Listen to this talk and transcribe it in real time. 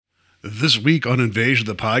This week on Invasion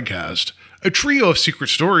the Podcast, a trio of secret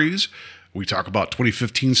stories. We talk about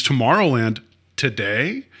 2015's Tomorrowland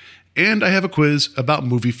today, and I have a quiz about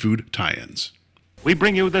movie food tie-ins. We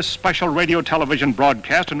bring you this special radio television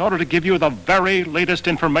broadcast in order to give you the very latest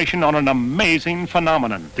information on an amazing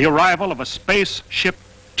phenomenon. The arrival of a spaceship.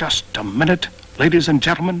 Just a minute. Ladies and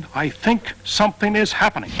gentlemen, I think something is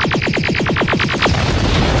happening.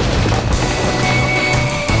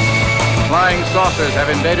 Flying saucers have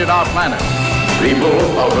invaded our planet. People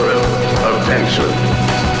of Earth, attention.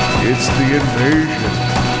 It's the invasion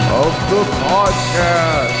of the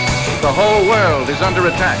podcast. The whole world is under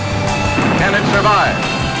attack. Can it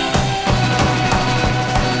survive?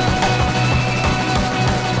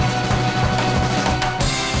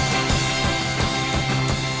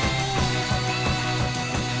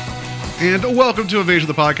 And welcome to Invasion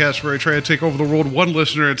of the Podcast, where I try to take over the world one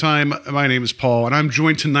listener at a time. My name is Paul, and I'm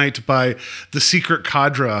joined tonight by the secret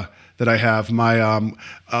cadre that I have, my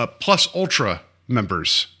Plus Ultra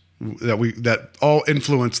members that all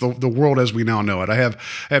influence the world as we now know it. I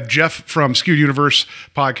have Jeff from Skewed Universe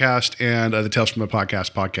podcast and the Tales from the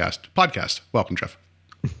podcast. Welcome, Jeff.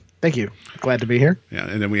 Thank you. Glad to be here. Yeah,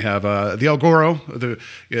 and then we have the El Goro.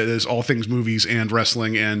 There's all things movies and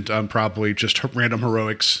wrestling, and probably just random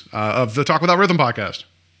heroics of the Talk Without Rhythm podcast.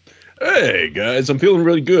 Hey guys, I'm feeling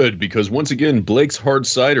really good because once again, Blake's Hard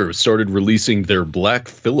Cider started releasing their Black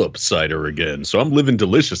Phillip cider again, so I'm living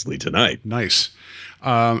deliciously tonight. Nice.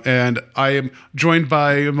 And I am joined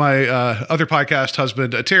by my other podcast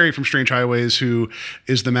husband, Terry from Strange Highways, who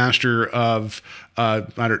is the master of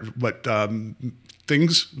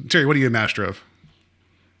things. Terry, what are you a master of?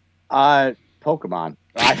 Pokemon.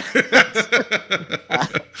 I'm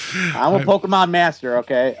a Pokemon master,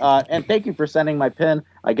 okay? And thank you for sending my pin.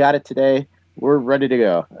 I got it today. We're ready to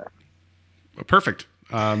go. Perfect.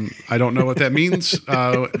 I don't know what that means.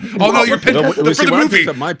 Oh no, your pin for the when movie. I picked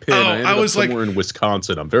up my pin, I ended up somewhere in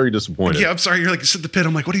Wisconsin. I'm very disappointed. Yeah, I'm sorry. You're like, you said the pin.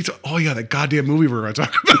 I'm like, what are you? Oh yeah, that goddamn movie we were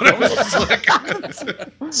talking about. I was just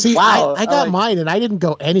like, see, wow, I got mine and I didn't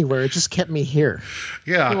go anywhere. It just kept me here.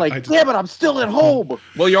 Yeah, you're like, damn it, I'm still at home.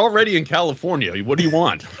 Well, you're already in California. What do you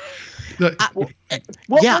want?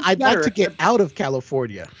 I'd like to get out of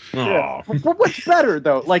California. Yeah. But what's better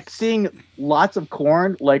though? Like seeing lots of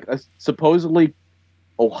corn, like supposedly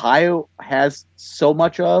Ohio has so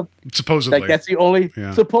much of. Supposedly. Like that's the only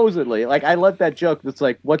supposedly. Like I love that joke that's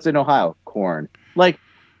like, what's in Ohio? Corn. Like,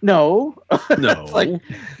 no. No. Like,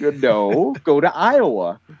 no, go to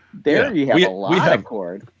Iowa. There you have a lot of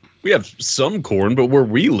corn. We have some corn, but where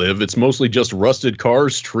we live, it's mostly just rusted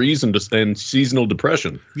cars, trees, and seasonal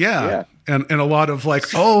depression. Yeah. And a lot of like,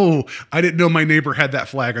 oh, I didn't know my neighbor had that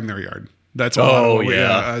flag in their yard. That's a lot of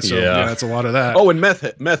that's a lot of that. Oh, and meth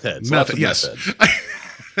heads. Yes.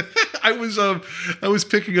 I was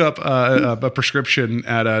picking up a prescription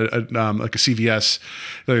at like a CVS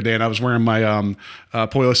the other day, and I was wearing my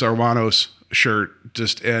Pollos Hermanos shirt.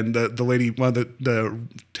 And the lady, one of the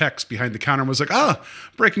techs behind the counter was like,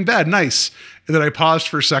 Breaking Bad, nice. And then I paused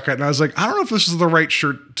for a second, and I was like, I don't know if this is the right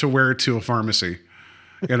shirt to wear to a pharmacy.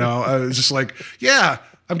 You know, I was just like, yeah,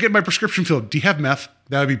 I'm getting my prescription filled. Do you have meth?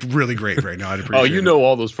 That would be really great right now. I'd appreciate it.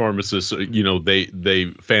 All those pharmacists, they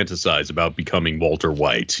fantasize about becoming Walter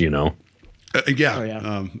White,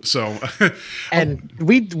 So, and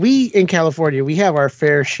we in California, we have our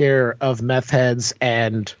fair share of meth heads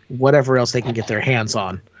and whatever else they can get their hands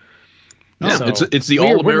on. Yeah, so it's the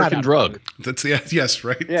all-American drug. That's yes,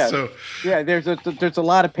 right. Yeah. So there's a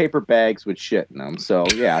lot of paper bags with shit in them. So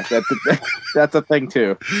yeah, that's a thing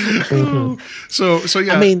too. So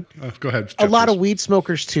yeah. I mean, go ahead. A lot of weed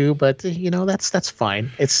smokers too, but that's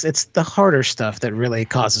fine. It's the harder stuff that really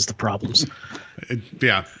causes the problems.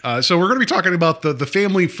 Yeah. So we're going to be talking about the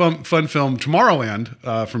family fun film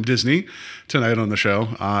Tomorrowland from Disney tonight on the show.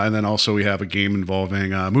 And then also we have a game involving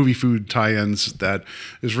movie food tie-ins that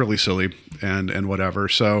is really silly and whatever.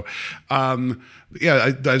 So, I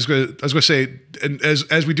was going to say, and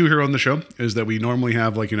as we do here on the show, is that we normally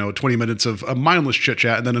have 20 minutes of mindless chit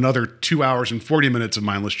chat and then another 2 hours and 40 minutes of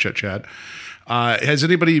mindless chit chat. Has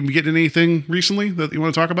anybody been getting anything recently that you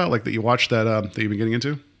want to talk about, like that you watched that you've been getting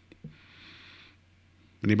into?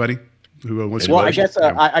 Anybody who wants to? Well, I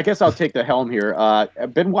guess I'll take the helm here.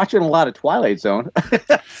 I've been watching a lot of Twilight Zone.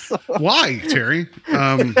 Why, Terry?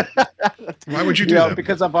 Why would you do that?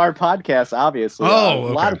 Because of our podcast, obviously. A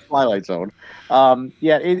lot of Twilight Zone.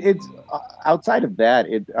 It's outside of that.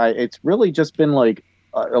 It's really just been like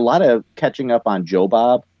a lot of catching up on Joe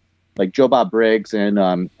Bob, like Joe Bob Briggs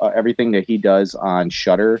and everything that he does on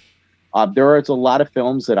Shudder. There is a lot of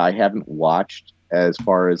films that I haven't watched as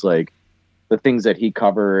far as like the things that he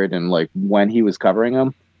covered and like when he was covering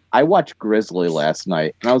them. I watched Grizzly last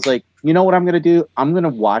night, and I was like, you know what I'm going to do? I'm going to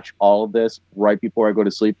watch all of this right before I go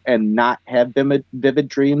to sleep and not have vivid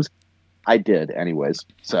dreams. I did, anyways.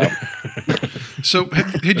 So, so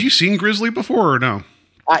had you seen Grizzly before or no?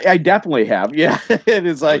 I definitely have. Yeah, it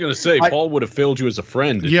is like I was going to say, Paul would have failed you as a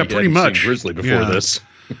friend. If yeah, you pretty much. Seen Grizzly before this.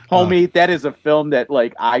 Homie, that is a film that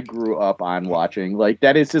like I grew up on watching. Like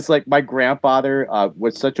that is just like my grandfather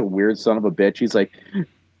was such a weird son of a bitch. He's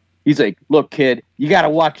like, look, kid, you got to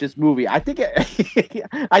watch this movie. I think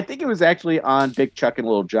it was actually on Big Chuck and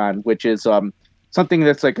Little John, which is something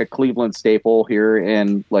that's like a Cleveland staple here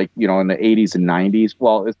in like in the 80s and 90s.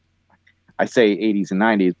 Well, I say 80s and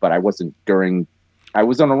 90s, but I wasn't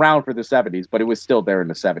around for the 70s, but it was still there in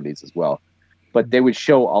the 70s as well. But they would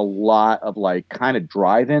show a lot of like kind of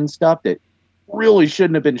drive-in stuff that really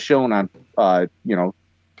shouldn't have been shown on,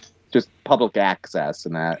 just public access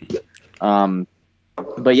and that.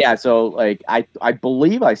 But yeah, so like I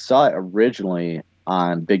believe I saw it originally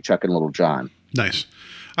on Big Chuck and Little John. Nice.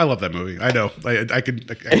 I love that movie. I know. I could.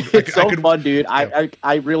 It's so fun, dude. Yeah.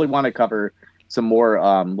 I really want to cover some more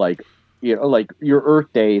like your Earth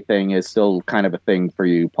Day thing is still kind of a thing for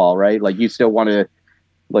you, Paul, right? Like you still want to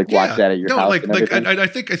watch that at your house. I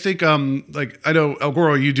think I know El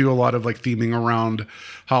Goro, you do a lot of like theming around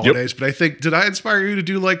holidays, but I think did I inspire you to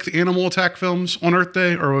do like the animal attack films on Earth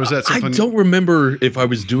Day, or was that something? I don't remember if I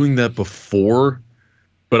was doing that before,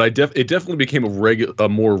 but it definitely became a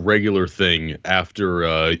more regular thing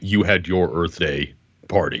after you had your Earth Day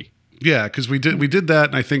party. Yeah, because we did that,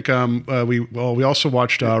 and I think we also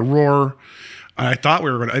watched Roar. I thought we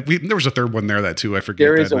were going to. There was a third one there that too. I forget.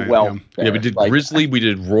 There is a well. Yeah, we did Grizzly, we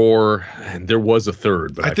did Roar, and there was a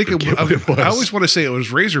third. But I think it was. I always want to say it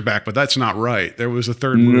was Razorback, but that's not right. There was a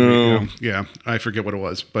third movie. Yeah, I forget what it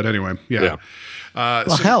was, but anyway, yeah.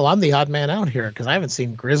 Hell, I'm the odd man out here because I haven't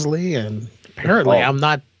seen Grizzly, and apparently I'm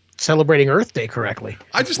not celebrating Earth Day correctly.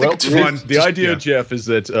 I just think it's fun. The idea, Jeff, is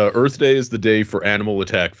that Earth Day is the day for animal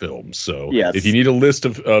attack films. So if you need a list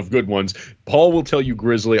of good ones, Paul will tell you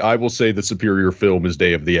Grizzly. I will say the superior film is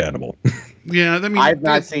Day of the Animal. Yeah, I mean, I've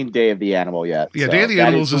not seen Day of the Animal yet. Yeah, so Day of the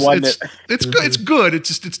Animals is it's good. It's good.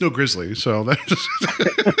 It's no Grizzly. So that's just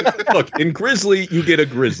look, in Grizzly you get a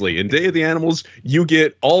grizzly. In Day of the Animals you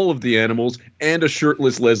get all of the animals and a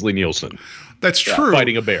shirtless Leslie Nielsen. That's true.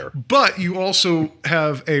 Fighting a bear. But you also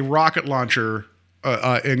have a rocket launcher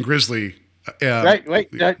in Grizzly. Right.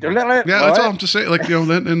 Yeah, that's all I'm just saying. Like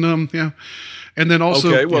yeah. And then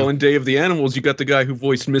also, in Day of the Animals, you got the guy who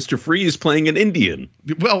voiced Mr. Freeze playing an Indian.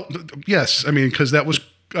 Well, yes, I mean because that was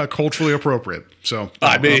culturally appropriate. So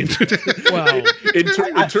I mean, well, in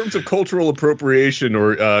terms of cultural appropriation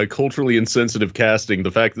or culturally insensitive casting,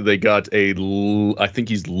 the fact that they got I think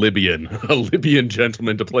he's Libyan, a Libyan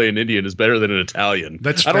gentleman to play an Indian is better than an Italian.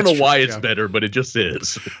 I don't know why it's better, but it just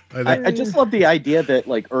is. I just love the idea that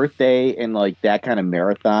like Earth Day and like that kind of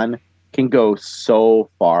marathon can go so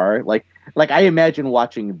far. Like I imagine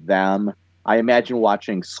watching them. I imagine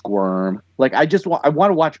watching Squirm. Like I want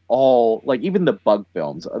to watch all, like even the bug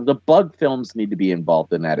films. The bug films need to be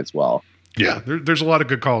involved in that as well. Yeah, there's a lot of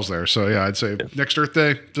good calls there. So yeah, I'd say next Earth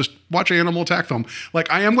Day, just watch an animal attack film. Like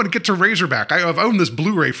I am going to get to Razorback. I've owned this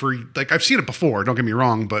Blu-ray for like I've seen it before. Don't get me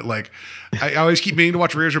wrong, but like I always keep meaning to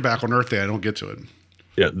watch Razorback on Earth Day. I don't get to it.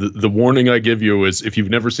 Yeah, the warning I give you is if you've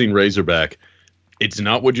never seen Razorback, it's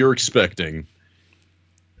not what you're expecting.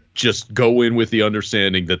 Just go in with the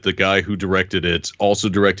understanding that the guy who directed it also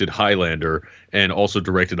directed Highlander and also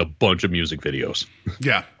directed a bunch of music videos.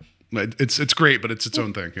 Yeah. It's great, but it's its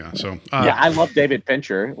own thing. Yeah. So I love David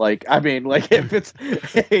Fincher. Like, I mean, like if it's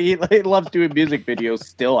he loves doing music videos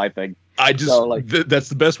still, I think. That's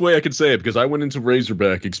the best way I could say it because I went into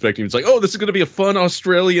Razorback expecting it's like, oh, this is going to be a fun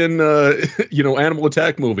Australian, animal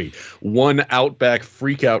attack movie. One Outback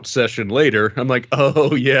freakout session later, I'm like,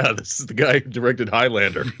 oh yeah, this is the guy who directed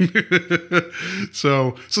Highlander.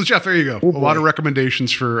 so Jeff, there you go. A lot of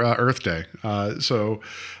recommendations for Earth Day.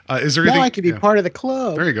 Is there anything? Now I can be part of the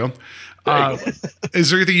club. There you go.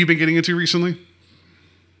 Is there anything you've been getting into recently?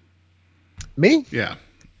 Me? Yeah.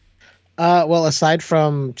 Well, aside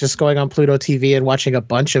from just going on Pluto TV and watching a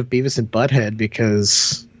bunch of Beavis and Butthead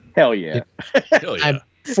because hell yeah. I'm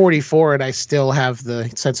 44 and I still have the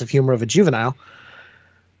sense of humor of a juvenile.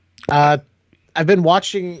 I've been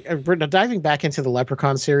diving back into the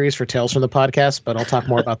Leprechaun series for Tales from the Podcast, but I'll talk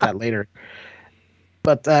more about that later.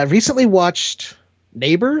 But recently watched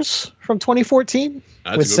Neighbors from 2014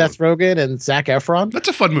 with Seth Rogen and Zac Efron. That's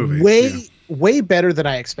a fun movie. Way better than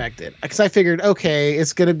I expected because I figured, okay,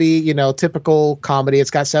 it's going to be, typical comedy.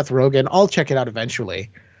 It's got Seth Rogen. I'll check it out eventually.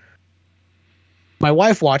 My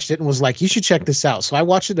wife watched it and was like, you should check this out. So I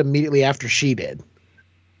watched it immediately after she did.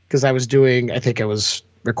 because I was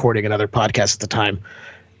recording another podcast at the time.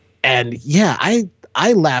 And yeah,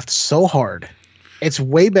 I laughed so hard. It's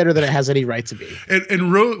way better than it has any right to be.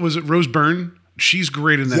 And was it Rose Byrne? She's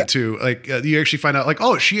great in that too. Like you actually find out, like,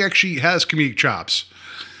 oh, she actually has comedic chops.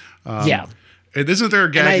 Yeah. And isn't there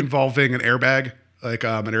a gag involving an airbag? Like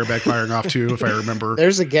an airbag firing off too, if I remember.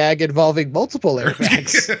 There's a gag involving multiple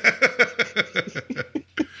airbags.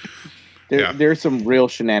 There's some real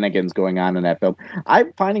shenanigans going on in that film.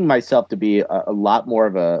 I'm finding myself to be a lot more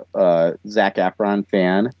of a Zac Efron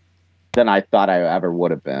fan than I thought I ever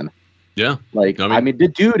would have been. Yeah. Like, I mean, the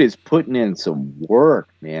dude is putting in some work,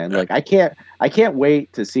 man. Like, I can't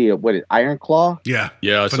wait to see Iron Claw. Yeah.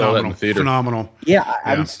 Yeah. I saw that in the theater. Phenomenal. Yeah.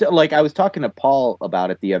 I'm still like, I was talking to Paul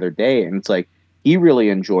about it the other day, and it's like, he really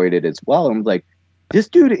enjoyed it as well. And I'm like, this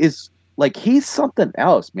dude is like, he's something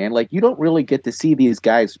else, man. Like, you don't really get to see these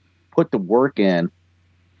guys put the work in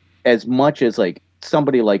as much as like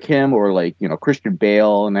somebody like him or like, you know, Christian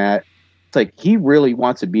Bale and that. It's like he really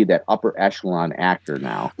wants to be that upper echelon actor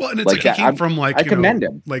now. Well, and it's like he came from like, I commend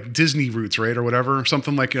him, like Disney roots, right, or whatever,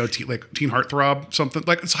 something like, you know, like Teen Heartthrob, something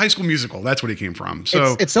like it's High School Musical. That's what he came from.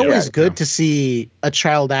 So it's always good to see a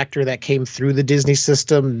child actor that came through the Disney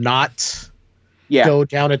system not go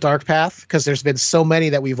down a dark path, because there's been so many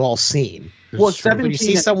that we've all seen. Well, when you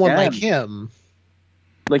see someone like him,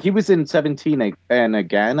 like he was in 17 and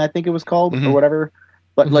Again, I think it was called, or whatever.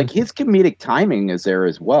 But like his comedic timing is there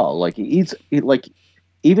as well. Like he's like,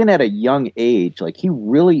 even at a young age, like he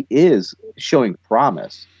really is showing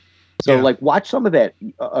promise. So like watch some of that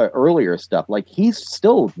earlier stuff. Like he's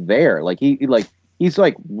still there. Like he's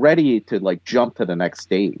like ready to like jump to the next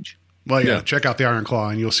stage. Well, check out the Iron Claw,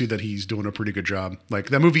 and you'll see that he's doing a pretty good job. Like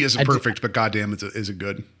that movie isn't perfect, but goddamn, is it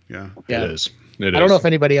good? Yeah, it is. I don't know if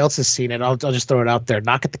anybody else has seen it. I'll just throw it out there.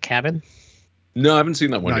 Knock at the Cabin. No, I haven't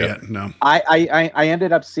seen that one yet. No, I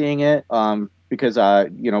ended up seeing it because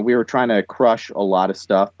you know, we were trying to crush a lot of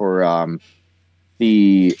stuff for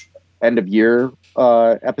the end of year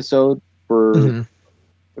episode for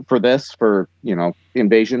you know,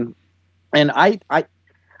 Invasion, and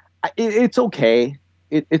it's okay.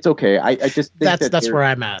 It's okay. I just think that's where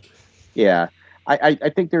I'm at. Yeah. I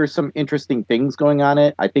think there are some interesting things going on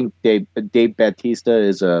it. I think Dave Bautista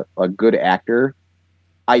is a good actor.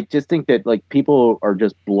 I just think that like people are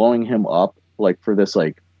just blowing him up like for this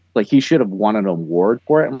like he should have won an award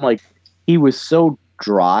for it. I'm like, he was so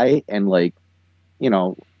dry and like, you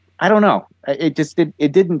know, I don't know. It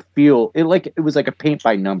didn't feel it was like a paint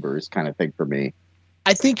by numbers kind of thing for me.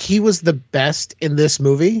 I think he was the best in this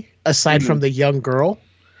movie aside from the young girl.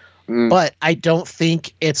 But I don't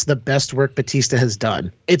think it's the best work Bautista has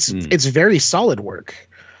done. It's very solid work.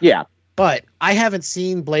 Yeah. But I haven't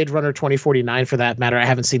seen Blade Runner 2049 for that matter. I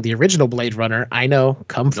haven't seen the original Blade Runner. I know,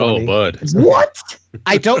 come for me. Oh, bud. What?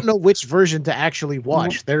 I don't know which version to actually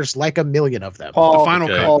watch. There's like a million of them. The final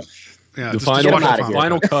cut. Yeah, the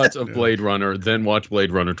final cut of Blade Runner, then watch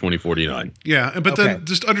Blade Runner 2049. Yeah, but then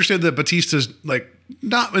just understand that Bautista's like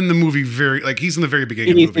not in the movie he's in the very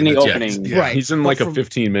beginning of the movie. In the opening. Yeah. Right. He's in like a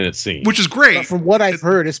 15-minute scene. Which is great. But from what I've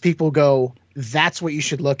heard is people go, that's what you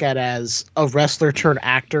should look at as a wrestler turned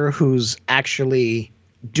actor who's actually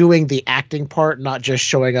doing the acting part, not just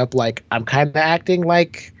showing up like, I'm kind of acting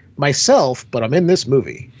like myself, but I'm in this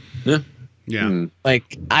movie. Yeah. Yeah.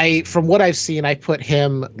 Like from what I've seen, I put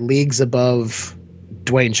him leagues above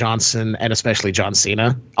Dwayne Johnson and especially John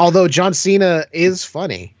Cena. Although John Cena is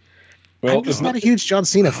funny. Well, I'm just not a huge John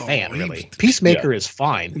Cena fan, really. Peacemaker is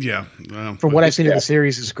fine. Yeah. From what I've seen of the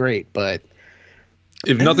series is great, but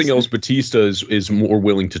if nothing else, Bautista is more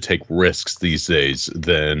willing to take risks these days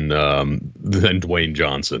than Dwayne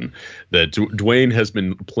Johnson. That Dwayne has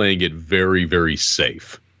been playing it very, very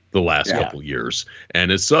safe the last couple years.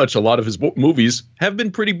 And as such, a lot of his movies have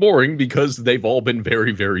been pretty boring because they've all been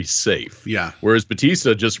very, very safe. Yeah. Whereas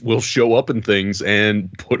Bautista just will show up in things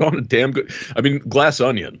and put on a damn good... I mean, Glass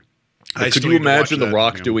Onion. Could you imagine The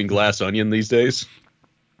Rock doing Glass Onion these days?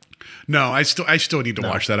 No, I still need to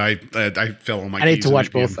watch that. I fell on my keys. I need to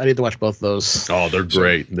watch both. I need to watch both those. Oh, they're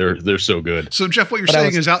great. They're so good. So Jeff, what you're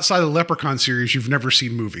saying is outside of the Leprechaun series, you've never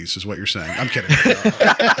seen movies, is what you're saying. I'm kidding.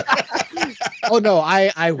 Oh no,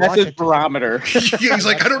 I watch his barometer. Yeah, he's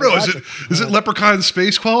like, I don't know. Is it Leprechaun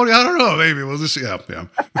space quality? I don't know. Maybe we'll just see. Yeah.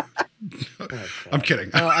 I'm kidding.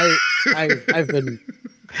 No, I've been.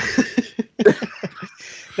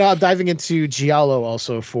 No, I'm diving into Giallo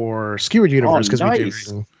also for Skewered Universe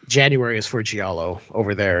because January is for Giallo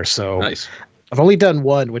over there. So nice. I've only done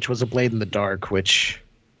one, which was A Blade in the Dark. Which,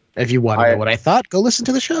 if you want to know what I thought, go listen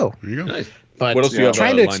to the show. There you go. Nice. But what else do you have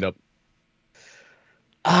lined up?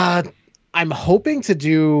 I'm hoping to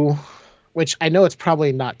do which I know it's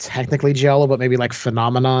probably not technically giallo, but maybe like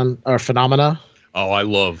Phenomena. Oh, I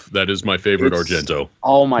love that. Is my favorite Argento.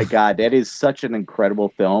 Oh my god, that is such an incredible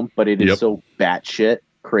film, but it is so batshit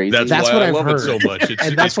crazy. That's why what I I've love heard. it so much. It's,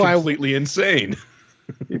 and that's it's why completely insane.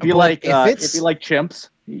 If you like chimps,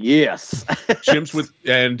 yes. Chimps with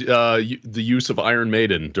the use of Iron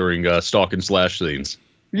Maiden during stalk and slash scenes.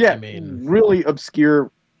 Yeah, I mean, really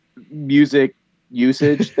obscure music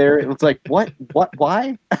usage there. It's like what,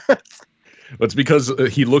 why? It's because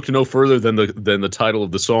he looked no further than the title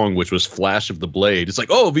of the song, which was "Flash of the Blade." It's like,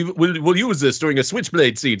 oh, we'll use this during a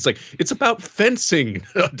switchblade scene. It's like, it's about fencing,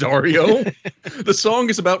 Dario. The song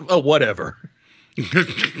is about whatever.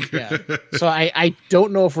 Yeah. So I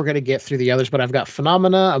don't know if we're going to get through the others, but I've got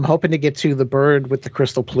Phenomena. I'm hoping to get to The Bird with the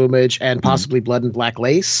Crystal Plumage and possibly Blood and Black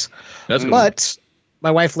Lace. That's cool. But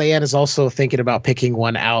my wife Leanne is also thinking about picking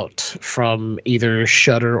one out from either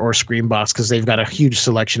Shudder or Screambox because they've got a huge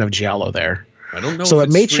selection of giallo there. I don't know so if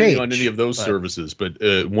it may it's change on any of those services, but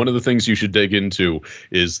one of the things you should dig into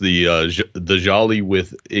is the gialli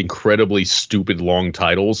with incredibly stupid long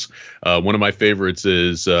titles. One of my favorites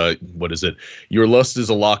is what is it? Your lust is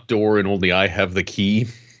a locked door, and only I have the key.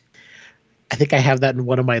 I think I have that in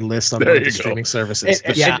one of my lists on the streaming services.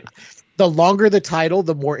 The longer the title,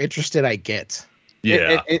 the more interested I get.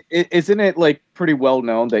 Yeah, isn't it like pretty well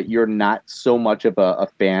known that you're not so much of a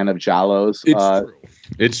fan of giallos? It's true.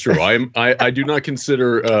 It's true. I do not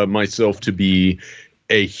consider myself to be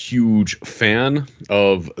a huge fan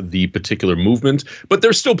of the particular movement, but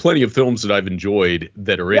there's still plenty of films that I've enjoyed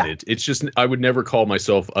that are in it. It's just I would never call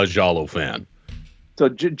myself a giallo fan. So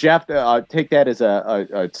Jeff, take that as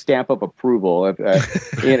a stamp of approval.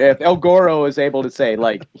 If El Goro is able to say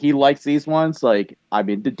like he likes these ones, like I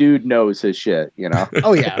mean the dude knows his shit, you know.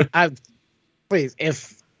 Oh yeah, please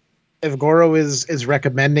if Goro is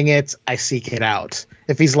recommending it, I seek it out.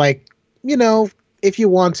 If he's like, if you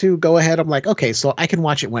want to go ahead, I'm like, okay, so I can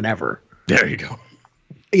watch it whenever. There you go.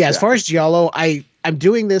 Yeah, as far as giallo, I'm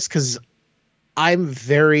doing this because I'm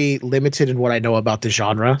very limited in what I know about the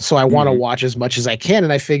genre, so I want to watch as much as I can,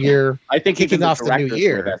 and I figure I think kicking off the new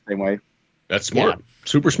year that same way. That's smart,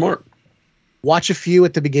 super smart. Watch a few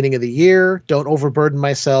at the beginning of the year. Don't overburden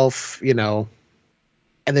myself, and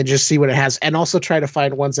then just see what it has, and also try to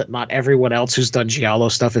find ones that not everyone else who's done giallo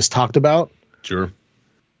stuff has talked about. Sure.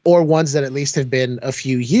 Or ones that at least have been a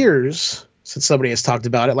few years since somebody has talked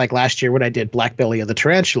about it, like last year when I did Black Belly of the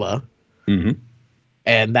Tarantula. Mm-hmm.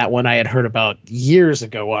 And that one I had heard about years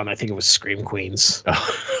ago on, I think it was Scream Queens.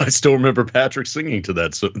 I still remember Patrick singing to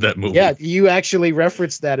that movie. Yeah, you actually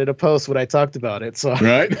referenced that in a post when I talked about it. So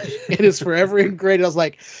right? It is forever ingrained. I was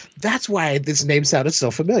like, that's why this name sounded so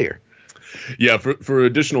familiar. Yeah, for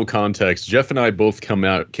additional context, Jeff and I both came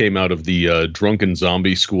out of the Drunken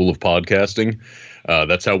Zombie School of Podcasting.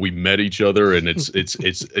 That's how we met each other, and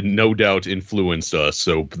it's no doubt influenced us.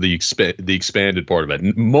 So the expanded part of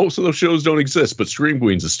it. Most of those shows don't exist, but Scream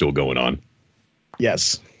Queens is still going on.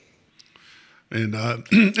 Yes. And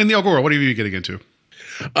the El Goro, what are you getting into?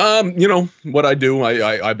 What I do,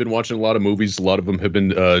 I've been watching a lot of movies. A lot of them have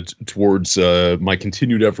been towards my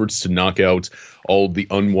continued efforts to knock out all the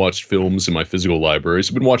unwatched films in my physical library.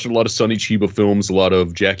 So I've been watching a lot of Sonny Chiba films, a lot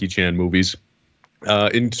of Jackie Chan movies.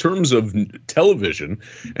 In terms of television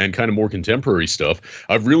and kind of more contemporary stuff,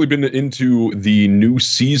 I've really been into the new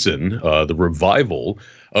season, the revival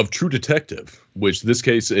of True Detective, which in this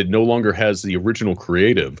case, it no longer has the original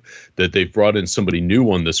creative, that they've brought in somebody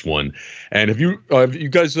new on this one. And have you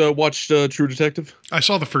guys watched True Detective? I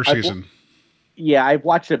saw the first season. Yeah, I've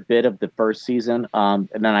watched a bit of the first season, and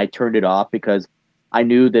then I turned it off because I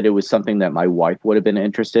knew that it was something that my wife would have been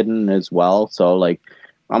interested in as well. So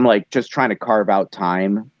I'm just trying to carve out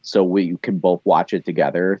time so we can both watch it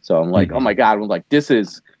together. So I'm like, oh my God, I'm like, this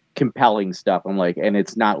is compelling stuff. I'm like, and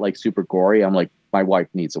it's not like super gory. I'm like, my wife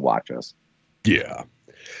needs to watch us. Yeah.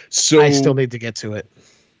 So I still need to get to it.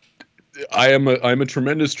 I'm a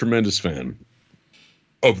tremendous fan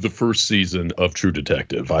of the first season of True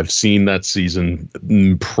Detective. I've seen that season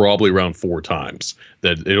probably around 4 times.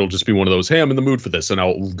 That it'll just be one of those, hey, I'm in the mood for this, and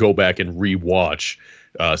I'll go back and rewatch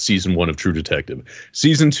season 1 of True Detective.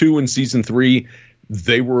 Season 2 and season 3,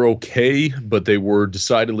 they were okay, but they were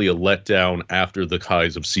decidedly a letdown after the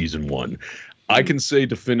highs of season 1. I can say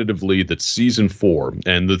definitively that season 4,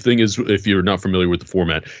 and the thing is, if you're not familiar with the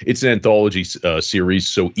format, it's an anthology series,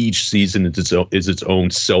 so each season is its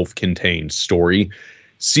own self-contained story.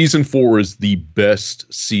 Season 4 is the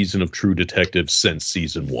best season of True Detective since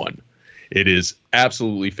season 1. It is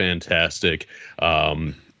absolutely fantastic.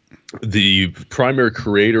 The primary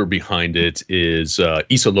creator behind it is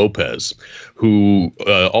Issa Lopez, who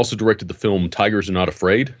also directed the film Tigers Are Not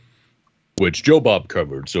Afraid. which Joe Bob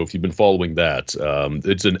covered. So if you've been following that,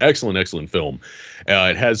 it's an excellent film.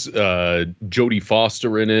 It has Jodie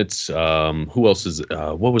Foster in it. Who else is?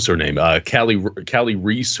 What was her name? Callie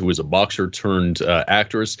Reese, who is a boxer turned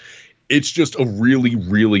actress. It's just a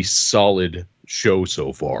really solid show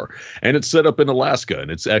so far, and it's set up in Alaska, and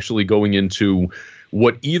it's actually going into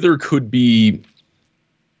what either could be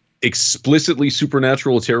explicitly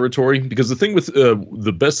supernatural territory, because the thing with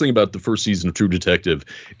the best thing about the first season of True Detective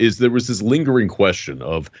is there was this lingering question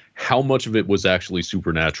of how much of it was actually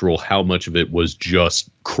supernatural, how much of it was just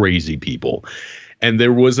crazy people, and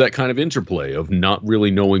there was that kind of interplay of not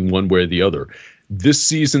really knowing one way or the other. This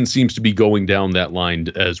season seems to be going down that line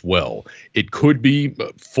as well. It could be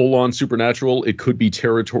full-on supernatural. It could be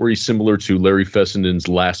territory similar to Larry Fessenden's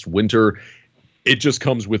Last Winter. It just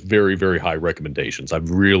comes with very high recommendations. I've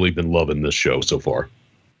really been loving this show so far.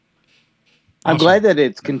 I'm glad that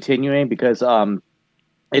it's continuing because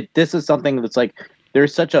this is something that's like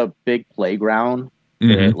there's such a big playground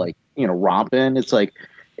to romp in. It's like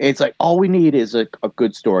all we need is a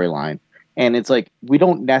good storyline. And it's like we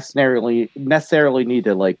don't necessarily need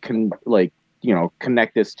to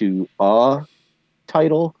connect this to a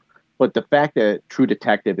title, but the fact that True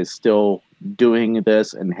Detective is still doing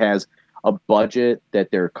this and has a budget that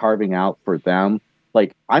they're carving out for them,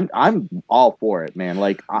 like I'm all for it, man.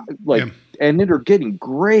 And they're getting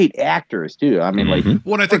great actors too. I mean,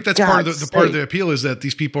 well, I think that's part of the part of the appeal is that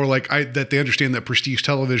these people are that they understand that prestige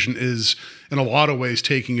television is in a lot of ways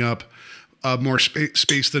taking up more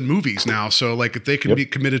space than movies now. So if they can be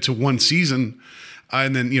committed to one season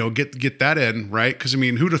and then, get that in, right? Because I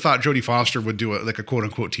mean, who'd have thought Jodie Foster would do a quote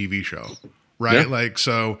unquote TV show, right? Yeah.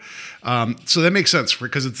 So that makes sense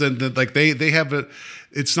because it's they have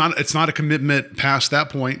it's not a commitment past that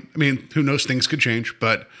point. I mean, who knows, things could change,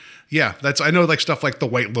 but yeah, I know stuff like The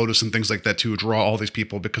White Lotus and things like that too draw all these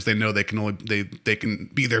people because they know they can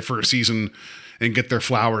be there for a season and get their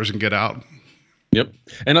flowers and get out. Yep.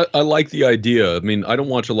 And I like the idea. I mean, I don't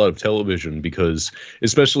watch a lot of television because,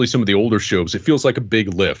 especially some of the older shows, it feels like a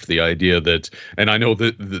big lift. The idea that, and I know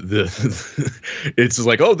that it's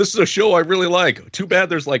like, oh, this is a show I really like. Too bad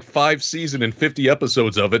there's 5 seasons and 50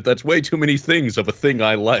 episodes of it. That's way too many things of a thing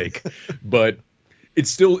I like. But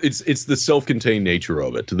it's still, it's the self-contained nature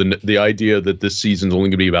of it. The idea that this season's only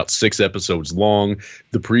going to be about 6 episodes long.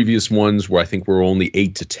 The previous ones were, I think, were only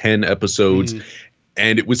 8 to 10 episodes.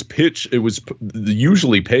 And it was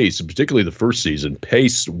usually paced, particularly the first season,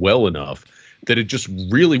 paced well enough that it just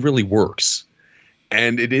really works.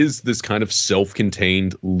 And it is this kind of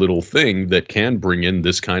self-contained little thing that can bring in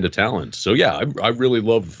this kind of talent. So yeah, I really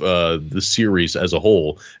love the series as a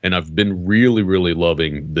whole, and I've been really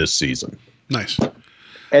loving this season. Nice.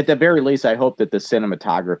 At the very least, I hope that the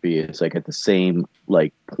cinematography is at the same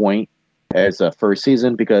point as the first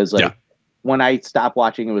season, because when I stopped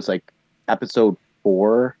watching, it was episode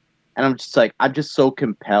 4, and I'm just so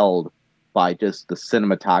compelled by just the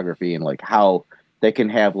cinematography and how they can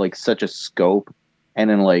have such a scope, and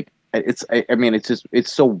then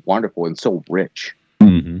it's so wonderful and so rich.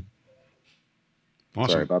 Mm-hmm.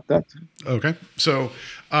 Awesome. Sorry about that. Okay, so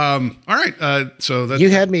all right, so that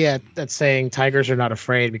you had me at saying Tigers Are Not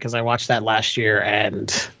Afraid because I watched that last year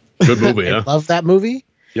and good movie. I love that movie.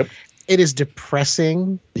 Yep, it is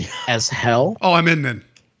depressing as hell. Oh, I'm in then.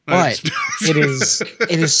 But it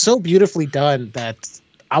is so beautifully done that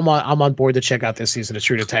I'm on board to check out this season of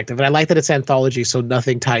True Detective, and I like that it's anthology, so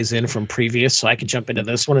nothing ties in from previous, so I can jump into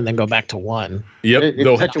this one and then go back to one. Yep.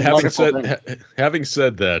 Having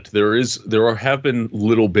said that, there have been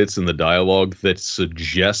little bits in the dialogue that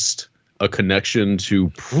suggest a connection to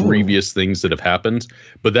previous things that have happened,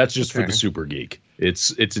 but that's just for the super geek.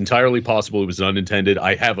 It's entirely possible it was unintended.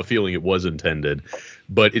 I have a feeling it was intended,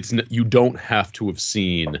 but you don't have to have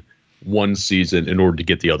seen one season in order to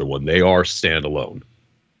get the other one. They are standalone.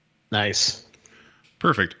 Nice.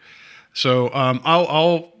 Perfect. So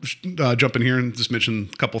I'll jump in here and just mention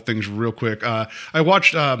a couple things real quick. I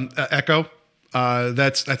watched Echo.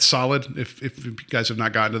 That's solid. If you guys have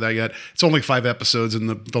not gotten to that yet, it's only 5 episodes, and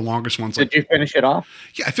the longest one's Did you finish it off?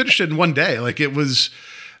 Yeah, I finished it in one day. It was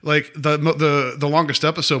the longest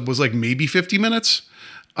episode was maybe 50 minutes.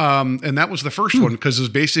 And that was the first one because it was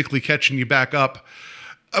basically catching you back up.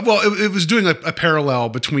 Well, it was doing a parallel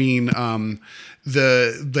between some of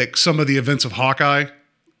the events of Hawkeye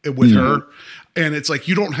with her, and it's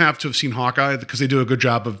you don't have to have seen Hawkeye because they do a good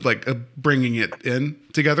job of bringing it in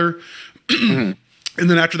together. And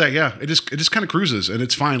then after that, it just kind of cruises and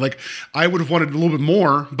it's fine. I would have wanted a little bit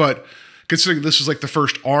more, but considering this is the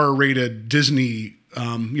first R-rated Disney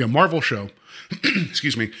Marvel show,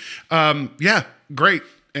 excuse me. Great.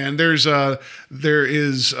 And there is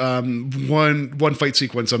one fight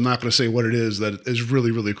sequence. I'm not going to say what it is, that is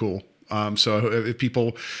really, really cool. So if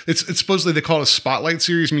people, it's supposedly they call it a spotlight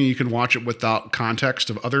series, meaning you can watch it without context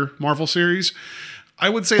of other Marvel series. I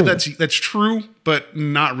would say that's true, but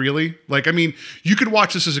not really. Like, I mean, you could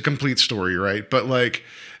watch this as a complete story, right? But like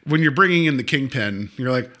when you're bringing in the Kingpin,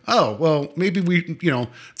 you're like, oh, well, maybe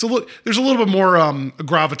there's a little bit more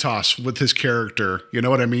gravitas with his character. You know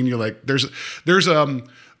what I mean? You're like, there's a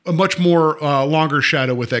much more longer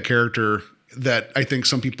shadow with that character that I think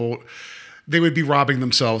some people, they would be robbing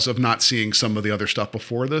themselves of not seeing some of the other stuff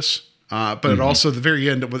before this. But it also, the very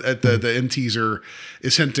end, at the end teaser,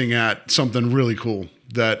 is hinting at something really cool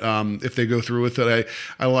that if they go through with it,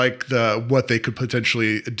 I like what they could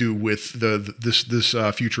potentially do with this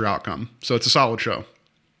future outcome. So it's a solid show.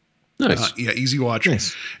 Nice. Yeah, easy watch.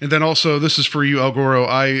 Nice. And then also, this is for you, El Goro.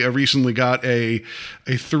 I recently got a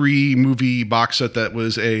 3-movie box set that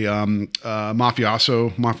was a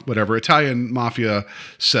Italian mafia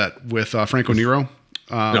set with Franco Nero.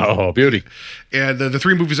 Beauty. And the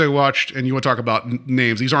 3 movies I watched, and you want to talk about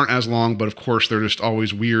names, these aren't as long, but of course they're just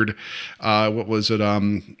always weird. What was it?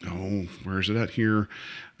 Where is it at here?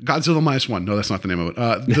 Godzilla -1. No, that's not the name of it.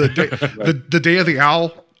 The Day of the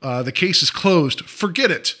Owl. The case is closed. Forget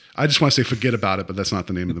it. I just want to say forget about it, but that's not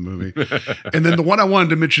the name of the movie. And then the one I wanted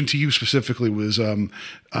to mention to you specifically was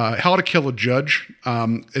How to Kill a Judge.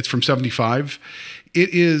 It's from 1975. It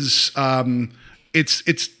is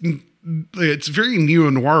it's very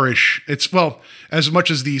neo-noirish. It's, well, as much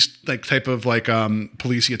as these type of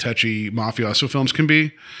Polizia Tecce mafioso films can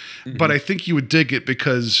be, but I think you would dig it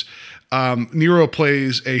because Nero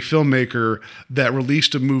plays a filmmaker that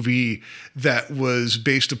released a movie that was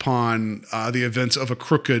based upon the events of a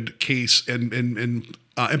crooked case and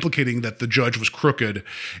implicating that the judge was crooked,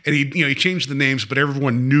 and he changed the names, but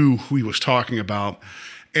everyone knew who he was talking about.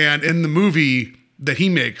 And in the movie that he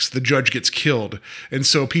makes, the judge gets killed, and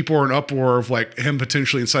so people are in uproar of him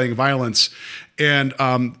potentially inciting violence, and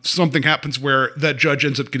something happens where that judge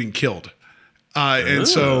ends up getting killed. And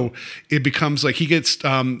so it becomes he gets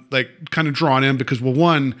kind of drawn in because, well,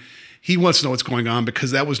 one, he wants to know what's going on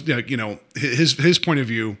because that was his point of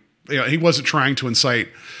view. He wasn't trying to incite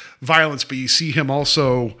violence, but you see him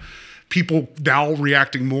also, people now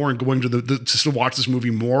reacting more and going to watch this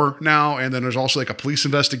movie more now. And then there's also a police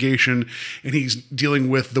investigation, and he's dealing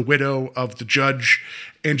with the widow of the judge.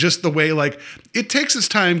 And just the way, it takes its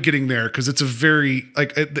time getting there because it's a very,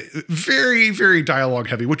 very, very dialogue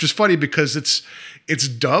heavy, which is funny because it's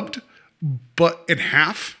dubbed, but in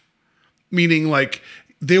half, meaning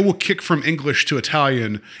they will kick from English to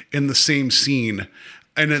Italian in the same scene,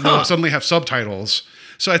 and then they'll suddenly have subtitles.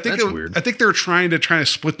 So I think I think they're trying to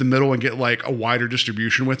split the middle and get a wider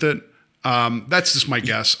distribution with it. That's just my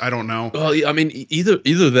guess. I don't know. Well, I mean,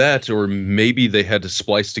 either that, or maybe they had to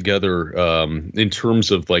splice together in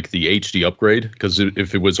terms of the HD upgrade. Because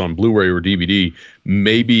if it was on Blu-ray or DVD,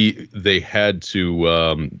 maybe they had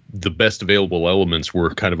to. The best available elements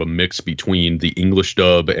were kind of a mix between the English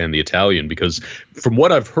dub and the Italian. Because from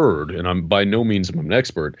what I've heard, and I'm by no means an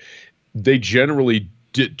expert, they generally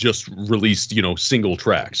just released single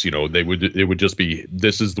tracks. It would just be,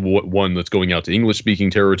 this is the one that's going out to English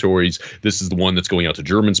speaking territories, this is the one that's going out to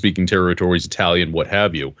German speaking territories, Italian, what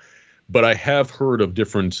have you. But I have heard of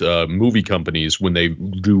different movie companies, when they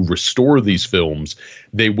do restore these films,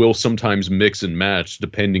 they will sometimes mix and match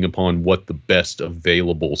depending upon what the best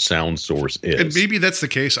available sound source is. And maybe that's the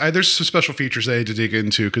case. There's some special features I had to dig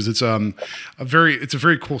into because it's a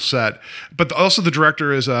very cool set. But also the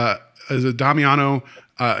director is Damiano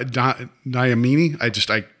Diamini.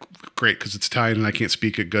 Great, because it's Italian and I can't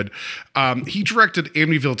speak it good. He directed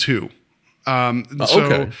Amityville 2.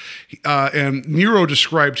 And Nero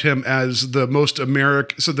described him as the most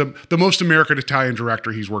American Italian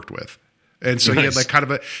director he's worked with. And so he had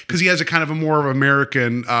because he has a kind of a more of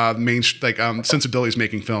American sensibilities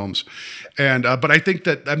making films. And but I think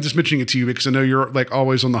that I'm just mentioning it to you because I know you're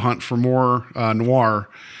always on the hunt for more noir.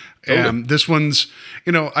 And this one's,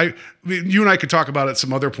 you and I could talk about it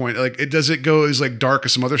some other point. Does it go as dark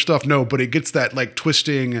as some other stuff? No, but it gets that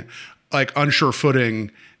twisting, unsure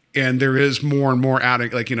footing, and there is more and more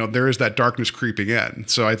adding. There is that darkness creeping in.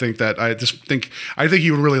 So I think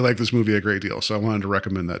you would really like this movie a great deal. So I wanted to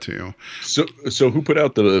recommend that to you. So who put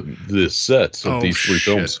out the sets of these 3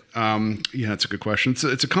 films? Yeah, it's a good question.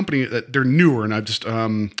 It's a company that they're newer, and I've just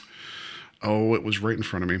it was right in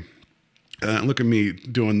front of me. Look at me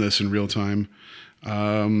doing this in real time.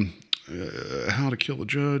 How to Kill a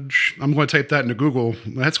Judge. I'm going to type that into Google.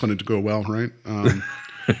 That's going to go well, right?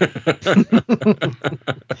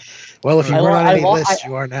 Well, if you were on any list,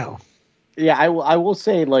 you are now. Yeah, I will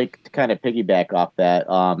say, like, to kind of piggyback off that,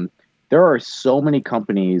 there are so many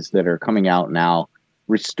companies that are coming out now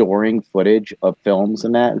restoring footage of films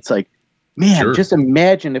and that. It's like, man, just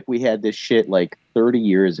imagine if we had this shit like 30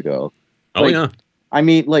 years ago. Oh, yeah. I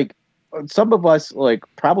mean, like, some of us, like,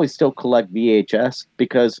 probably still collect VHS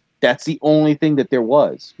because that's the only thing that there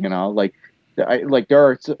was, you know? Like, there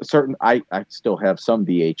are certain... I still have some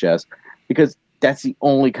VHS because that's the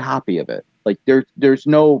only copy of it. Like, there's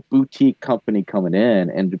no boutique company coming in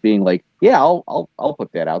and being like, yeah, I'll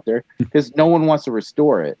put that out there, because no one wants to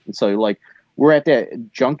restore it. And so, like, we're at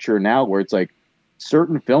that juncture now where it's like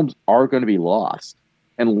certain films are going to be lost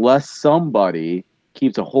unless somebody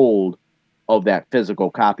keeps a hold of that physical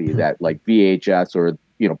copy, that like VHS or,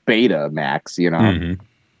 you know, Betamax, you know. Mm-hmm.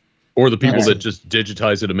 Or the people that just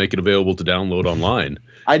digitize it and make it available to download online.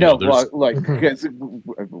 I know, well, like, because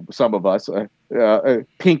some of us,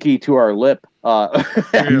 pinky to our lip, have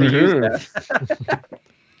to use that.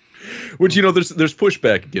 Which, you know, there's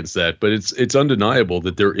pushback against that, but it's undeniable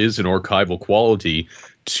that there is an archival quality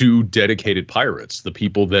to dedicated pirates, the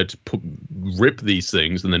people that rip these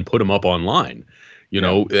things and then put them up online. You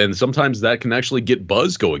know, and sometimes that can actually get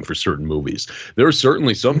buzz going for certain movies. There are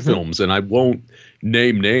certainly some films, and I won't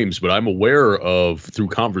name names, but I'm aware of, through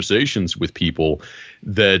conversations with people,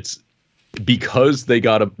 that because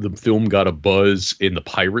the film got a buzz in the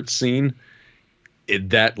pirate scene,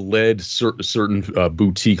 that led certain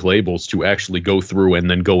boutique labels to actually go through and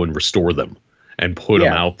then go and restore them and put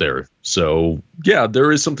them out there. So, yeah,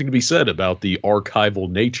 there is something to be said about the archival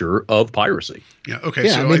nature of piracy. Yeah, okay.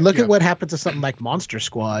 Yeah, so I mean, look at what happened to something like Monster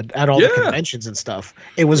Squad at all the conventions and stuff.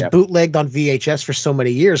 It was bootlegged on VHS for so many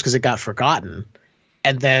years because it got forgotten.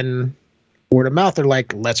 And then word of mouth, they're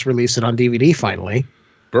like, let's release it on DVD finally.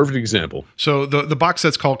 Perfect example. So the box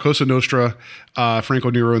set's called Cosa Nostra, Franco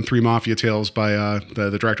Nero and Three Mafia Tales by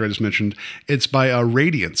the director I just mentioned. It's by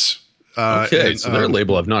Radiance. Okay, so they're a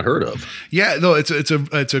label I've not heard of. Yeah, no, it's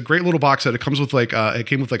a great little box set. It comes with it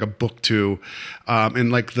came with like a book too,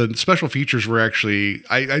 and like the special features were actually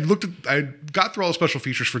I got through all the special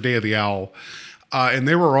features for Day of the Owl, and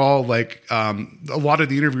they were all like a lot of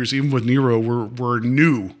the interviews, even with Nero, were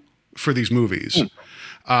new for these movies.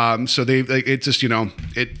 So it just, you know,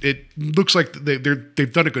 it looks like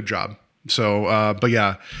they've done a good job. So, but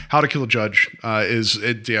yeah, How to Kill a Judge I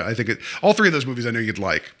think all three of those movies I know you'd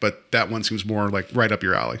like, but that one seems more like right up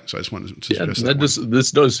your alley. So I just wanted to suggest that.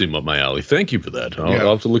 This does seem up my alley. Thank you for that. I'll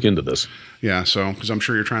have to look into this. Yeah, so because I'm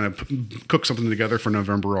sure you're trying to cook something together for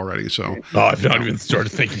November already. So I've not even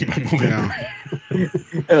started thinking about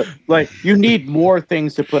November. Like, you need more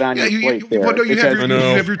things to put on your plate there. Well, no, you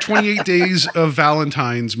have your 28 days of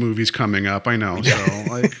Valentine's movies coming up. I know. So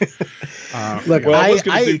like. Look, well, I was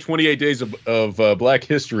going to do 28 days of Black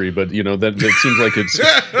History, but you know that seems like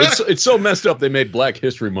it's so messed up. They made Black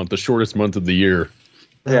History Month the shortest month of the year.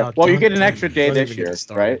 Yeah. Well, you get an extra day this year,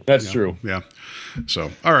 right? That's true. Yeah.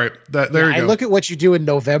 So, all right, there you go. I look at what you do in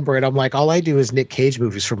November, and I'm like, all I do is Nick Cage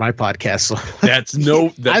movies for my podcast. So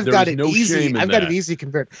I've got it easy. I've got it easy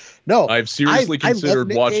compared. No, I've seriously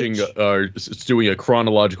considered watching, doing a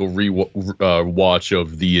chronological watch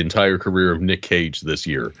of the entire career of Nick Cage this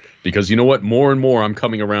year, because you know what? More and more, I'm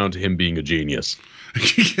coming around to him being a genius.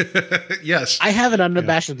 Yes, I have an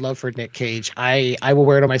unabashed love for Nick Cage. I will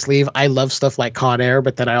wear it on my sleeve. I love stuff like Con Air,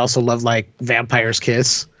 but then I also love like Vampire's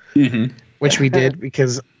Kiss. Mm-hmm. Which we did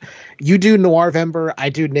because you do Noirvember, I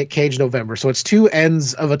do Nick Cage November. So it's two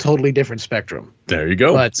ends of a totally different spectrum. There you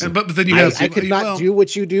go. But then you have I could not do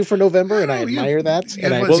what you do for November, and I admire that,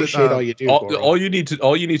 and I appreciate all you do. All you need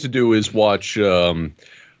to do is watch.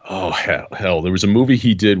 Oh hell! There was a movie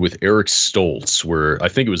he did with Eric Stoltz, where I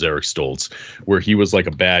think it was Eric Stoltz, where he was like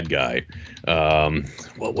a bad guy.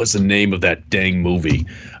 What was the name of that dang movie?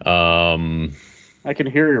 I can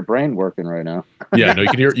hear your brain working right now. Yeah, no, you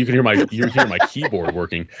can hear my keyboard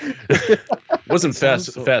working. It wasn't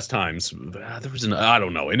Fast Times. There was I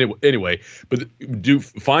don't know. Anyway, but do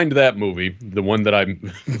find that movie, the one that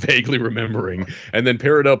I'm vaguely remembering, and then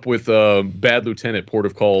pair it up with Bad Lieutenant, Port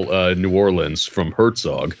of Call, New Orleans from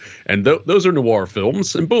Herzog, and those are noir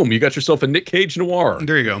films, and boom, you got yourself a Nick Cage noir.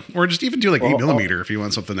 There you go. Or just even do like 8mm if you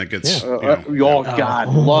want something that gets. Love.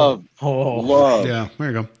 Yeah, there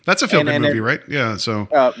you go. That's a feel-good movie, right? Yeah. So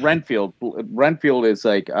Renfield is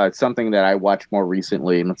like something that I watched more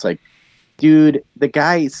recently, and it's like, dude, the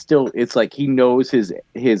guy is still. It's like he knows his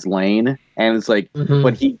lane, and it's like,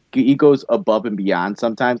 but he goes above and beyond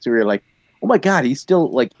sometimes. Where you're like, oh my god, he's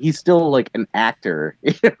still like an actor.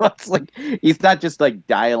 It's like he's not just like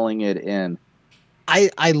dialing it in.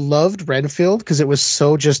 I loved Renfield because it was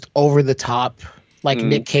so just over the top, like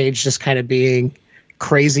Nick Cage just kind of being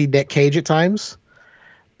crazy Nick Cage at times.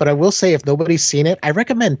 But I will say, if nobody's seen it, I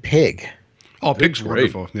recommend Pig. Oh, Pig's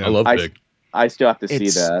wonderful. Yeah. I love Pig. I still have to see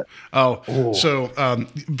that. So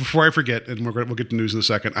before I forget, and we'll get to news in a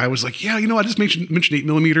second, I was like, I just mentioned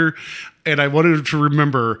 8mm, and I wanted to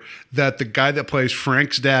remember that the guy that plays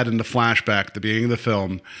Frank's dad in the flashback at the beginning of the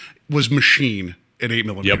film was Machine in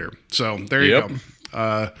 8mm. Yep. So there you go.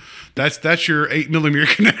 That's your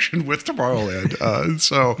 8mm connection with Tomorrowland.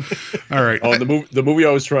 So, all right. Oh, the movie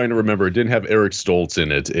I was trying to remember, it didn't have Eric Stoltz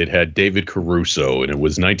in it. It had David Caruso, and it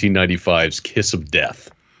was 1995's Kiss of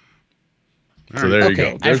Death. So there you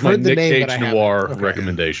go. There's my Nick Cage noir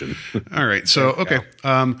recommendation. All right. So, okay.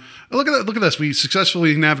 Look at this. We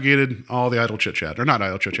successfully navigated all the idle chit chat, or not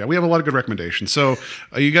idle chit chat. We have a lot of good recommendations. So,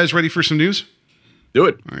 are you guys ready for some news? Do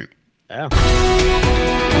it. All right. Yeah.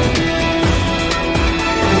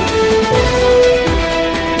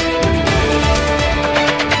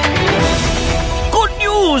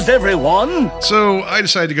 Everyone. So I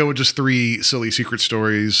decided to go with just 3 silly secret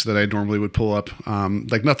stories that I normally would pull up,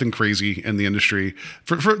 like nothing crazy in the industry.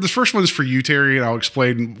 For the first one is for you, Terry, and I'll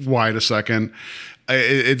explain why in a second.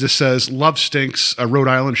 It just says, "Love stinks. A Rhode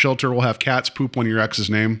Island shelter will have cats poop on your ex's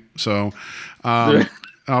name." So I'll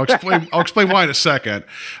explain why in a second.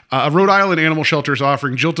 A Rhode Island animal shelter is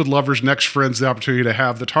offering jilted lovers and ex-friends the opportunity to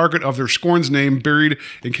have the target of their scorn's name buried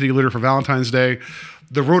in kitty litter for Valentine's Day.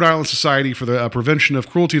 The Rhode Island Society for the Prevention of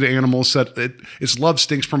Cruelty to Animals said its Love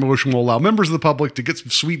Stinks promotion will allow members of the public to get some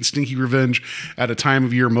sweet and stinky revenge at a time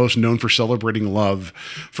of year most known for celebrating love.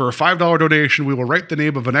 For a $5 donation, we will write the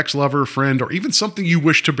name of an ex-lover, friend, or even something you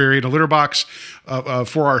wish to bury in a litter box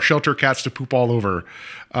for our shelter cats to poop all over.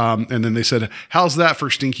 And then they said, "How's that for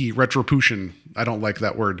stinky retribution?" I don't like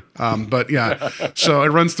that word. But yeah, so it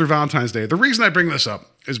runs through Valentine's Day. The reason I bring this up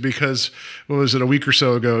is because, what was it, a week or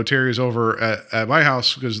so ago, Terry was over at my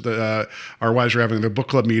house because our wives were having their book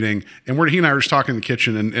club meeting, and he and I were just talking in the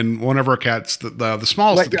kitchen, and one of our cats, the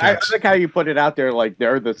smallest of the cats. I like how you put it out there, like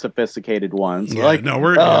they're the sophisticated ones. Yeah, like, no,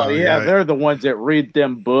 they're the ones that read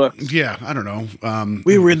them books. Yeah, I don't know.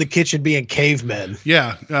 We were in the kitchen being cavemen.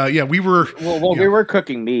 Yeah, we were. Well, we were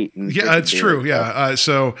cooking meat. Yeah, it's true. Yeah.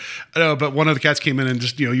 But one of the cats came in and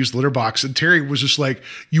just used the litter box, and Terry was just like,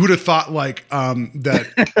 you would have thought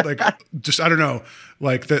that like just I don't know,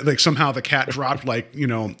 like that somehow the cat dropped I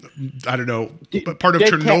don't know, part of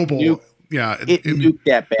Chernobyl. Yeah, it nuked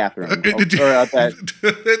that bathroom.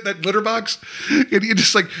 That litter box, and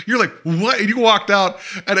you're like, what? And you walked out,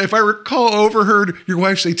 and if I recall, overheard your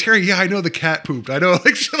wife say, "Terry, yeah, I know the cat pooped. I know."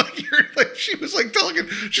 She was telling it.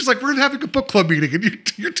 She's like, "We're having a book club meeting, and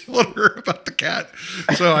you're telling her about the cat."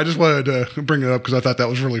 So I just wanted to bring it up because I thought that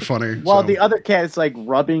was really funny. Well, the other cat is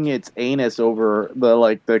rubbing its anus over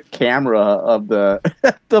the camera of the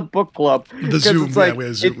the book club. The Zoom,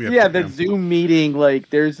 the Zoom meeting.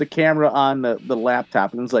 There's the camera on the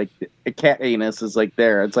laptop, and it's a cat anus is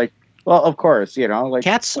there. It's well, of course,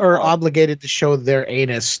 cats are obligated to show their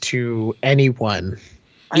anus to anyone,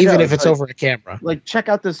 even if it's over a camera. Check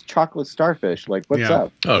out this chocolate starfish. What's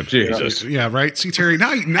up? Oh, Jesus. Yeah, right. See, Terry,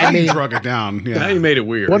 now you drug it down. Yeah. Now you made it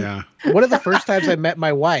weird. One of the first times I met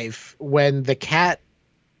my wife, when the cat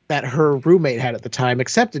that her roommate had at the time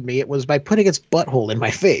accepted me, it was by putting its butthole in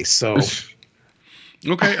my face. So.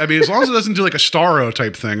 Okay, I mean, as long as it doesn't do a Starro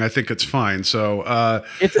type thing, I think it's fine. So,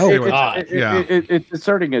 it's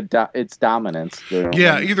asserting its dominance.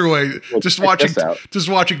 Yeah, either way, just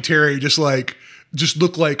watching Terry just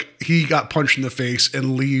look like he got punched in the face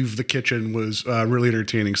and leave the kitchen was really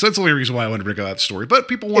entertaining. So that's the only reason why I wanted to bring up that story. But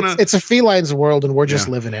people want to. It's a feline's world, and we're just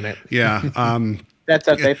living in it. Yeah. That's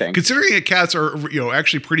what they think. Considering that cats are,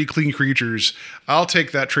 actually pretty clean creatures, I'll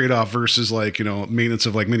take that trade-off versus maintenance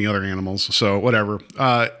of many other animals. So whatever.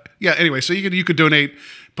 Anyway, so you could donate,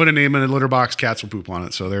 put a name in a litter box, cats will poop on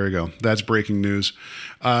it. So there you go. That's breaking news.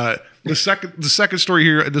 The second story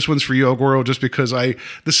here, this one's for you, Ogoro, just because the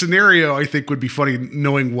scenario I think would be funny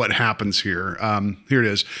knowing what happens here. Here it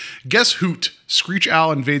is. Guess Hoot, Screech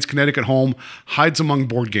Owl invades Connecticut home, hides among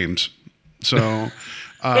board games. So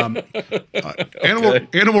Animal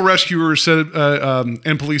rescuers said,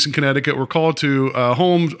 and police in Connecticut were called to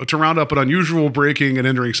home to round up an unusual breaking and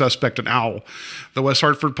entering suspect, an owl. The West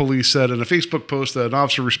Hartford police said in a Facebook post that an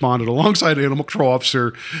officer responded alongside an animal control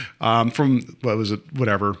officer from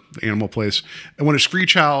the animal place. And when a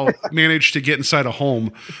screech owl managed to get inside a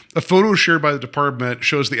home, a photo shared by the department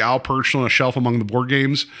shows the owl perched on a shelf among the board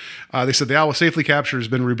games. They said the owl was safely captured, has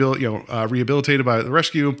been rehabilitated by the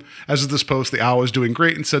rescue. As of this post, the owl is doing great.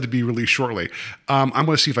 great and said to be released shortly. I'm going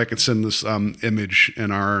to see if I can send this image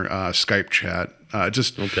in our Skype chat.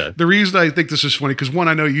 The reason I think this is funny, because one,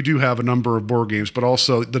 I know you do have a number of board games, but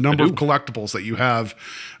also the number of collectibles that you have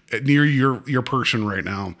near your person right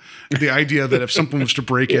now. The idea that if someone was to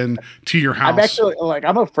break in to your house, I'm actually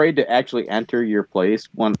I'm afraid to actually enter your place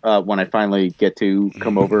when I finally get to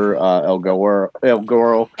come over El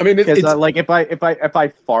Goro. I mean, because if I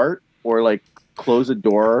fart or like close a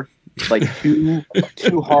door like too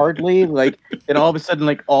hardly, like then all of a sudden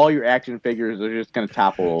like all your action figures are just going to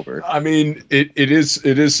topple over. I mean, it is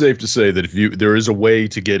safe to say that there is a way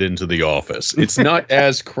to get into the office. It's not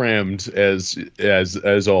as crammed as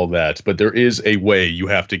all that, but there is a way you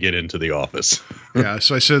have to get into the office. Yeah,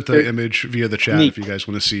 so I sent the image via the chat if you guys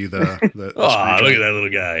want to see the look at that little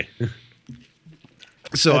guy.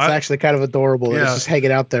 So it's actually kind of adorable. Yeah. It's just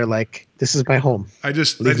hanging out there like, this is my home.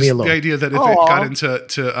 Leave me alone. The idea that if it got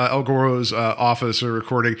into El Goro's office or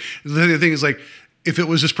recording, the thing is like, if it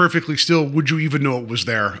was just perfectly still, would you even know it was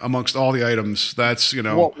there amongst all the items? That's, I'd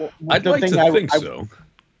like to think so.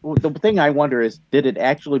 The thing I wonder is, did it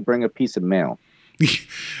actually bring a piece of mail?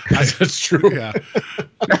 That's true. Yeah.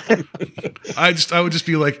 I would just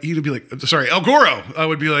be like, he'd be like, sorry, El Goro. I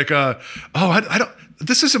would be like, I don't.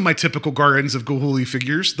 This isn't my typical Guardians of Gahuli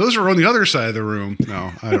figures. Those are on the other side of the room.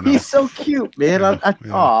 No, I don't know. He's so cute, man. Yeah.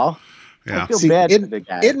 I feel bad for the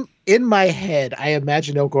guy. In my head, I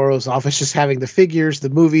imagine El Goro's office just having the figures, the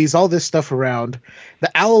movies, all this stuff around. The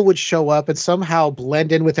owl would show up and somehow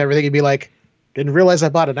blend in with everything and be like, didn't realize I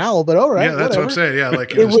bought an owl, but all right. Yeah, that's whatever. what I'm saying. Yeah,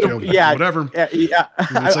 like whatever. Yeah.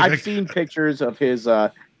 I've seen pictures of his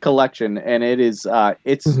collection, and it's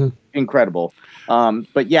incredible.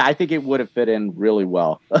 But yeah, I think it would have fit in really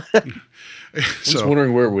well. I'm just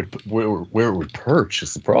wondering where it would perch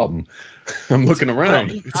is the problem. I'm looking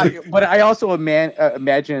around. But I also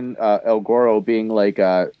imagine El Goro being like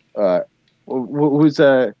who's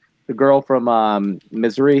the girl from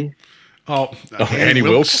Misery? Annie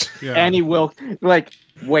Wilkes. Yeah. Annie Wilkes. Like,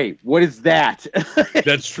 wait, what is that?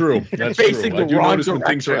 That's true. That's true. I do notice when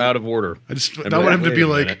things are out of order. I want him to be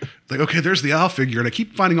like, okay, there's the owl figure, and I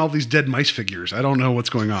keep finding all these dead mice figures. I don't know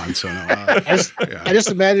what's going on. So no, I just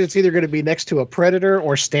imagine it's either going to be next to a Predator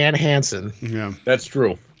or Stan Hansen. Yeah, that's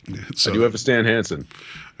true. So, I do have a Stan Hansen.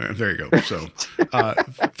 There you go. So,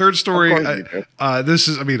 third story. This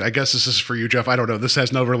is, I guess this is for you, Jeff. I don't know. This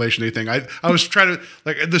has no relation to anything. I was trying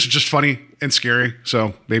to, this is just funny and scary.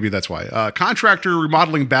 So maybe that's why. Contractor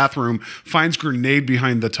remodeling bathroom finds grenade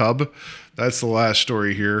behind the tub. That's the last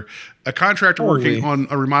story here. A contractor working on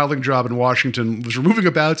a remodeling job in Washington was removing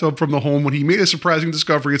a bathtub from the home when he made a surprising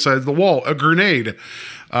discovery inside the wall, a grenade.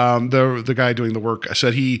 The guy doing the work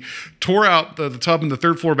said he tore out the tub in the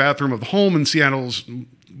third floor bathroom of the home in Seattle's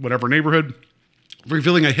whatever neighborhood,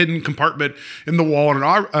 revealing a hidden compartment in the wall and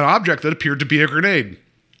an object that appeared to be a grenade.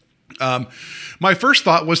 My first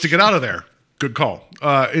thought was to get out of there. Good call.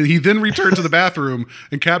 He then returned to the bathroom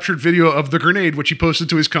and captured video of the grenade, which he posted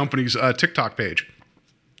to his company's TikTok page.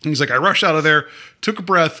 He's like, I rushed out of there, took a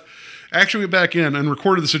breath, actually went back in and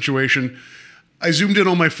recorded the situation. I zoomed in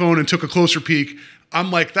on my phone and took a closer peek. I'm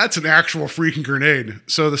like, that's an actual freaking grenade.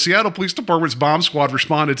 So the Seattle Police Department's bomb squad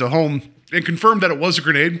responded to home and confirmed that it was a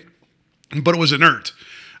grenade, but it was inert.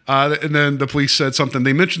 And then the police said something.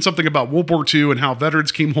 They mentioned something about World War II and how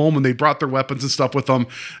veterans came home and they brought their weapons and stuff with them,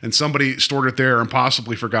 and somebody stored it there and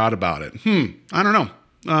possibly forgot about it. I don't know.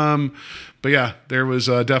 But yeah, there was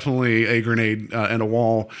definitely a grenade in a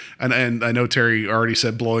wall, and I know Terry already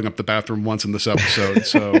said blowing up the bathroom once in this episode.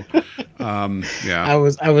 So yeah,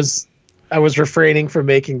 I was refraining from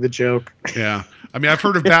making the joke. Yeah. I've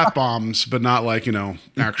heard of bath bombs, but not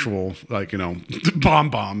actual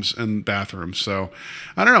bombs in bathrooms. So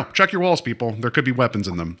I don't know. Check your walls, people. There could be weapons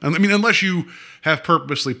in them. Unless you have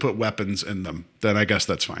purposely put weapons in them, then I guess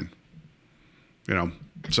that's fine.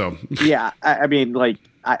 So yeah, I've been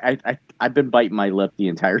biting my lip the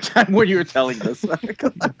entire time when you were telling this,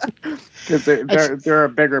 because there are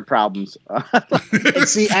bigger problems.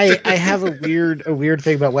 See, I have a weird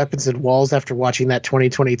thing about weapons and walls after watching that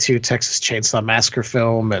 2022 Texas Chainsaw Massacre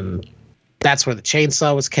film, and that's where the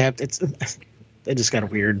chainsaw was kept. It just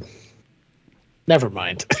got weird. Never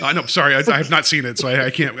mind. I know. Sorry, I have not seen it, so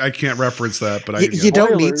I can't reference that. But you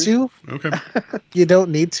don't need to. Okay. You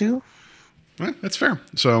don't need to. Well, that's fair.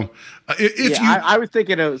 So, I was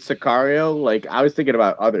thinking of Sicario. Like, I was thinking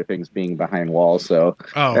about other things being behind walls. So,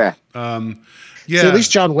 yeah. So at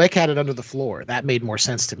least John Wick had it under the floor. That made more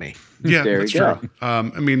sense to me. Yeah, that's true.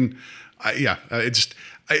 But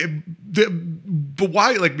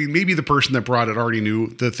why? Maybe the person that brought it already knew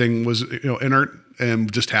the thing was inert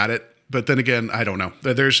and just had it. But then again, I don't know.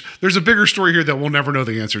 There's a bigger story here that we'll never know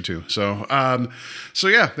the answer to. So,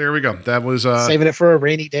 yeah, there we go. That was saving it for a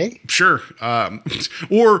rainy day. Sure.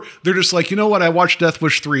 Or they're just like, you know what? I watched Death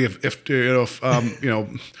Wish 3. If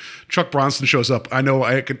Chuck Bronson shows up, I know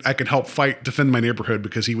I could help defend my neighborhood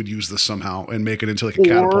because he would use this somehow and make it into like a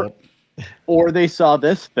catapult. Or they saw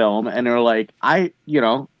this film and they're like,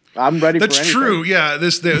 I'm ready. That's for anything. true. Yeah,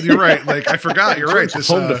 you're right. Like I forgot. You're right. This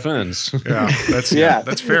home defense. Yeah,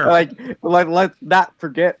 that's fair. Like let's not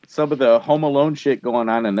forget some of the Home Alone shit going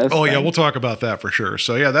on in this. Oh thing. yeah, we'll talk about that for sure.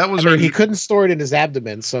 So yeah, that was. He couldn't store it in his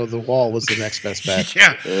abdomen, so the wall was the next best bet.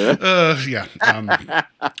 Yeah.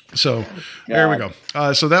 So there we go.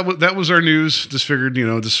 So that was our news. Just figured,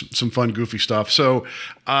 just some fun, goofy stuff. So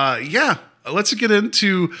let's get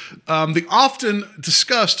into the often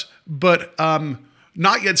discussed but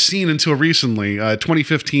not yet seen until recently,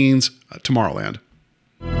 2015's Tomorrowland.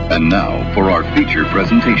 And now for our feature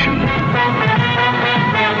presentation.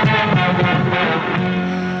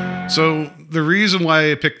 So the reason why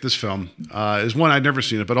I picked this film is one, I'd never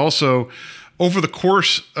seen it, but also over the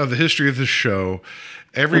course of the history of this show,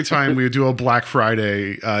 every time we would do a Black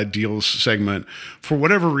Friday deals segment, for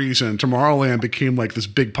whatever reason, Tomorrowland became like this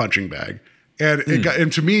big punching bag. And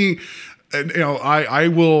and to me, I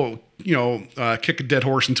will kick a dead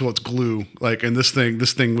horse until it's glue. Like, and this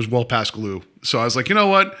thing was well past glue. So I was like, you know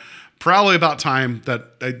what? Probably about time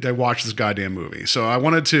that I watched this goddamn movie. So I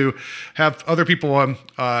wanted to have other people on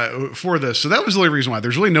for this. So that was the only reason why.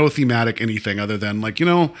 There's really no thematic anything other than like,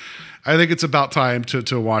 I think it's about time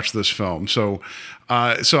to watch this film. So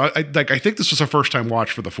I think this was our first time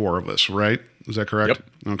watch for the four of us, right? Is that correct?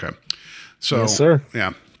 Yep. Okay. So yes, sir.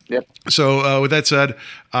 Yeah. Yep. So with that said,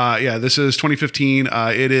 this is 2015.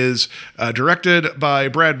 It is directed by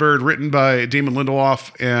Brad Bird, written by Damon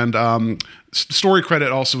Lindelof, and story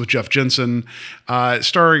credit also with Jeff Jensen,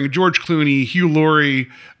 starring George Clooney, Hugh Laurie,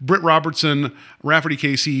 Britt Robertson, Rafferty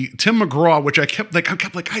Casey, Tim McGraw, which I kept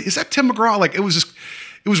like, is that Tim McGraw? Like, it was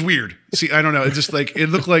weird. See, I don't know. It just like, it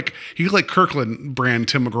looked like he looked like Kirkland brand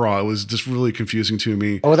Tim McGraw. It was just really confusing to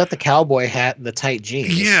me. Oh, without the cowboy hat and the tight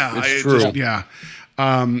jeans. Yeah, it's true. Yeah.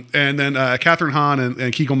 And then Catherine Hahn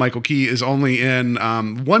and Keegan-Michael Key is only in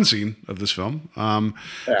one scene of this film. And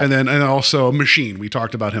also Machine. We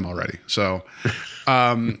talked about him already. So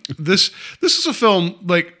this is a film,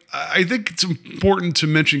 like, I think it's important to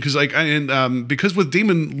mention because because with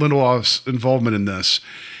Damon Lindelof's involvement in this,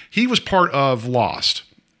 he was part of Lost.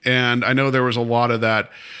 And I know there was a lot of that.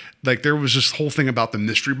 Like, there was this whole thing about the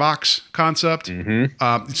mystery box concept.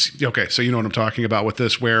 Mm-hmm. Okay, so you know what I'm talking about with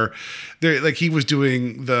this, where he was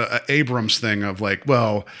doing the Abrams thing of like,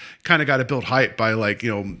 well, kind of got to build hype by like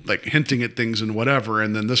hinting at things and whatever.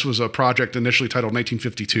 And then this was a project initially titled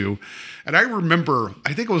 1952. And I remember,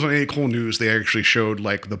 I think it was on A. Cole News, they actually showed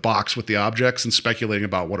like the box with the objects and speculating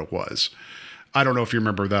about what it was. I don't know if you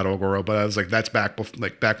remember that, Ogoro, but I was like, that's back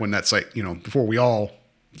when that site, before we all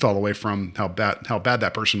fell away from how bad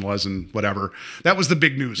that person was and whatever. That was the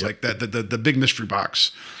big news, like that the big mystery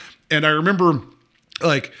box. And I remember,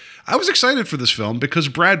 like, I was excited for this film because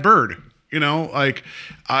Brad Bird, the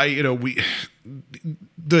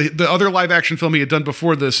other live action film he had done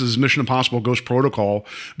before this is Mission Impossible: Ghost Protocol,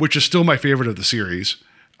 which is still my favorite of the series.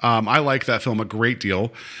 I like that film a great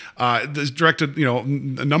deal. This directed, a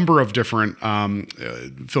number of different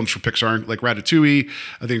films for Pixar, like Ratatouille,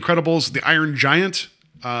 The Incredibles, The Iron Giant.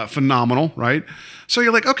 Phenomenal, right? So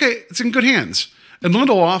you're like, okay, it's in good hands. And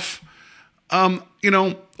Lindelof, a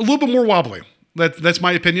little bit more wobbly. That's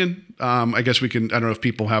my opinion. I guess I don't know if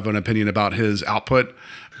people have an opinion about his output,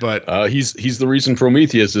 but he's the reason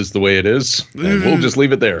Prometheus is the way it is. And we'll just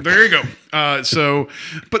leave it there. There you go.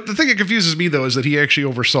 But the thing that confuses me though is that he actually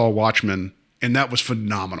oversaw Watchmen, and that was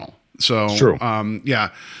phenomenal. So true.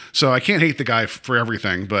 So I can't hate the guy for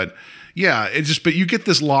everything, but. Yeah, but you get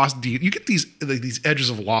this you get these edges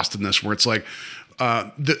of Lost in this, where it's like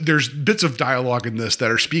there's bits of dialogue in this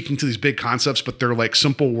that are speaking to these big concepts, but they're like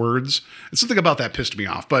simple words. And something about that pissed me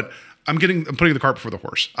off. But I'm putting the cart before the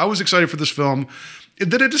horse. I was excited for this film.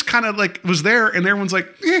 And then it just kind of like was there, and everyone's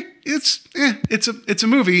like, it's a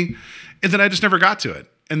movie, and then I just never got to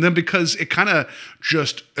it. And then because it kind of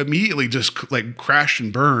just immediately just like crashed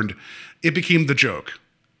and burned, it became the joke.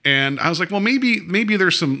 And I was like, well, maybe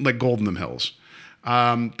there's some like gold in them hills.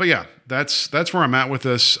 But yeah, that's where I'm at with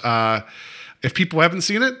this. If people haven't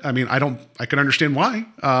seen it, I mean, I can understand why.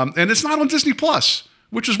 And it's not on Disney Plus,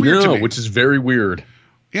 which is weird to me. Which is very weird.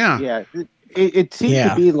 Yeah. Yeah. It seems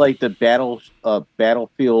to be like the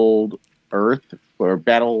Battlefield Earth or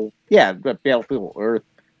Battlefield Earth.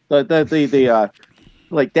 The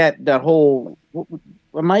like that whole.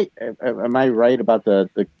 Am I right about the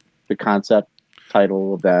the concept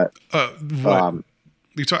title of that. What?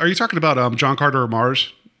 Are you talking about John Carter of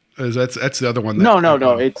Mars? That's the other one. No.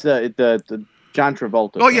 It's the John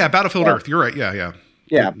Travolta. Oh yeah, Battlefield Earth. You're right. Yeah.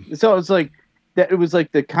 So it's like that. It was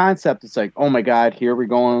like the concept. It's like, oh my God, here we're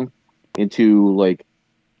going into like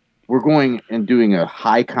we're going and doing a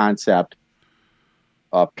high concept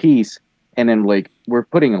piece, and then like we're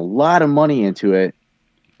putting a lot of money into it,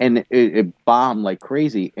 and it bombed like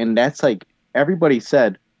crazy. And that's like everybody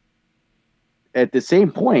said at the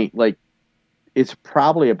same point, like it's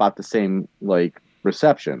probably about the same like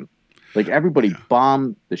reception. Like everybody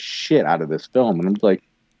bombed the shit out of this film, and I'm like,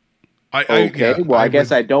 I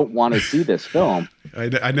guess I don't want to see this film. I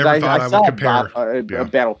never thought I would compare a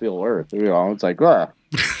Battlefield Earth. You know, it's like, ugh.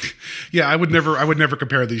 Yeah, I would never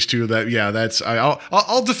compare these two.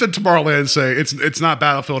 I'll defend Tomorrowland and say it's not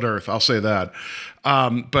Battlefield Earth. I'll say that.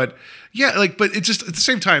 But it's just at the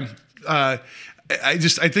same time, I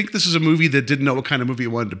think this is a movie that didn't know what kind of movie it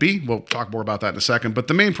wanted to be. We'll talk more about that in a second. But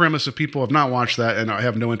the main premise, if people have not watched that and I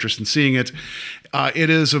have no interest in seeing it, it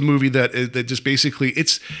is a movie that just basically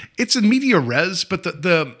it's in media res, but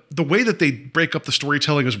the way that they break up the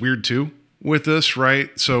storytelling is weird too with this, right?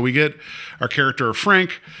 So we get our character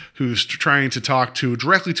Frank, who's trying to talk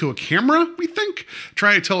directly to a camera, we think,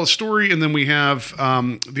 trying to tell a story, and then we have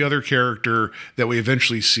the other character that we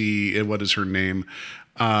eventually see, and what is her name?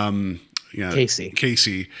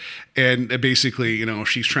 Casey. And basically,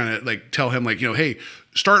 she's trying to like tell him like, hey,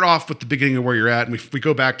 start off with the beginning of where you're at. And we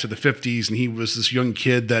go back to the 50s, and he was this young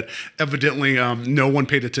kid that evidently no one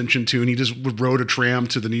paid attention to. And he just rode a tram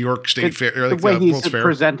to the New York State Fair. The way he's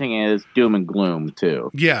presenting it is doom and gloom too.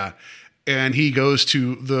 Yeah. And he goes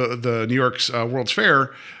to the New York's World's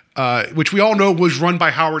Fair, which we all know was run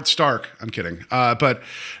by Howard Stark. I'm kidding.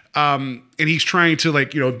 And he's trying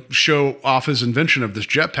to show off his invention of this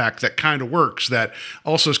jetpack that kind of works, that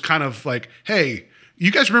also is kind of like, hey,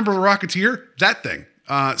 you guys remember the Rocketeer? That thing.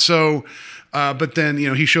 But then,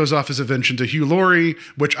 he shows off his invention to Hugh Laurie,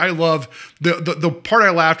 which I love. The part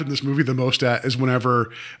I laughed in this movie the most at is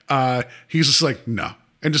whenever he's just like, no.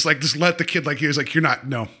 And just let the kid, he was like, you're not,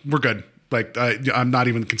 no, we're good. I'm not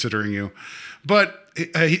even considering you. But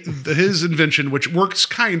his invention, which works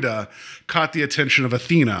kinda, caught the attention of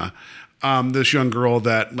Athena, this young girl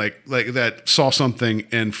that that saw something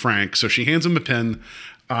in Frank. So she hands him a pen,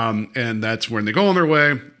 and that's when they go on their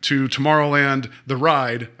way to Tomorrowland, the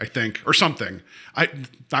ride, I think, or something.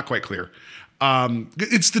 Not quite clear.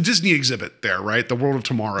 It's the Disney exhibit there, right? The World of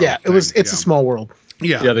Tomorrow. Yeah, it's a small world.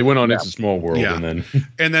 Yeah, they went on It's a Small World, and then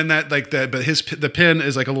but the pen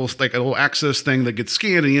is like a little access thing that gets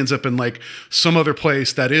scanned, and he ends up in some other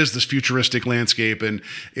place that is this futuristic landscape, and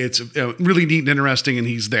it's really neat and interesting, and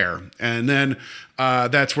he's there. And then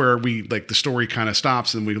that's where the story kind of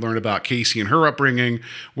stops, and we learn about Casey and her upbringing,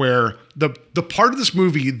 where the part of this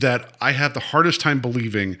movie that I have the hardest time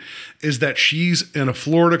believing is that she's in a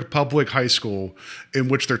Florida public high school in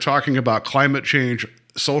which they're talking about climate change,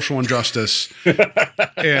 social injustice,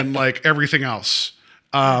 and everything else.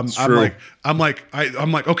 I'm like,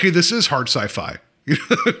 okay, this is hard sci-fi.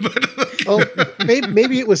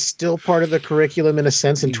 Maybe it was still part of the curriculum in a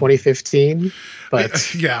sense in 2015,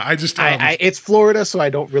 but yeah, it's Florida, so I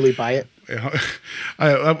don't really buy it.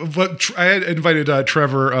 But I had invited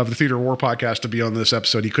Trevor of the Theater War podcast to be on this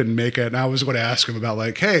episode. He couldn't make it, and I was going to ask him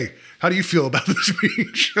about hey, how do you feel about this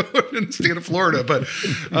being shown in the state of Florida?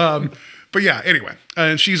 But yeah, anyway,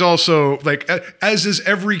 and she's also as is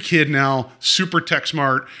every kid now, super tech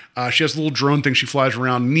smart. She has a little drone thing she flies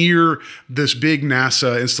around near this big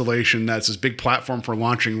NASA installation that's this big platform for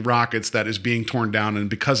launching rockets that is being torn down. And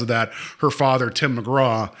because of that, her father, Tim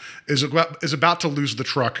McGraw, is about to lose the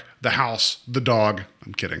truck, the house, the dog.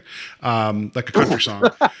 I'm kidding. Like a country song.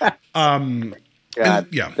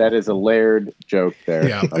 God, that is a layered joke there.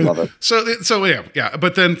 Yeah, I love it. So yeah.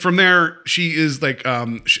 But then from there, she is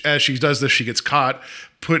as she does this, she gets caught,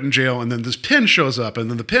 put in jail, and then this pin shows up, and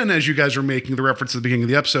then the pin, as you guys are making the reference at the beginning of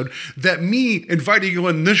the episode, that me inviting you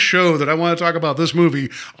on this show that I want to talk about this movie,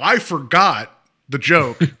 I forgot the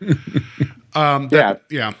joke. That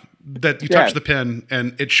you touch the pin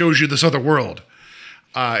and it shows you this other world.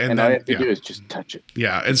 And then, all you have to do is just touch it.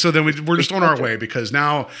 Yeah, and so then we're just on our way because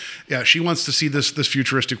now, she wants to see this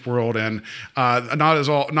futuristic world, and not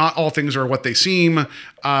all things are what they seem,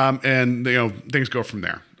 and things go from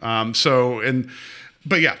there.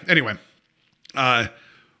 Anyway,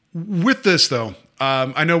 with this though,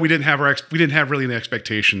 I know we didn't have really any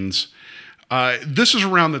expectations. This is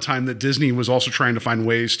around the time that Disney was also trying to find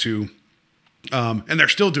ways to, and they're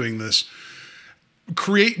still doing this,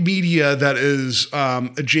 create media that is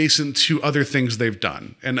adjacent to other things they've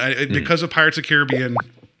done. And because of Pirates of the Caribbean,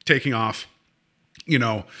 taking off,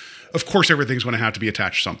 of course everything's going to have to be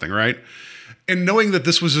attached to something, right? And knowing that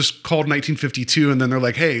this was just called 1952, and then they're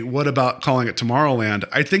like, hey, what about calling it Tomorrowland?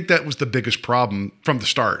 I think that was the biggest problem from the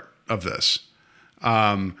start of this.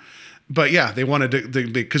 But yeah, they wanted to,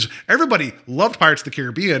 because everybody loved Pirates of the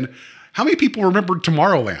Caribbean. How many people remembered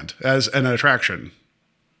Tomorrowland as an attraction?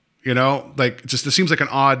 It seems like an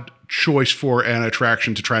odd choice for an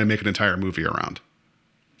attraction to try and make an entire movie around.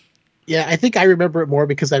 Yeah, I think I remember it more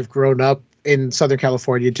because I've grown up in Southern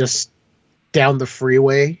California, just down the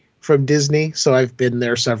freeway from Disney. So I've been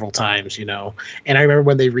there several times, and I remember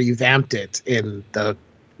when they revamped it in the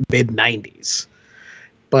mid 90s.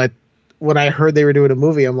 But when I heard they were doing a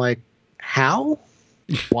movie, I'm like, how?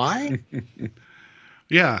 Why?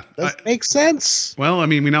 Yeah. Doesn't make sense. Well, I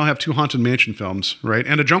mean, we now have 2 Haunted Mansion films, right?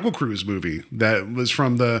 And a Jungle Cruise movie that was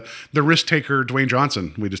from the risk taker Dwayne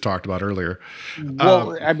Johnson we just talked about earlier.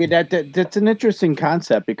 Well, I mean, that's an interesting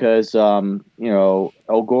concept because, El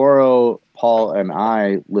Goro, Paul, and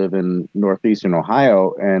I live in northeastern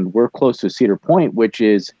Ohio, and we're close to Cedar Point, which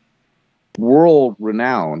is world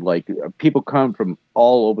renowned. Like, people come from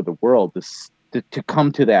all over the world to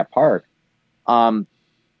come to that park.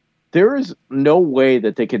 There is no way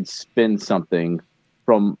that they could spin something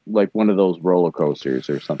from like one of those roller coasters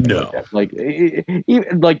or something like that.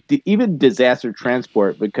 Like even disaster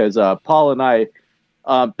transport, because Paul and I,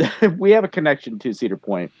 we have a connection to Cedar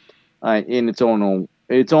Point in its own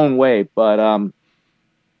way. But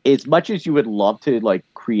as much as you would love to like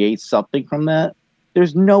create something from that,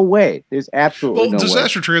 there's no way. There's absolutely no way.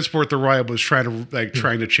 Disaster Transport, the ride was trying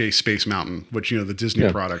to chase Space Mountain, which the Disney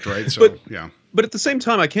product, right? So But at the same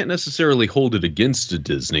time, I can't necessarily hold it against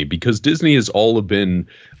Disney, because Disney has all been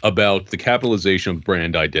about the capitalization of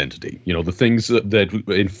brand identity. The things that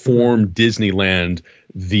inform Disneyland,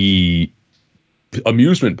 the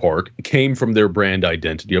amusement park, came from their brand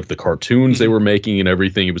identity of the cartoons they were making and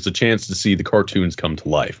everything. It was a chance to see the cartoons come to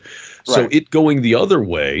life. So it going the other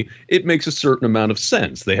way, it makes a certain amount of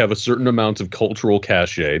sense. They have a certain amount of cultural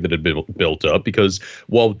cachet that had been built up, because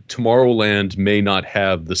while Tomorrowland may not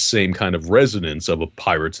have the same kind of resonance of a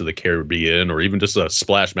Pirates of the Caribbean or even just a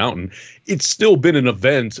Splash Mountain, it's still been an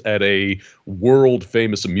event at a world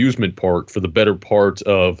famous amusement park for the better part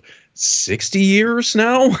of 60 years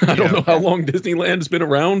now. I don't know how long Disneyland has been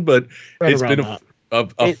around, but it's been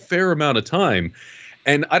a fair amount of time.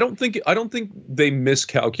 And I don't think they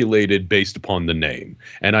miscalculated based upon the name.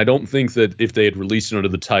 And I don't think that if they had released it under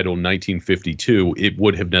the title 1952, it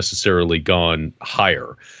would have necessarily gone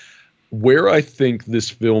higher. Where I think this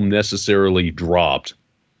film necessarily dropped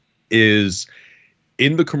is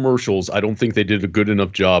in the commercials. I don't think they did a good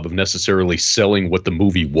enough job of necessarily selling what the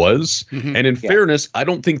movie was. Mm-hmm. And in fairness, I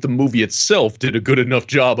don't think the movie itself did a good enough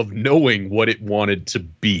job of knowing what it wanted to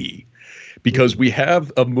be. Because we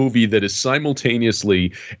have a movie that is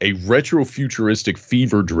simultaneously a retro-futuristic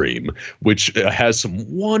fever dream, which has some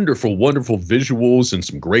wonderful, wonderful visuals and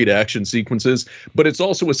some great action sequences, but it's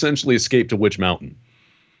also essentially Escape to Witch Mountain.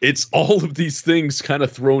 It's all of these things kind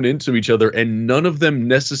of thrown into each other, and none of them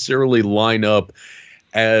necessarily line up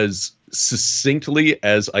as succinctly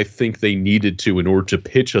as I think they needed to in order to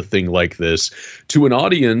pitch a thing like this to an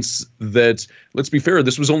audience that, let's be fair,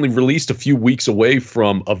 this was only released a few weeks away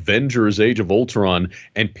from Avengers Age of Ultron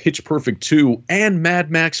and Pitch Perfect 2 and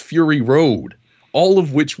Mad Max Fury Road, all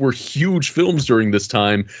of which were huge films during this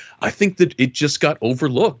time. I think that it just got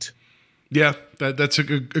overlooked. Yeah, that's a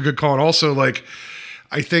good call. And also, like,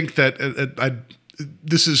 I think that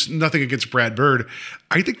this is nothing against Brad Bird.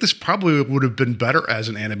 I think this probably would have been better as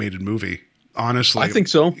an animated movie. Honestly, I think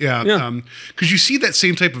so. Yeah. Because you see that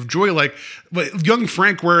same type of joy, like young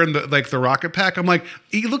Frank wearing the rocket pack. I'm like,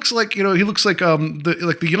 he looks like the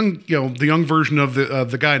young version of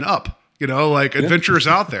the guy in Up. Adventures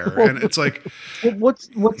out there, and it's like, what's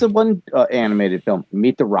the one animated film?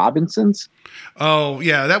 Meet the Robinsons. Oh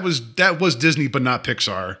yeah, that was Disney, but not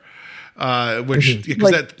Pixar. That's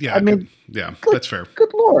fair.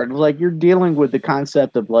 Good Lord. Like, you're dealing with the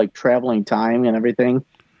concept of like traveling time and everything.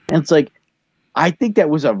 And it's like, I think that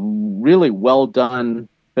was a really well done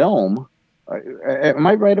film. Am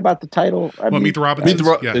I right about the title? Meet the Robinsons?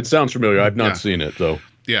 It sounds familiar. I've not seen it though.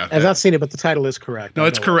 Yeah. I've not seen it, but the title is correct. No,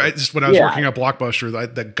 it's correct. It's when I was working at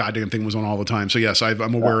Blockbuster, that goddamn thing was on all the time. So yes,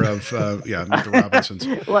 I'm aware of, Meet the Robinsons.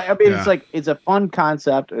 Well, I mean, it's like, it's a fun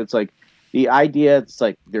concept. It's like, the idea, it's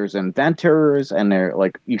like there's inventors and they're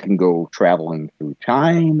like, you can go traveling through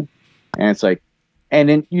time. And it's like, and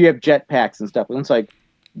then you have jetpacks and stuff. And it's like,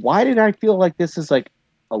 why did I feel like this is like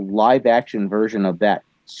a live action version of that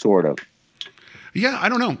sort of? Yeah, I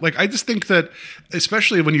don't know. Like, I just think that,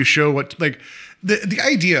 especially when you show what, like, the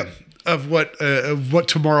idea what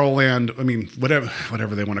Tomorrowland, I mean,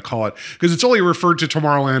 whatever they want to call it, because it's only referred to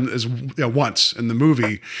Tomorrowland as once in the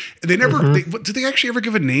movie. They never did they actually ever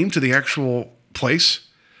give a name to the actual place?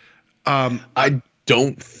 I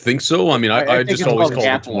don't think so. I mean, I just always called it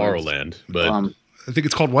Affluence. Tomorrowland, but I think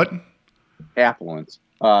it's called what? Affluence.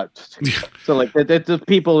 So like the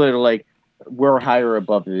people that are like we're higher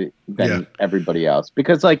above than everybody else,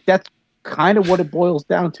 because like that's kind of what it boils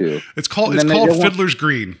down to. It's called Fiddler's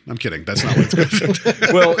Green. I'm kidding. That's not what it's called.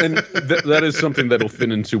 Well, and that is something that'll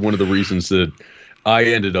fit into one of the reasons that I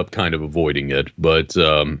ended up kind of avoiding it, but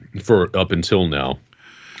for up until now.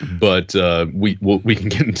 But we can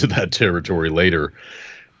get into that territory later.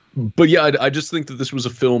 But yeah, I just think that this was a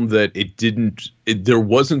film that there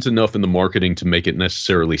wasn't enough in the marketing to make it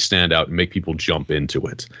necessarily stand out and make people jump into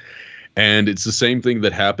it. And it's the same thing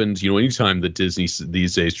that happens, anytime that Disney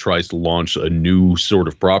these days tries to launch a new sort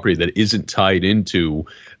of property that isn't tied into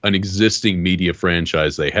an existing media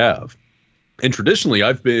franchise they have. And traditionally,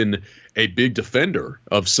 I've been a big defender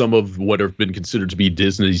of some of what have been considered to be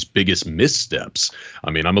Disney's biggest missteps.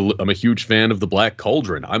 I mean, I'm a huge fan of The Black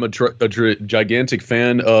Cauldron. I'm a gigantic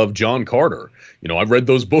fan of John Carter. I read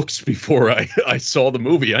those books before I saw the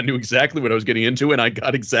movie. I knew exactly what I was getting into, and I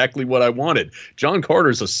got exactly what I wanted. John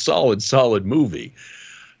Carter's a solid movie.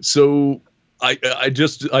 So I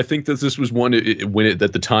think that this was one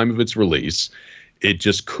at the time of its release, it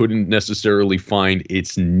just couldn't necessarily find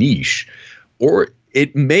its niche. Or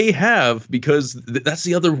it may have, because that's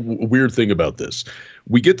the other weird thing about this.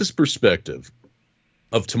 We get this perspective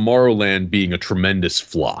of Tomorrowland being a tremendous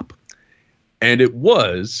flop. And it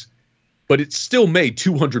was, but it still made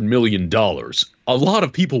 $200 million. A lot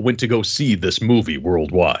of people went to go see this movie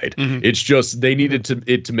worldwide. Mm-hmm. It's just they needed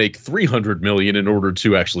it to make $300 million in order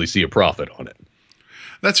to actually see a profit on it.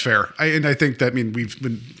 That's fair. I think that,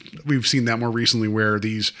 we've seen that more recently where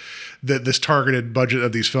this targeted budget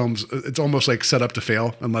of these films, it's almost like set up to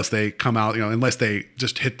fail unless they come out, unless they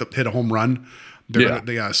just hit a home run.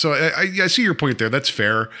 So I see your point there. That's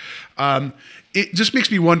fair. It just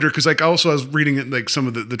makes me wonder, because I was reading it, like some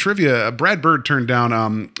of the trivia. Brad Bird turned down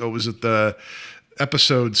the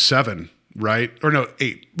episode 7, right? Or no,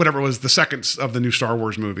 8, whatever it was, the second of the new Star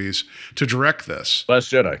Wars movies to direct this.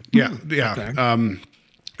 Last Jedi. Yeah. Okay.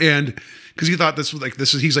 And because he thought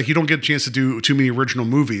he's like, you don't get a chance to do too many original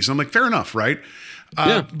movies. And I'm like, fair enough, right?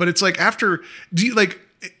 But it's like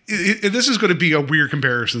this is going to be a weird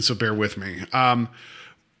comparison, so bear with me.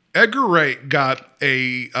 Edgar Wright got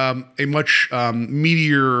a much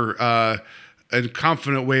meatier and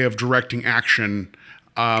confident way of directing action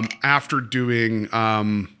after doing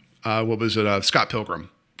Scott Pilgrim.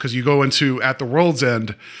 Because you go into At the World's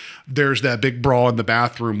End, there's that big brawl in the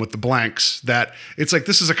bathroom with the blanks that it's like,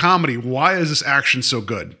 this is a comedy. Why is this action so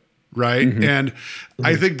good? Right. Mm-hmm. And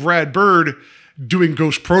I think Brad Bird doing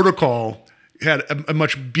Ghost Protocol had a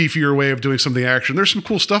much beefier way of doing some of the action. There's some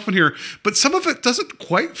cool stuff in here, but some of it doesn't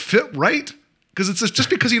quite fit right. Because it's just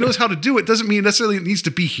because he knows how to do it doesn't mean necessarily it needs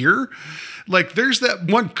to be here. Like there's that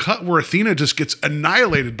one cut where Athena just gets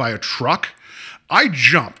annihilated by a truck. I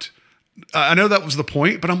jumped. I know that was the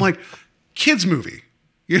point, but I'm like, kids movie.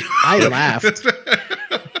 I laughed.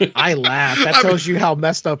 That tells you how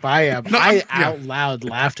messed up I am. Out loud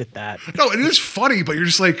laughed at that. No, it is funny, but you're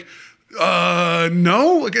just like,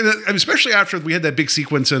 no. Especially after we had that big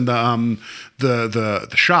sequence in the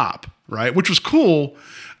shop, right? Which was cool.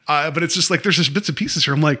 But it's just like there's just bits and pieces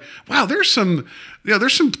here. I'm like, wow, there's some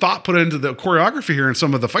thought put into the choreography here and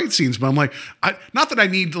some of the fight scenes. But I'm like, not that I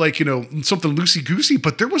need something loosey goosey,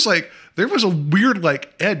 but there was a weird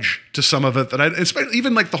edge to some of it that especially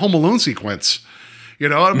even like the Home Alone sequence.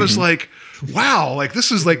 I was like, wow,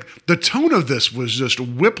 this is the tone of this was just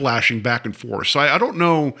whiplashing back and forth. So I don't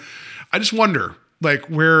know. I just wonder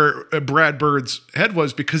where Brad Bird's head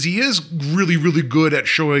was, because he is really, really good at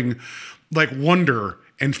showing wonder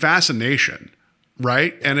and fascination,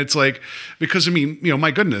 right? And it's because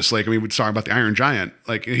my goodness, we were talking about the Iron Giant,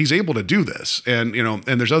 he's able to do this, and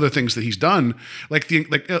and there's other things that he's done, like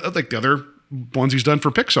the other ones he's done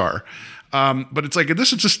for Pixar, but it's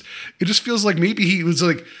this is it just feels like maybe he was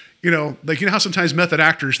how sometimes method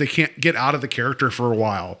actors, they can't get out of the character for a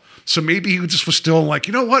while, so maybe he just was still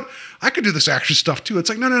what, I could do this action stuff too.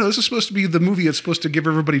 It's no, this is supposed to be the movie. It's supposed to give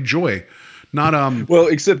everybody joy. Not well,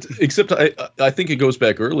 except I think it goes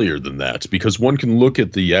back earlier than that, because one can look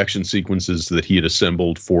at the action sequences that he had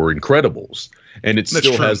assembled for Incredibles, and it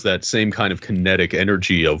still has that same kind of kinetic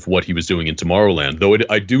energy of what he was doing in Tomorrowland. Though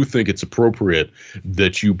I do think it's appropriate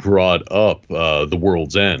that you brought up The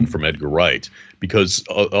World's End from Edgar Wright, because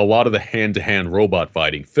a lot of the hand-to-hand robot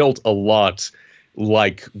fighting felt a lot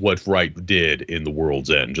like what Wright did in The World's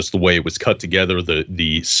End, just the way it was cut together,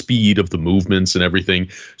 the speed of the movements and everything.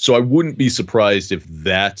 So I wouldn't be surprised if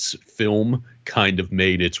that film kind of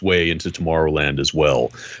made its way into Tomorrowland as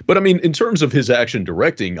well. But I mean, in terms of his action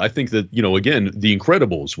directing, I think that, again, The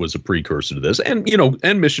Incredibles was a precursor to this, and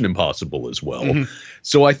and Mission Impossible as well. Mm-hmm.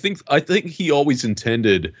 So I think he always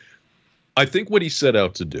intended, I think what he set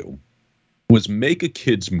out to do was make a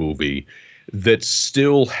kids movie that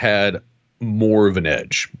still had more of an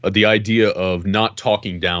edge. The idea of not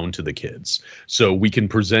talking down to the kids, so we can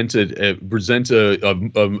present a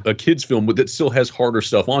kids film that still has harder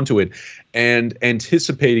stuff onto it, and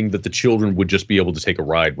anticipating that the children would just be able to take a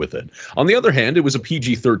ride with it. On the other hand, it was a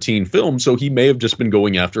PG-13 film, so he may have just been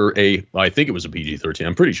going after I think it was a PG-13.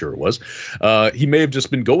 I'm pretty sure it was. He may have just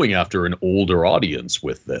been going after an older audience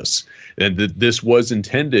with this, and this was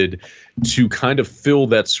intended to kind of fill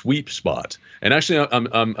that sweet spot. And actually,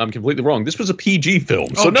 I'm completely wrong. This was a PG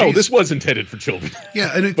film, so no, this was intended for children.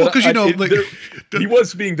 Yeah, and because he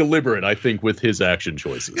was being deliberate, I think, with his action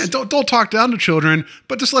choices. Yeah, don't talk down to children,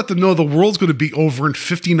 but just let them know the world's going to be over in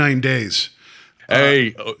 59 days.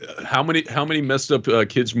 Hey, how many messed up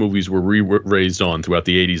kids movies were raised on throughout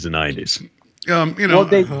the 80s and 90s?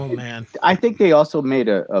 Oh man! I think they also made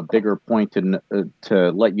a bigger point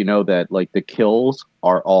to let you know that like the kills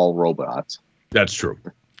are all robots. That's true.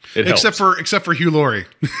 Except for Hugh Laurie.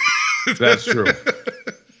 That's true.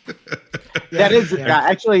 That is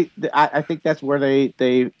actually. I think that's where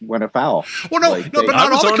they went afoul. Well, but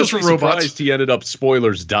not all the kills were robots. He ended up,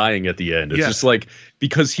 spoilers, dying at the end. It's just like,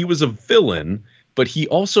 because he was a villain, but he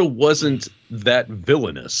also wasn't that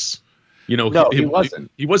villainous. No, he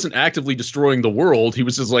wasn't. He wasn't actively destroying the world. He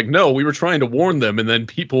was just like, no, we were trying to warn them, and then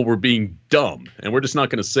people were being dumb, and we're just not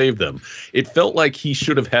going to save them. It felt like he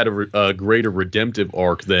should have had a greater redemptive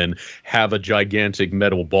arc than have a gigantic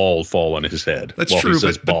metal ball fall on his head. That's true. He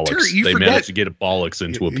says bollocks. Terry, they managed to get a bollocks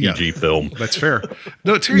into a PG film. That's fair.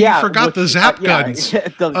 No, Terry, you forgot the zap guns.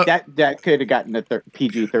 That could have gotten a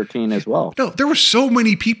PG-13 as well. No, there were so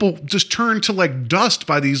many people just turned to like dust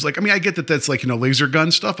by these. Like, I mean, I get that that's like laser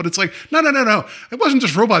gun stuff, but it's like no. It wasn't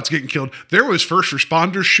just robots getting killed. There was first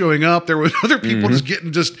responders showing up. There was other people just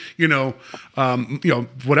getting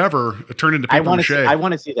whatever turned into paper mache. I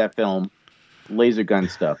want to see that film. Laser gun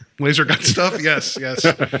stuff. Laser gun stuff. Yes.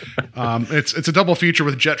 It's a double feature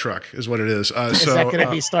with Jet Truck, is what it is. Is that going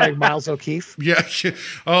to be starring Miles O'Keefe? Yeah.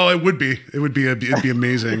 Oh, it would be. It'd be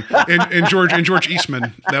amazing. And George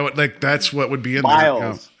Eastman. That's what would be in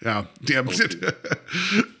Miles. there. Yeah.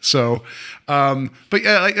 So, but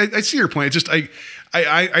yeah, I see your point. It's just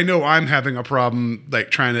I know I'm having a problem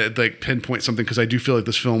like trying to like pinpoint something, because I do feel like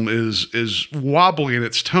this film is wobbly in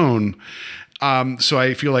its tone. So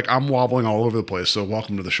I feel like I'm wobbling all over the place. So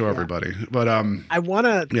welcome to the show, everybody. But I want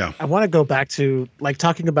to go back to like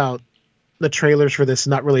talking about the trailers for this,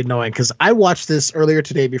 not really knowing, because I watched this earlier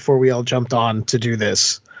today before we all jumped on to do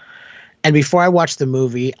this. And before I watched the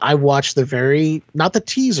movie, I watched not the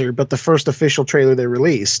teaser, but the first official trailer they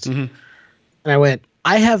released. Mm-hmm. And I went,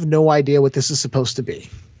 I have no idea what this is supposed to be.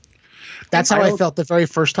 That's how I felt the very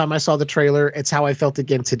first time I saw the trailer. It's how I felt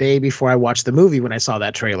again today before I watched the movie when I saw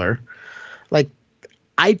that trailer. Like,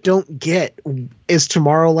 I don't get, is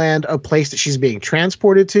Tomorrowland a place that she's being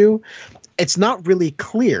transported to? It's not really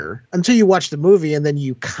clear until you watch the movie, and then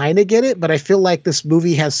you kind of get it. But I feel like this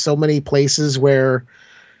movie has so many places where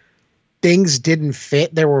things didn't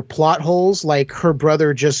fit. There were plot holes, like her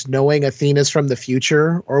brother just knowing Athena's from the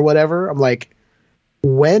future or whatever. I'm like,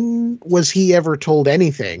 when was he ever told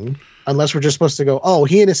anything? Unless we're just supposed to go, oh,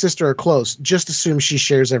 he and his sister are close. Just assume she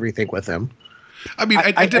shares everything with him. I mean,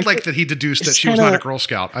 I did like that he deduced that she was not a Girl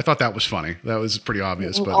Scout. I thought that was funny. That was pretty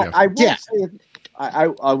obvious. But yeah.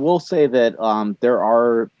 I will say that there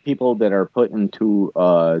are people that are put into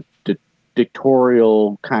a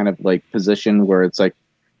dictatorial kind of like position where it's like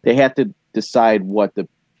they have to decide what the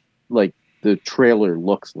trailer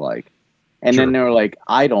looks like, and then they're like,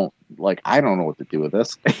 I don't know what to do with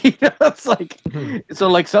this. It's like, so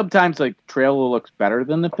like sometimes like trailer looks better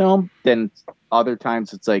than the film. Then other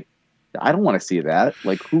times it's like, I don't want to see that.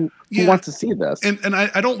 Like, who wants to see this? And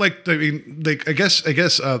I don't like. I mean, like, I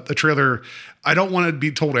guess a trailer. I don't want to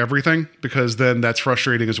be told everything, because then that's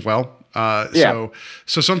frustrating as well. So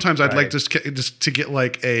sometimes I'd like just to get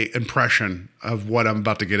like a impression of what I'm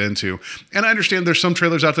about to get into. And I understand there's some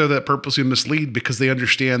trailers out there that purposely mislead, because they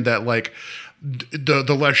understand that like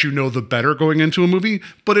the less you know, the better going into a movie.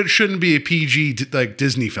 But it shouldn't be a PG like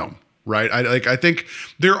Disney film. Right. I think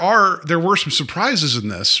there were some surprises in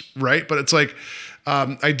this. Right. But it's like,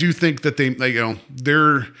 I do think that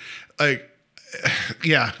they're like,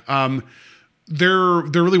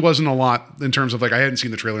 there really wasn't a lot in terms of like, I hadn't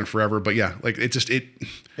seen the trailer in forever, but yeah, like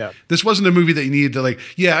this wasn't a movie that you needed to like,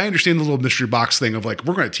 yeah, I understand the little mystery box thing of like,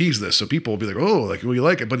 we're going to tease this. So people will be like, oh, like, will you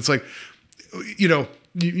like it? But it's like, you know,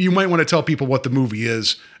 you might want to tell people what the movie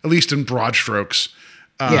is, at least in broad strokes.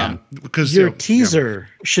 Because your teaser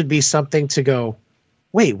should be something to go,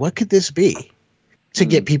 wait, what could this be? To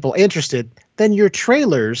get people interested. Then your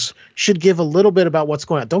trailers should give a little bit about what's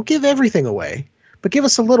going on. Don't give everything away, but give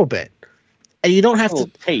us a little bit. And you don't have to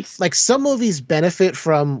taste. Like some movies benefit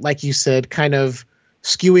from, like you said, kind of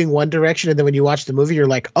skewing one direction. And then when you watch the movie, you're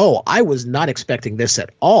like, oh, I was not expecting this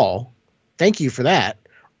at all. Thank you for that.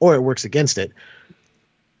 Or it works against it.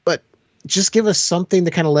 But just give us something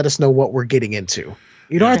to kind of let us know what we're getting into.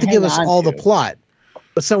 You don't have to give us all the plot.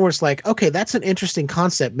 But somewhere it's like, okay, that's an interesting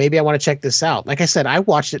concept. Maybe I want to check this out. Like I said, I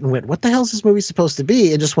watched it and went, what the hell is this movie supposed to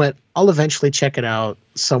be? And just went, I'll eventually check it out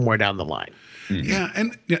somewhere down the line. Yeah,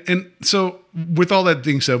 and so with all that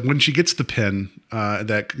being said, when she gets the pin,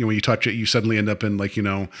 that when you touch it, you suddenly end up in like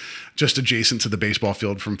just adjacent to the baseball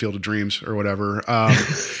field from Field of Dreams or whatever,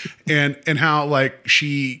 and how like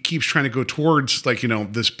she keeps trying to go towards like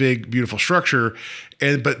this big beautiful structure,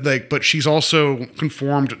 but she's also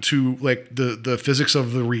conformed to like the physics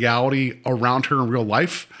of the reality around her in real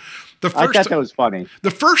life. I thought that was funny.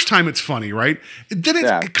 The first time it's funny, right? Then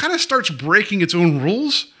it kind of starts breaking its own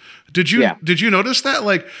rules. Did you notice that?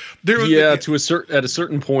 Like at a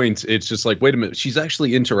certain point, it's just like, wait a minute, she's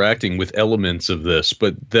actually interacting with elements of this,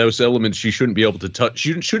 but those elements she shouldn't be able to touch.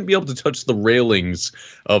 She shouldn't be able to touch the railings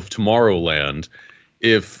of Tomorrowland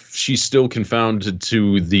if she's still confounded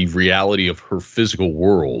to the reality of her physical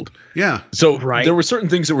world. Yeah. So there were certain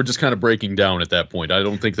things that were just kind of breaking down at that point. I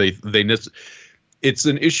don't think it's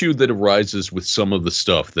an issue that arises with some of the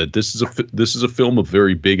stuff that this is a film of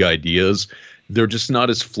very big ideas. They're just not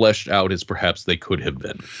as fleshed out as perhaps they could have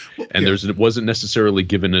been. And it wasn't necessarily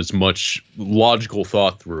given as much logical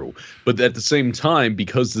thought through. But at the same time,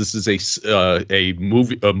 because this is a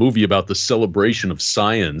movie about the celebration of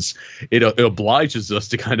science, it obliges us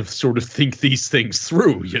to kind of sort of think these things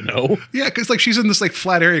through, Yeah, because like she's in this like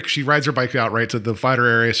flat area because she rides her bike out right to the fighter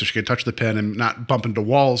area so she can touch the pin and not bump into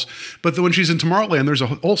walls. But then when she's in Tomorrowland, there's a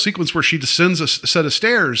whole sequence where she descends a set of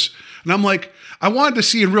stairs. And I'm like, I wanted to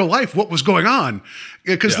see in real life what was going on.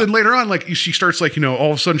 Because then later on, like she starts like,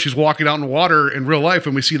 all of a sudden she's walking out in the water in real life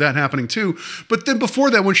and we see that happening too. But then before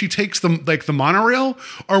that, when she takes the monorail,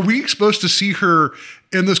 are we supposed to see her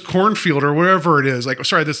in this cornfield or wherever it is? Like,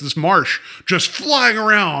 sorry, this marsh just flying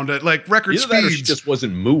around at like record speeds. That or she just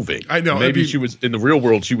wasn't moving. I know. Maybe she was in the real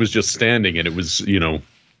world. She was just standing and it was,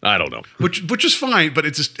 I don't know. Which is fine. But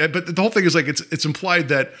but the whole thing is like, it's implied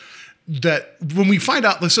that when we find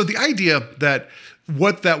out, so the idea that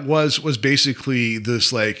what that was basically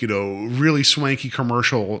this like, really swanky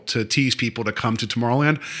commercial to tease people to come to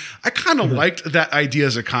Tomorrowland. I kind of liked that idea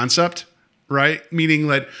as a concept, right? Meaning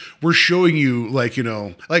that we're showing you like,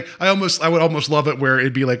 like I would almost love it where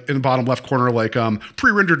it'd be like in the bottom left corner, like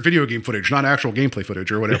pre-rendered video game footage, not actual gameplay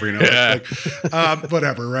footage or whatever,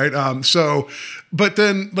 whatever. Right. So, but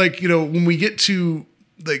then like, when we get to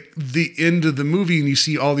like the end of the movie and you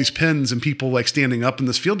see all these pins and people like standing up in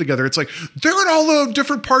this field together, it's like they're in all the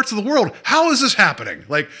different parts of the world. How is this happening?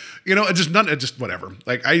 Like, it just whatever.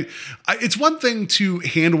 Like it's one thing to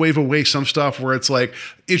hand wave away some stuff where it's like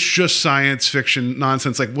it's just science fiction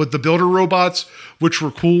nonsense, like with the builder robots, which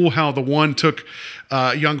were cool. How the one took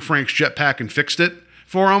young Frank's jetpack and fixed it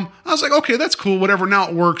for him. I was like, okay, that's cool. Whatever. Now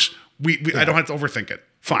it works. I don't have to overthink it.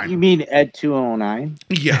 Fine. You mean Ed 209?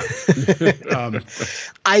 Yeah.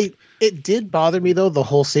 It did bother me though, the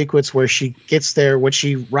whole sequence where she gets there, when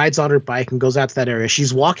she rides on her bike and goes out to that area.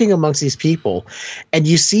 She's walking amongst these people, and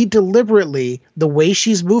you see deliberately the way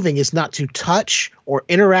she's moving is not to touch or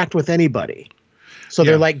interact with anybody. So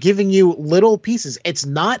they're like giving you little pieces. It's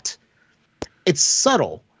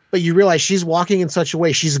subtle, but you realize she's walking in such a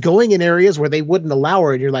way. She's going in areas where they wouldn't allow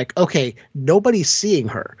her. And you're like, okay, nobody's seeing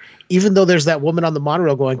her. Even though there's that woman on the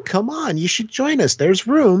monorail going, come on, you should join us. There's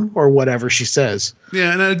room, or whatever she says.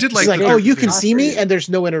 Yeah. And I did like, she's like, oh, you can see me. And there's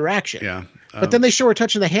no interaction. Yeah. But then they show her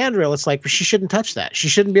touching the handrail. It's like, she shouldn't touch that. She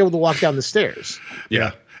shouldn't be able to walk down the stairs.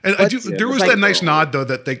 Yeah. And there was that nice nod though,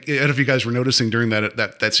 that I don't know if you guys were noticing during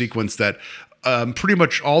that sequence that pretty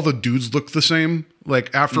much all the dudes look the same.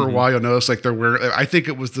 Like after a while, you'll notice like I think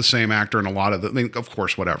it was the same actor in a lot of of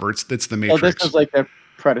course, whatever. It's the Matrix. Oh, this was like the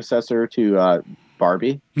predecessor to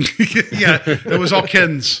Barbie. Yeah, it was all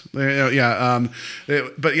Kens. Yeah,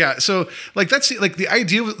 but yeah. So like that's like the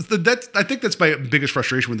idea that I think that's my biggest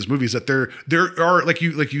frustration with this movie is that there are like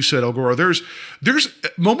you said, El Goro. There's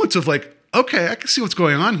moments of like okay, I can see what's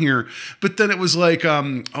going on here. But then it was like,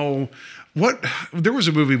 there was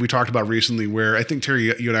a movie we talked about recently where I think,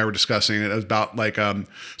 Terry, you and I were discussing it. It was about like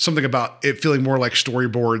something about it feeling more like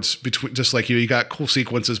storyboards between, just like, you got cool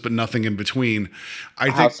sequences, but nothing in between.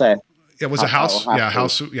 I think it was a house. Yeah.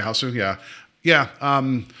 Houseu. Yeah. Yeah.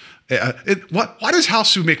 Why does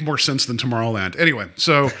Houseu make more sense than Tomorrowland? Anyway,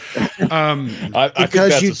 so I think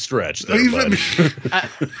that's a stretch. There,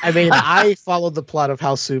 I mean, I followed the plot of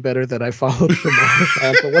Houseu better than I followed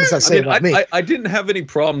Tomorrowland. But what does that say about me? I didn't have any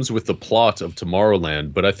problems with the plot of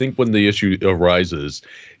Tomorrowland, but I think when the issue arises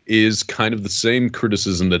is kind of the same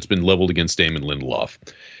criticism that's been leveled against Damon Lindelof.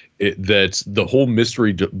 That the whole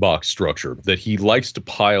mystery box structure that he likes to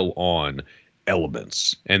pile on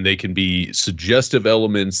elements, and they can be suggestive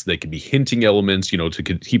elements, they can be hinting elements,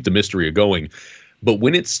 to keep the mystery going. But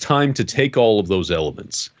when it's time to take all of those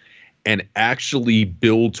elements and actually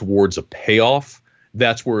build towards a payoff,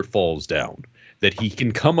 that's where it falls down. That he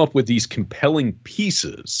can come up with these compelling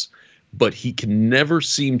pieces, but he can never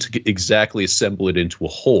seem to exactly assemble it into a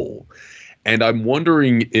whole. And I'm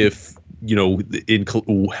wondering if,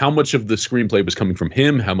 how much of the screenplay was coming from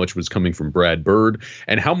him, how much was coming from Brad Bird,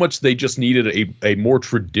 and how much they just needed a more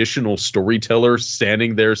traditional storyteller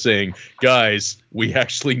standing there saying, guys, we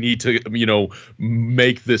actually need to,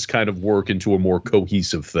 make this kind of work into a more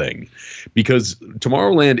cohesive thing. Because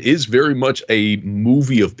Tomorrowland is very much a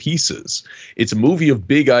movie of pieces. It's a movie of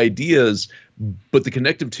big ideas, but the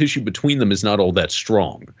connective tissue between them is not all that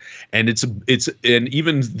strong. And and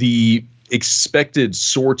even the expected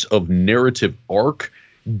sort of narrative arc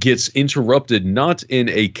gets interrupted, not in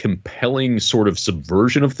a compelling sort of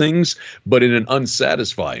subversion of things, but in an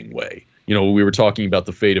unsatisfying way. We were talking about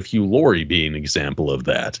the fate of Hugh Laurie being an example of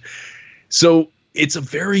that. So it's a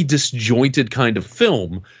very disjointed kind of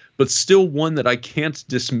film, but still one that I can't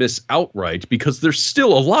dismiss outright, because there's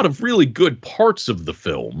still a lot of really good parts of the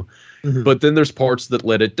film, but then there's parts that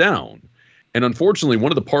let it down. And unfortunately,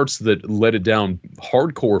 one of the parts that let it down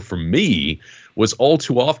hardcore for me was all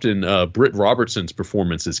too often Britt Robertson's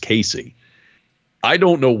performance as Casey. I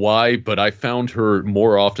don't know why, but I found her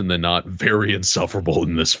more often than not very insufferable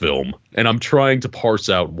in this film. And I'm trying to parse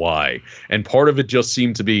out why. And part of it just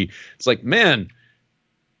seemed to be, it's like, man,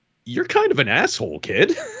 you're kind of an asshole,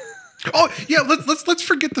 kid. Oh yeah, let's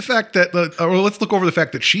forget the fact that, or let's look over the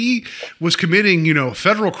fact that she was committing,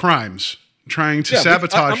 federal crimes, trying to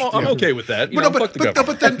sabotage. I'm okay with that.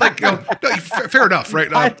 But then, fair enough,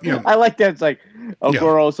 right? I like that. It's like a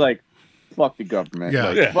girl's like, fuck the government.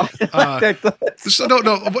 Yeah. So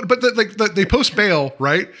but they post bail,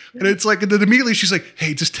 right? And it's like, and then immediately she's like,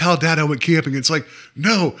 hey, just tell Dad I went camping. It's like,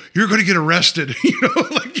 no, you're going to get arrested.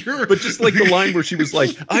 But just like the line where she was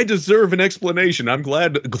like, I deserve an explanation. I'm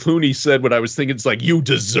glad Clooney said what I was thinking. It's like, you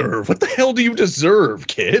deserve. What the hell do you deserve,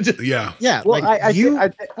 kid? Yeah. Yeah. Well,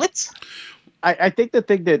 I think the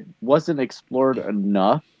thing that wasn't explored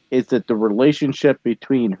enough is that the relationship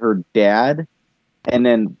between her dad and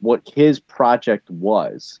then what his project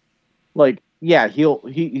was. Like, yeah,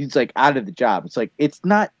 he's like out of the job. It's like,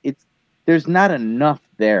 there's not enough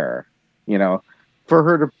there, for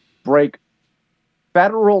her to break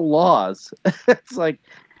federal laws. it's like,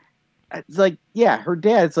 yeah, her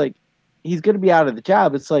dad's like, he's going to be out of the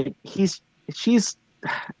job. It's like, she's,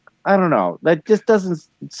 I don't know. That just doesn't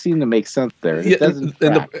seem to make sense there. It doesn't.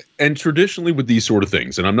 And traditionally with these sort of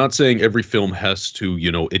things, and I'm not saying every film has to,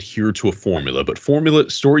 adhere to a formula, but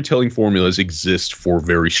storytelling formulas exist for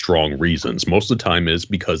very strong reasons. Most of the time is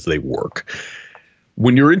because they work.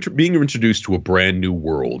 When you're being introduced to a brand new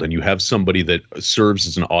world and you have somebody that serves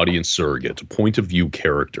as an audience surrogate, a point of view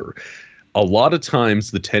character, a lot of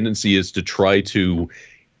times the tendency is to try to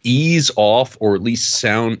ease off or at least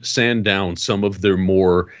sand down some of their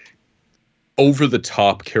more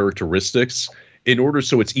over-the-top characteristics in order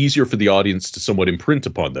so it's easier for the audience to somewhat imprint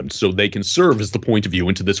upon them, so they can serve as the point of view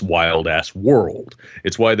into this wild-ass world.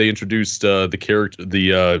 It's why they introduced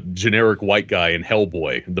the generic white guy in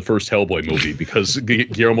Hellboy, the first Hellboy movie, because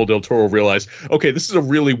Guillermo del Toro realized, okay, this is a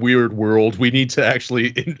really weird world. We need to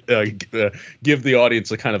actually give the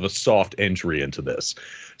audience a kind of a soft entry into this.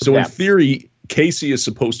 So in theory, Casey is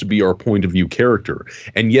supposed to be our point of view character,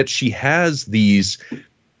 and yet she has these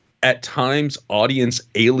at times audience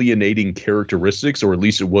alienating characteristics, or at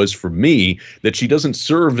least it was for me, that she doesn't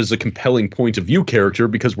serve as a compelling point of view character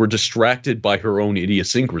because we're distracted by her own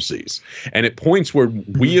idiosyncrasies. And at points where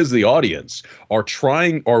we as the audience are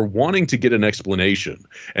wanting to get an explanation.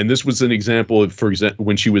 And this was an example of, for example,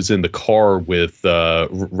 when she was in the car with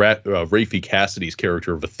Raffi Cassidy's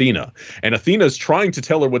character of Athena. And Athena's trying to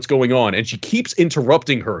tell her what's going on, and she keeps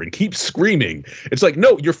interrupting her and keeps screaming. It's like,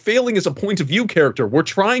 no, you're failing as a point of view character. We're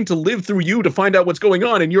trying to to live through you to find out what's going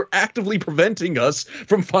on, and you're actively preventing us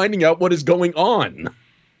from finding out what is going on.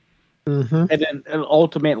 Mm-hmm. And then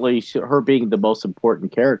ultimately, her being the most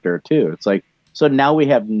important character too. It's like, so now we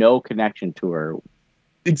have no connection to her.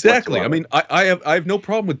 Exactly. Whatsoever. I mean, I have no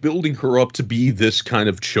problem with building her up to be this kind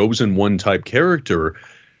of chosen one type character,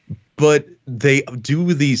 but they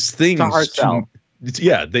do these things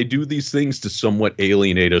they do these things to somewhat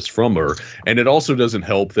alienate us from her. And it also doesn't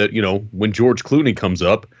help that, when George Clooney comes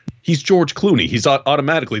up, he's George Clooney. He's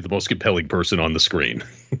automatically the most compelling person on the screen.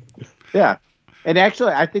 Yeah. And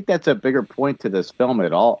actually, I think that's a bigger point to this film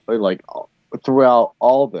at all. Like throughout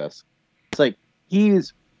all this, it's like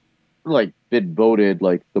he's like been voted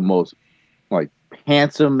like the most like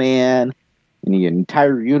handsome man in the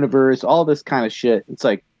entire universe. All this kind of shit. It's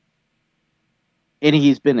like, and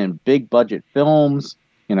he's been in big budget films,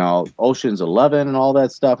 Ocean's 11 and all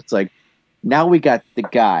that stuff. It's like now we got the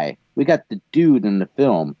dude in the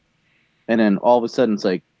film, and then all of a sudden it's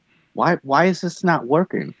like, why is this not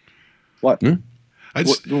working? What?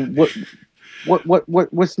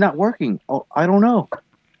 What's not working? Oh, I don't know.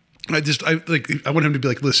 I want him to be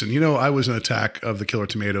like, listen, I was an Attack of the Killer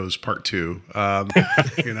Tomatoes Part 2. Return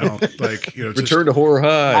to Horror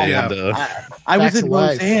High. I was in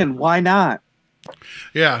Roseanne. Why not?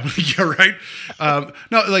 Yeah, yeah, right.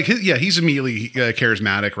 He's immediately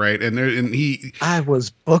charismatic, right? And I was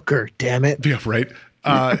Booker, damn it. Yeah, right.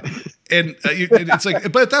 And it's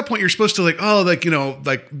like, but at that point you're supposed to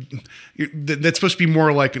that's supposed to be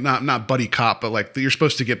more like not buddy cop, but like you're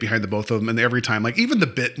supposed to get behind the both of them. And every time, like even the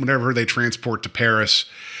bit whenever they transport to Paris,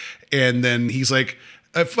 and then he's like,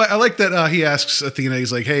 I like that he asks Athena,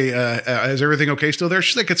 he's like, hey, is everything okay still there?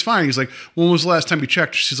 She's like, it's fine. He's like, when was the last time you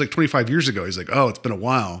checked? She's like, 25 years ago. He's like, oh, it's been a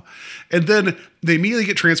while. And then they immediately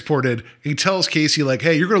get transported. He tells Casey, like,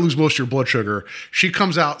 hey, you're going to lose most of your blood sugar. She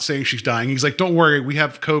comes out saying she's dying. He's like, don't worry, we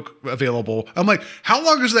have Coke available. I'm like, how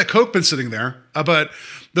long has that Coke been sitting there? But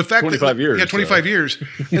the fact 25 years. Yeah, 25 years.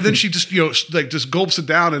 And then she just, just gulps it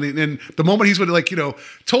down. And the moment he's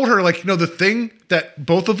told her, the thing that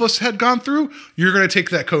both of us had gone through, you're going to take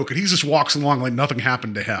that Coke. And he just walks along like nothing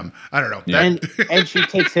happened to him. I don't know. Yeah. And she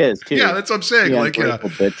takes his too. Yeah, that's what I'm saying.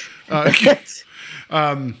 Bitch.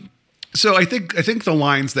 So I think the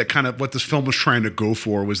lines that kind of what this film was trying to go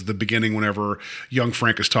for was the beginning whenever young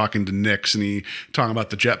Frank is talking to Nix and he talking about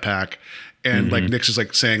the jetpack. And like Nix is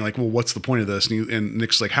like saying like, well, what's the point of this? And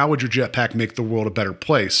Nix is like, how would your jetpack make the world a better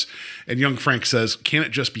place? And young Frank says, can it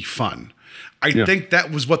just be fun? I think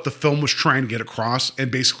that was what the film was trying to get across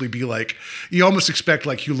and basically be like, you almost expect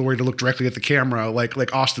like Hugh Laurie to look directly at the camera,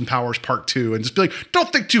 like Austin Powers Part 2 and just be like,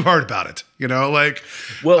 don't think too hard about it.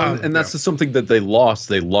 And that's something that they lost.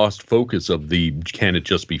 They lost focus of the can it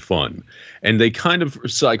just be fun? And they kind of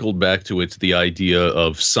cycled back to it, the idea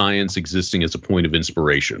of science existing as a point of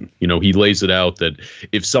inspiration. He lays it out that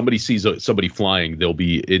if somebody sees somebody flying, they'll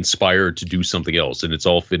be inspired to do something else. And it's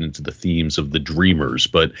all fit into the themes of the dreamers.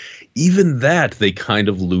 But even that, they kind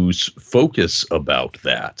of lose focus about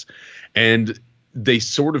that. And they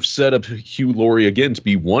sort of set up Hugh Laurie again to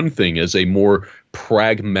be one thing as a more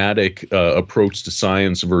pragmatic approach to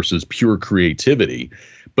science versus pure creativity.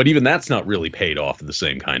 But even that's not really paid off in the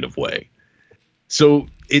same kind of way. So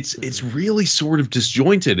it's really sort of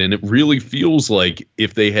disjointed, and it really feels like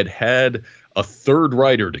if they had a third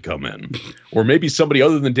writer to come in, or maybe somebody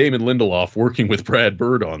other than Damon Lindelof working with Brad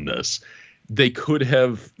Bird on this, they could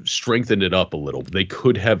have strengthened it up a little. They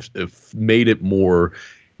could have made it more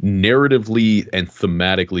narratively and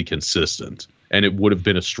thematically consistent, and it would have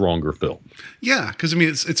been a stronger film. Yeah, because I mean,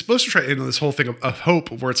 it's supposed to try this whole thing of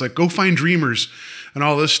hope, where it's like go find dreamers and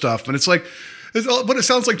all this stuff, and it's like what it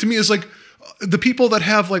sounds like to me is like the people that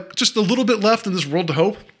have like just a little bit left in this world to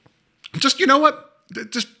hope. Just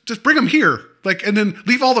just bring them here, and then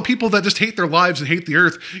leave all the people that just hate their lives and hate the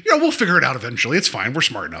earth. We'll figure it out eventually. It's fine. We're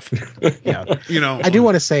smart enough. Yeah. I do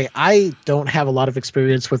want to say I don't have a lot of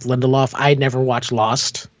experience with Lindelof. I never watched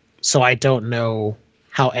Lost, so I don't know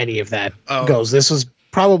how any of that goes. This was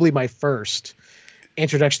probably my first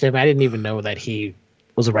introduction to him. I didn't even know that he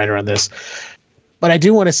was a writer on this. But I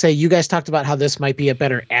do want to say, you guys talked about how this might be a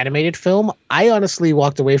better animated film. I honestly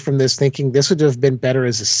walked away from this thinking this would have been better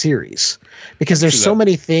as a series, because there's so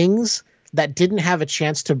many things that didn't have a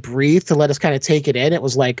chance to breathe to let us kind of take it in. It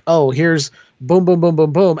was like, oh, here's boom, boom, boom,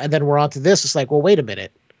 boom, boom. And then we're on to this. It's like, well, wait a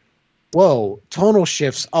minute. Whoa, tonal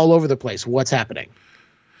shifts all over the place. What's happening?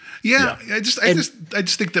 Yeah. I just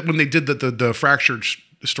think that when they did the fractured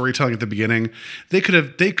storytelling at the beginning, they could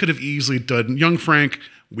have easily done young Frank.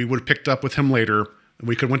 We would have picked up with him later.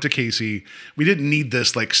 We could have went to Casey. We didn't need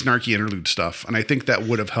this like snarky interlude stuff. And I think that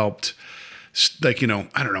would have helped, I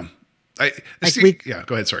don't know. Yeah,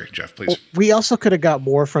 go ahead. Sorry, Jeff, please. We also could have got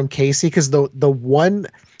more from Casey because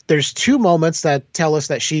there's two moments that tell us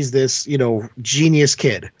that she's this, genius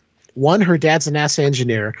kid. One, her dad's a NASA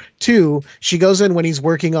engineer. Two, she goes in when he's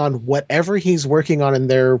working on whatever he's working on in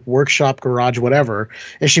their workshop, garage, whatever,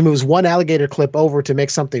 and she moves one alligator clip over to make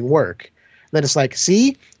something work. Then it's like,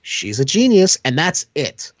 see, she's a genius, and that's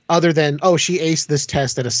it. Other than, she aced this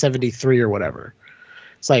test at a 73 or whatever.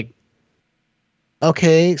 It's like,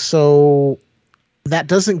 okay, so that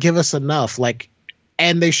doesn't give us enough.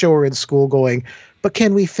 And they show her in school going, but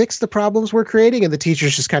can we fix the problems we're creating? And the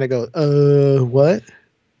teachers just kind of go, what?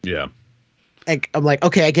 Yeah. I'm like,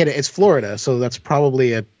 okay, I get it. It's Florida, so that's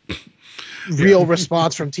probably a real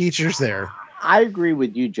response from teachers there. I agree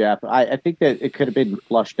with you, Jeff. I think that it could have been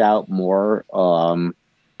flushed out more,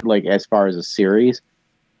 as far as a series.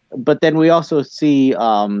 But then we also see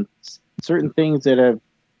certain things that have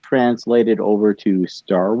translated over to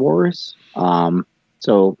Star Wars.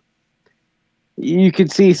 So you can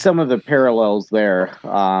see some of the parallels there.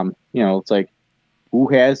 It's like who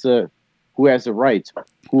has the rights,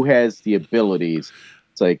 who has the abilities.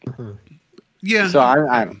 It's like, yeah. So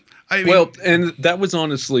I mean, well, and that was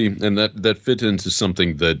honestly, and that fit into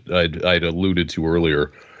something that I'd alluded to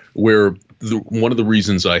earlier, where one of the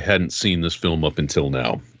reasons I hadn't seen this film up until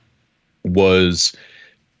now was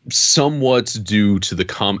somewhat due to the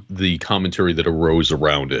commentary that arose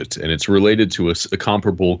around it, and it's related to a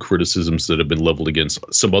comparable criticisms that have been leveled against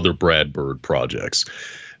some other Brad Bird projects.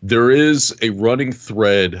 There is a running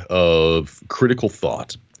thread of critical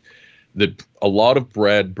thought that a lot of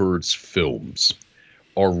Brad Bird's films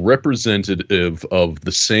are representative of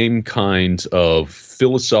the same kind of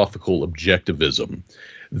philosophical objectivism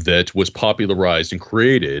that was popularized and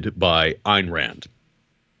created by Ayn Rand.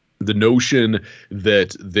 The notion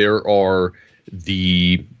that there are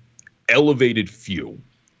the elevated few,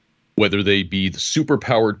 whether they be the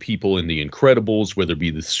superpowered people in The Incredibles, whether it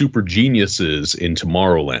be the super geniuses in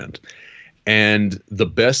Tomorrowland. And the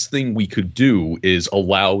best thing we could do is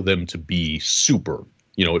allow them to be super.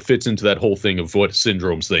 It fits into that whole thing of what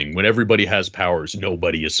Syndrome's thing. When everybody has powers,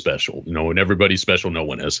 nobody is special. When everybody's special, no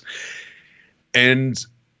one is. And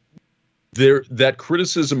that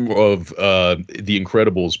criticism of The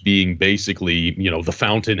Incredibles being basically, the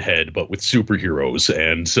Fountainhead, but with superheroes,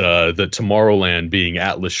 and the Tomorrowland being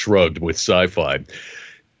Atlas Shrugged with sci-fi.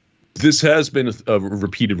 This has been a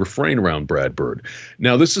repeated refrain around Brad Bird.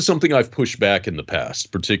 Now, this is something I've pushed back in the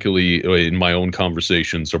past, particularly in my own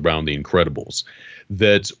conversations around The Incredibles,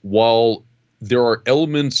 that while there are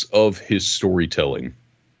elements of his storytelling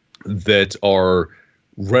that are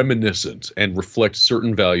reminiscent and reflect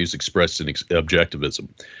certain values expressed in objectivism,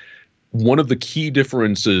 one of the key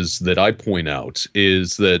differences that I point out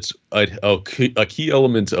is that a key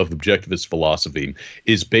element of objectivist philosophy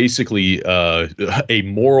is basically a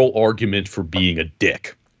moral argument for being a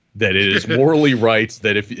dick. That it is morally right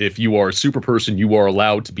that if you are a super person, you are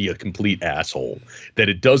allowed to be a complete asshole. That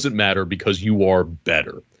it doesn't matter because you are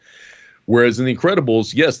better. Whereas in The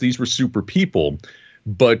Incredibles, yes, these were super people,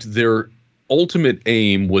 but their ultimate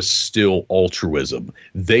aim was still altruism.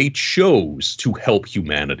 They chose to help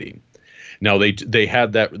humanity. Now they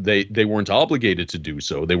had that they weren't obligated to do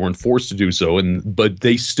so. They weren't forced to do so, but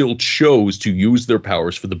they still chose to use their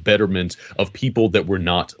powers for the betterment of people that were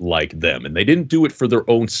not like them. And they didn't do it for their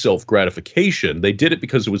own self-gratification. They did it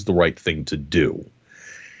because it was the right thing to do.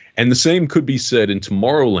 And the same could be said in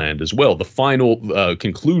Tomorrowland as well. The final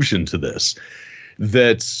conclusion to this,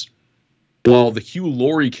 that while the Hugh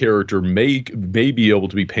Laurie character may be able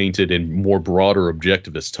to be painted in more broader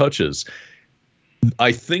objectivist touches,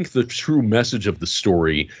 I think the true message of the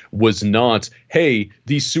story was not, hey,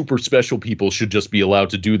 these super special people should just be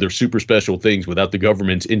allowed to do their super special things without the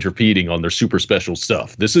government intervening on their super special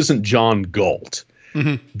stuff. This isn't John Galt.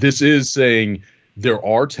 Mm-hmm. This is saying there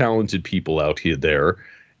are talented people out here there,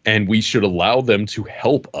 and we should allow them to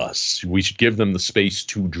help us. We should give them the space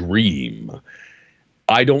to dream.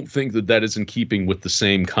 I don't think that is in keeping with the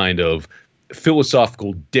same kind of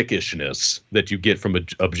philosophical dickishness that you get from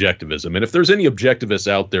objectivism. And if there's any objectivists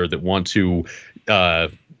out there that want to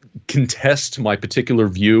contest my particular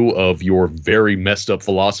view of your very messed up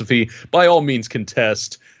philosophy, by all means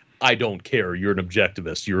contest. I don't care. You're an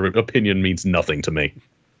objectivist. Your opinion means nothing to me.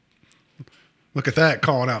 Look at that,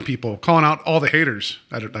 calling out people, calling out all the haters.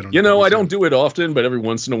 I don't I don't do it often, but every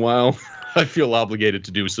once in a while I feel obligated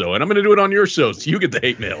to do so. And I'm going to do it on your show, so you get the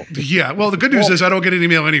hate mail. Yeah, well, the good news is I don't get any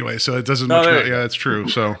mail anyway, so it doesn't much matter. Yeah, it's true.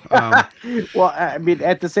 So, well, I mean,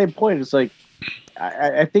 at the same point, it's like,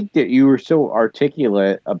 I think that you were so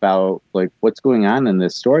articulate about like what's going on in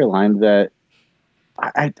this storyline that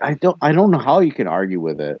I don't know how you can argue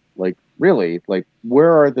with it. Like, really, like,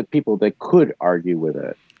 where are the people that could argue with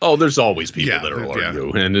it? Oh, there's always people that are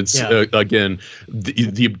argue, and it's again,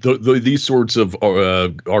 these sorts of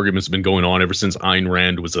arguments have been going on ever since Ayn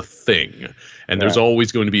Rand was a thing, and there's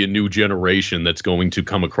always going to be a new generation that's going to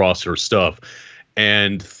come across her stuff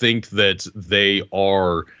and think that they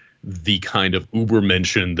are the kind of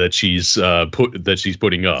Ubermenschen that she's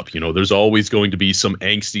putting up. You know, there's always going to be some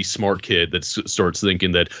angsty smart kid that starts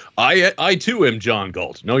thinking that I too am John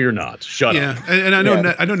Galt. No, you're not. Shut up. And I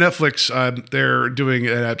know I know Netflix. They're doing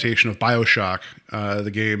an adaptation of BioShock,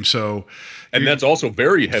 the game. So, and that's also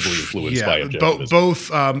very heavily influenced by objectivism.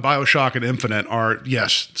 Both BioShock and Infinite are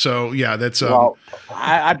that's. Well,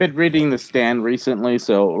 I've been reading The Stand recently,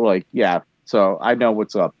 so like so I know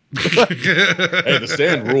what's up. Hey, The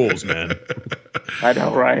Stand rules, man. I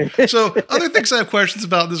know, right? So other things I have questions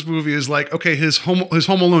about in this movie is like, okay, his Home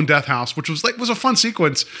Alone death house, which was a fun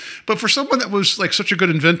sequence, but for someone that was like such a good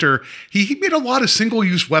inventor, he made a lot of single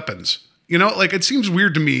use weapons. You know, like it seems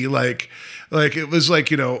weird to me, like it was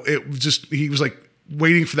like, you know, it was just he was like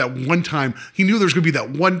waiting for that one time. He knew there was going to be that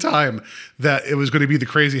one time that it was going to be the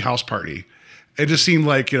crazy house party. It just seemed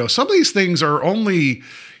like, you know, some of these things are only,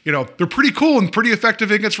 you know, they're pretty cool and pretty effective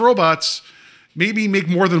against robots. Maybe make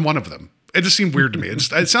more than one of them. It just seemed weird to me.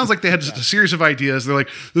 It sounds like they had just a series of ideas. They're like,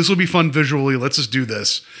 this will be fun visually. Let's just do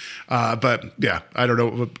this. But yeah, I don't know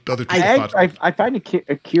what other people thought. I find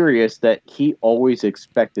it curious that he always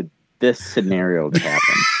expected this scenario to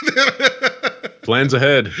happen. Plans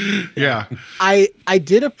ahead. Yeah. I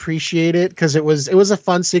did appreciate it because it was a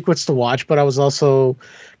fun sequence to watch, but I was also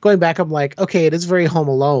going back. I'm like, okay, it is very Home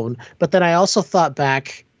Alone. But then I also thought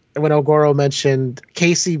back when Ogoro mentioned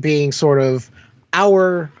Casey being sort of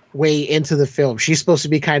our way into the film. She's supposed to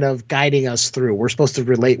be kind of guiding us through. We're supposed to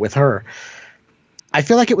relate with her. I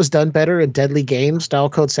feel like it was done better in Deadly Games, Dial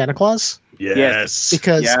Code Santa Claus. Yes.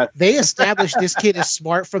 Because they established this kid is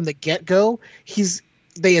smart from the get-go.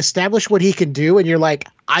 They establish what he can do, and you're like,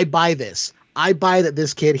 I buy this. I buy that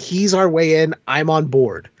this kid, he's our way in. I'm on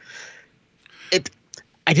board.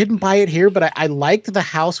 I didn't buy it here, but I liked the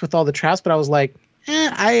house with all the traps, but I was like,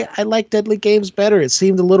 I like Deadly Games better. It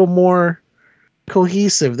seemed a little more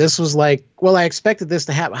cohesive. This was like, well, I expected this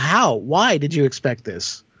to happen. How? Why did you expect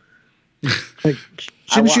this? Like,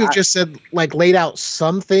 shouldn't you have just said, like, laid out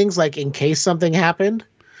some things, like, in case something happened?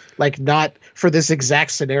 Like, not for this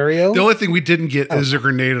exact scenario. The only thing we didn't get is a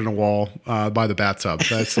grenade in a wall by the bathtub.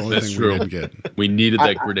 That's the only thing we didn't get. We needed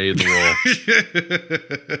that grenade in the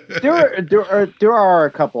wall. There are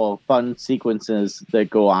a couple of fun sequences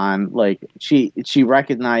that go on. Like she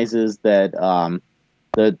recognizes that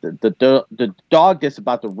the dog that's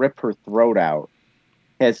about to rip her throat out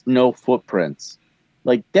has no footprints.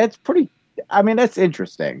 Like that's pretty. I mean, that's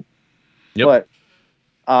interesting. Yep.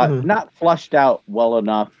 But not flushed out well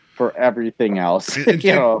enough for everything else. And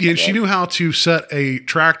she knew how to set a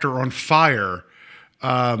tractor on fire,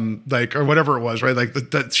 like, or whatever it was, right? Like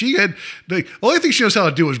that she had the only thing she knows how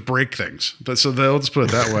to do is break things. But so they'll just put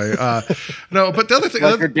it that way. No, but the other thing,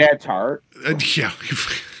 like her dad's heart. Yeah.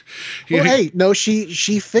 Well, hey, no,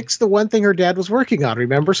 she fixed the one thing her dad was working on,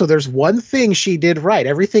 remember? So there's one thing she did right.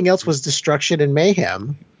 Everything else was destruction and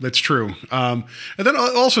mayhem. That's true. And then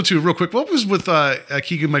also, too, real quick, what was with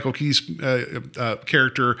Keegan-Michael Key's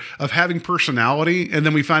character of having personality? And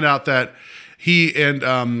then we find out that he and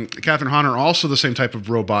Catherine Hahn are also the same type of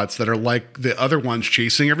robots that are like the other ones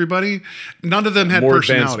chasing everybody. None of them had more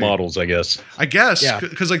personality. Advanced models, I guess.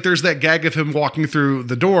 Because like there's that gag of him walking through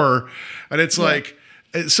the door, and it's like...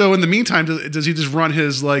 So in the meantime, does he just run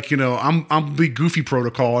his, like, you know, I'm the Goofy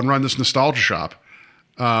protocol and run this nostalgia shop?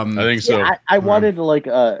 I think so. Yeah, I wanted like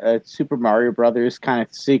a Super Mario Brothers kind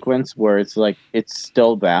of sequence where it's like it's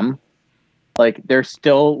still them, like they're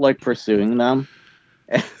still like pursuing them.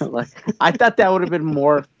 Like I thought that would have been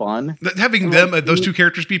more fun. Having them, those two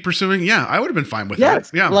characters be pursuing, I would have been fine with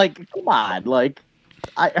that. Yeah, like come on, like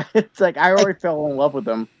it's like I already fell in love with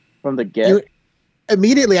them from the get.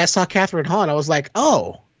 Immediately I saw Catherine Hahn. I was like,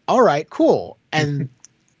 oh, all right, cool. And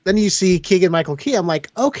then you see Keegan-Michael Key. I'm like,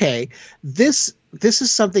 okay, this is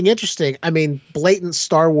something interesting. I mean, blatant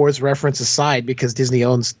Star Wars reference aside, because Disney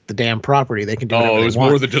owns the damn property. They can do whatever it was they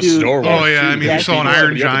want. more than just Star Wars. Oh, yeah. I mean, you saw an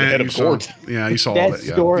Iron Giant. You saw all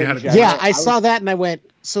that. Yeah, I saw that and I went,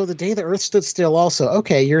 so the day the Earth stood still also.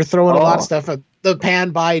 Okay, you're throwing a lot of stuff. The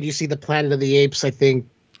pan by and you see the Planet of the Apes, I think,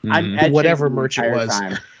 whatever merch it was.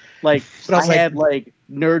 Time. Like, I had like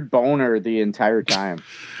nerd boner the entire time.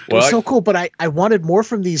 It was so cool, but I wanted more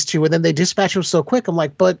from these two, and then they dispatched them so quick. I'm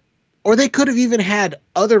like, but Or they could have even had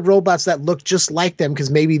other robots that looked just like them because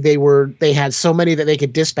maybe they had so many that they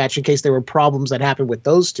could dispatch in case there were problems that happened with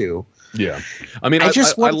those two. Yeah, I mean, I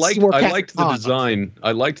liked the design.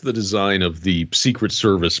 I liked the design of the Secret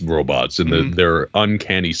Service robots and their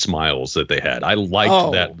uncanny smiles that they had. I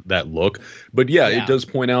liked that look. But yeah, it does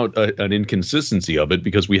point out an inconsistency of it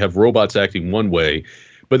because we have robots acting one way,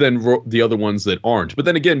 but then the other ones that aren't. But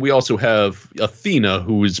then again, we also have Athena,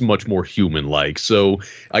 who is much more human-like. So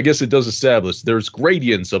I guess it does establish there's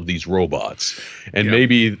gradients of these robots, and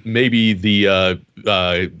maybe the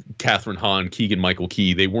Catherine Hahn, Keegan-Michael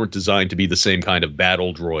Key, they weren't designed to be the same kind of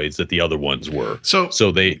battle droids that the other ones were.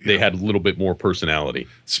 So they had a little bit more personality.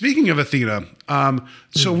 Speaking of Athena,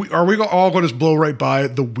 are we all going to blow right by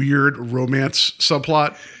the weird romance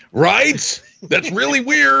subplot? Right? That's really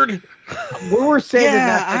weird. We were saving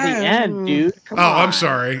that for the end, dude. Come on. I'm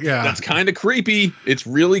sorry. Yeah, that's kind of creepy. It's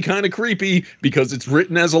really kind of creepy because it's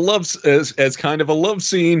written as a as kind of a love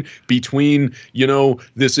scene between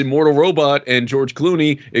this immortal robot and George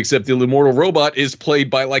Clooney. Except the immortal robot is played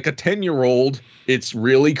by like a 10-year-old. It's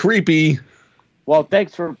really creepy. Well,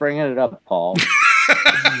 thanks for bringing it up, Paul.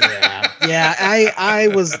 Yeah, I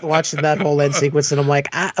was watching that whole end sequence and I'm like,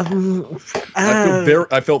 I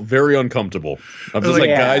felt very uncomfortable. I'm just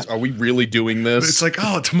guys, are we really doing this? It's like,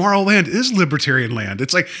 Tomorrowland is libertarian land.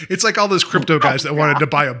 It's like all those crypto guys that wanted to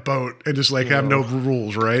buy a boat and just like have no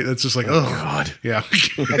rules, right? It's just like, God, yeah.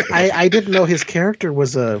 I didn't know his character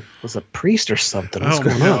was a priest or something. What's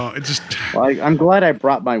going on? It just. Well, I'm glad I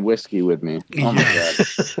brought my whiskey with me. Oh my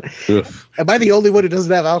god. Am I the only one who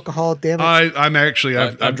doesn't have alcohol? Damn it.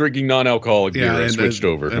 I'm drinking non-alcoholic beer. I switched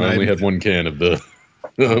over. I only had one can of the.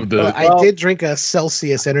 I did drink a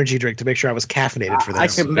Celsius energy drink to make sure I was caffeinated for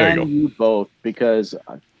this. I commend you both because,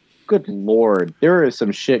 good Lord, there is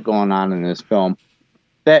some shit going on in this film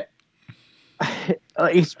that,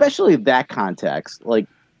 especially that context. Like,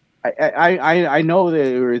 I know that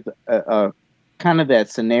there was a kind of that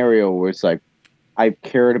scenario where it's like, I've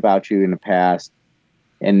cared about you in the past,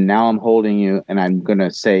 and now I'm holding you, and I'm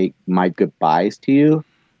gonna say my goodbyes to you.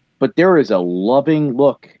 But there is a loving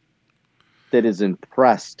look that is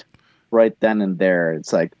impressed right then and there.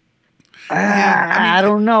 It's like, I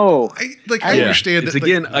don't know. I understand that.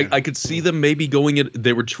 Again, I could see them maybe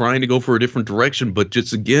they were trying to go for a different direction, but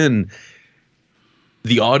just again,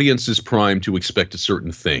 the audience is primed to expect a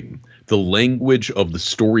certain thing. The language of the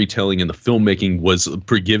storytelling and the filmmaking was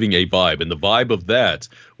giving a vibe, and the vibe of that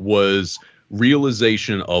was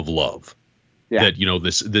realization of love. Yeah. That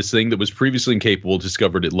this thing that was previously incapable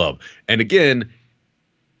discovered it love. And again,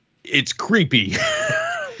 it's creepy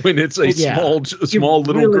when it's a small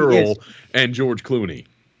little really girl is. And George Clooney.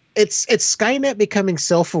 It's Skynet becoming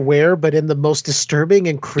self-aware, but in the most disturbing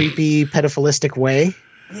and creepy pedophilistic way.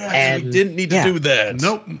 Yeah, and we didn't need to do that.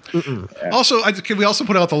 Nope. Also, can we also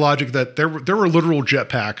put out the logic that there were literal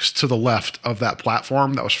jetpacks to the left of that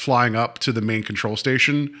platform that was flying up to the main control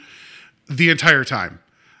station the entire time.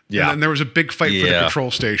 Yeah. And then there was a big fight for the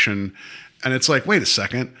control station. And it's like, wait a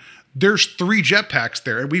second. There's 3 jetpacks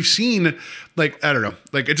there. And we've seen, like, I don't know.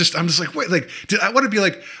 Like, I'm just like, wait, like, I want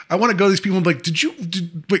to go to these people and be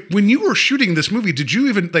like, when you were shooting this movie, did you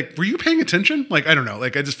even, like, were you paying attention? Like, I don't know.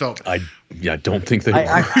 Like, I just felt. I don't think they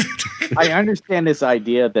were. I understand this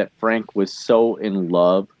idea that Frank was so in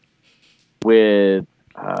love with.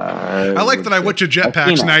 I like that I went to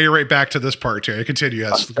jetpacks. Now you're right back to this part, Terry. Continue.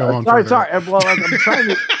 Yes, go on. Sorry. Well, I'm trying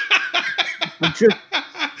to.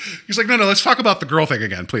 He's like, no. Let's talk about the girl thing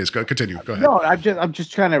again, please. Continue. Go ahead. No, I'm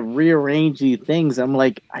just trying to rearrange these things. I'm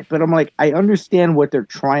like, I understand what they're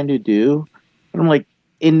trying to do, but I'm like,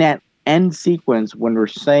 in that end sequence when we're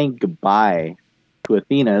saying goodbye to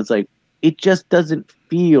Athena, it's like it just doesn't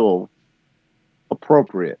feel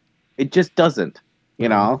appropriate. It just doesn't,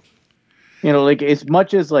 like as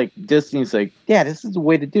much as like Disney's like, yeah, this is the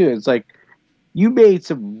way to do it. It's like you made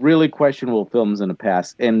some really questionable films in the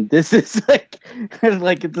past, and this is like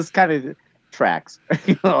this kind of tracks.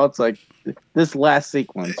 It's like this last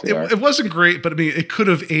sequence. It wasn't great, but I mean, it could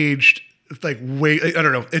have aged like way. I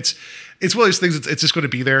don't know. It's one of these things. It's just going to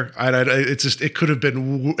be there. It could have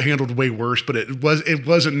been handled way worse, but it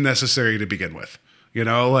wasn't necessary to begin with.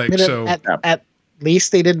 At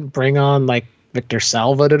least they didn't bring on like Victor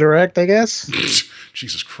Salva to direct, I guess.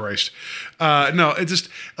 Jesus Christ. No, it just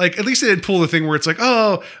like at least they didn't pull the thing where it's like,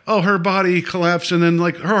 oh, her body collapsed and then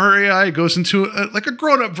like her AI goes into like a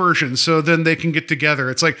grown-up version, so then they can get together.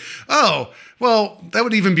 It's like, oh, well, that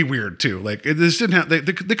would even be weird too. Like this didn't have they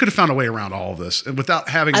could have found a way around all of this and without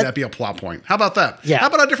having that be a plot point. How about that? Yeah. How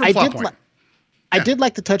about a different plot point? I did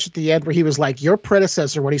like the touch at the end where he was like, your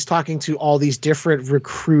predecessor, when he's talking to all these different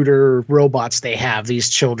recruiter robots they have, these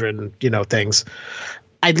children, things.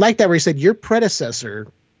 I'd like that where he said, your predecessor,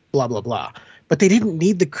 blah, blah, blah. But they didn't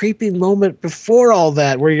need the creepy moment before all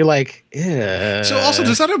that where you're like, yeah. So also,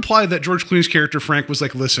 does that imply that George Clooney's character, Frank, was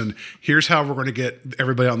like, listen, here's how we're going to get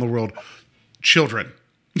everybody out in the world. Children.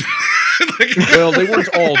 Well, they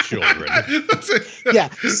weren't all children. Yeah,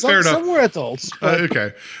 some were adults.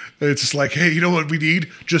 Okay. It's just like, hey, you know what we need?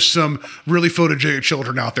 Just some really photogenic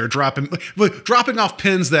children out there dropping off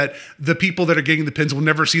pins that the people that are getting the pins will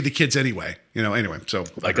never see the kids anyway. Anyway. So,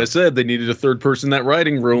 like I said, they needed a third person in that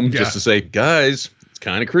writing room just to say, guys, it's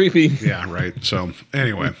kind of creepy. Yeah, right. So,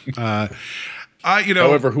 anyway.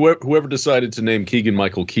 However, whoever decided to name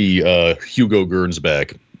Keegan-Michael Key Hugo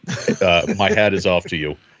Gernsback, my hat is off to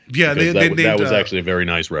you. Yeah, that was actually a very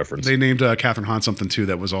nice reference. They named Catherine Hahn something too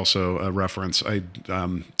that was also a reference. I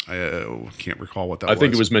can't recall what that was. I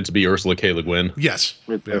think it was meant to be Ursula K. Le Guin. Yes.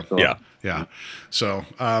 Yeah. So,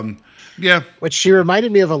 Which she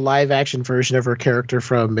reminded me of a live action version of her character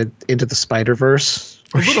from Into the Spider-Verse.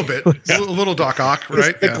 A little bit. A little Doc Ock,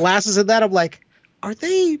 right? The glasses in that, I'm like, are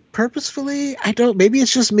they purposefully? Maybe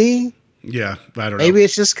it's just me. Yeah, I don't know. Maybe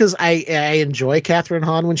it's just because I enjoy Catherine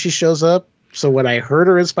Hahn when she shows up. So when I heard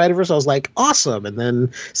her in Spider-Verse, I was like, awesome. And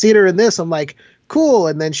then seeing her in this, I'm like, cool.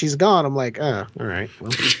 And then she's gone. I'm like, all right.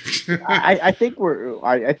 Well. I think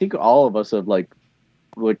I think all of us have like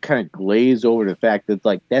kind of glazed over the fact that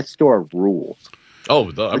like that store rules.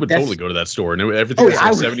 Oh, I would totally go to that store and everything was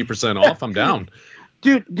like 70% off. I'm down.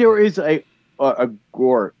 Dude, there is a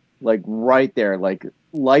Gort like right there, like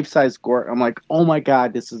life-size Gort. I'm like, oh my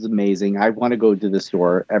god, this is amazing. I want to go to the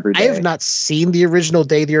store every day. I have not seen the original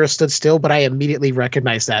Day the Earth Stood Still, but I immediately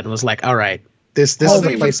recognized that and was like, all right, this is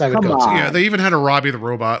the place I would go to. Yeah, they even had a Robbie the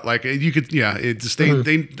Robot. Like you could, it's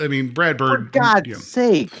they. I mean, Brad Bird. For God's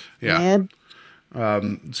sake, man.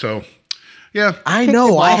 So, yeah. I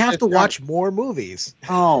know. I have to watch more movies.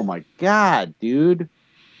 Oh my god, dude.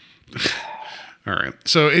 All right.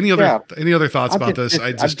 So, any other thoughts about this?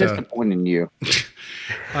 I'm disappointed in you.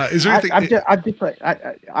 Is there anything?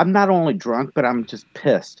 I'm not only drunk, but I'm just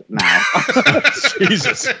pissed now.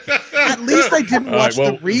 Jesus. At least I didn't watch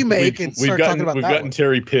the remake and start talking about that. We've gotten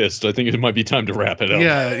Terry pissed. I think it might be time to wrap it up.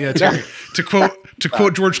 Yeah. Terry, to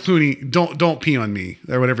quote George Clooney, don't pee on me,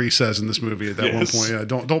 or whatever he says in this movie at that one point. Yeah,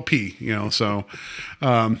 don't pee. So,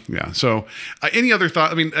 So, any other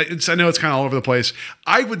thought? I mean, I know it's kind of all over the place.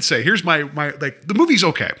 I would say here's my like the movie's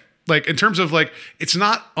okay. Like in terms of like, it's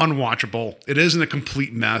not unwatchable. It isn't a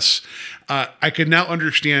complete mess. I can now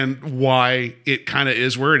understand why it kind of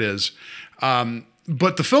is where it is.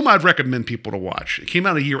 But the film I'd recommend people to watch, it came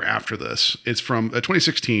out a year after this. It's from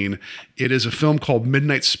 2016. It is a film called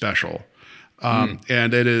Midnight Special.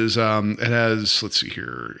 And it is, it has, let's see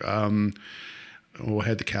here. I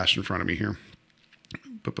had the cast in front of me here.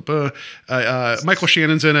 Michael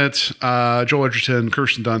Shannon's in it. Joel Edgerton,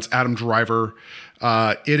 Kirsten Dunst, Adam Driver.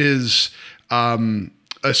 It is a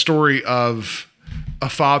story of a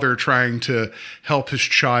father trying to help his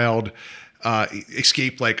child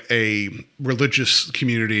escape like a religious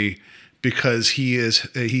community because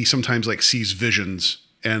he sometimes like sees visions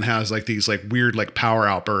and has like these like weird like power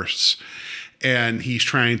outbursts. And he's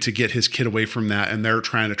trying to get his kid away from that, and they're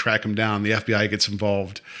trying to track him down. The FBI gets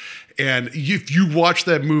involved. And if you watch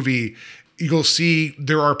that movie, you'll see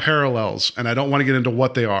there are parallels, and I don't want to get into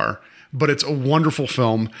what they are, but it's a wonderful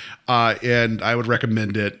film, and I would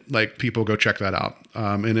recommend it. Like, people go check that out.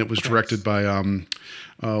 And it was directed by,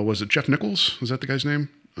 was it Jeff Nichols? Was that the guy's name?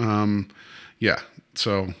 Yeah.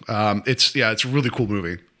 So it's a really cool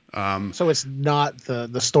movie. So it's not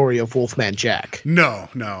the story of Wolfman Jack. No,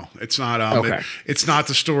 it's not. Okay. It's not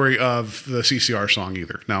the story of the CCR song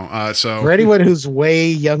either. No. So for anyone who's way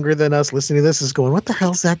younger than us listening to this is going, what the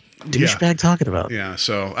hell's that douchebag talking about? Yeah.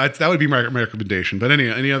 So that would be my recommendation. But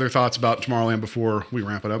any other thoughts about Tomorrowland before we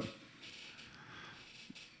wrap it up?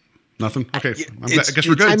 Nothing? Okay. I guess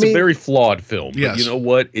we're good. It's a very flawed film. Yes. But you know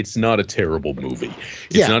what? It's not a terrible movie.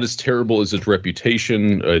 It's not as terrible as its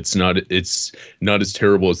reputation. It's not as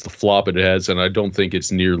terrible as the flop it has. And I don't think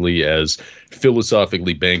it's nearly as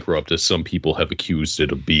philosophically bankrupt as some people have accused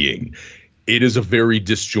it of being. It is a very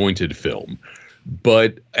disjointed film.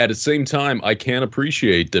 But at the same time, I can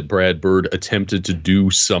appreciate that Brad Bird attempted to do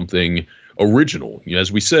something original.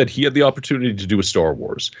 As we said, he had the opportunity to do a Star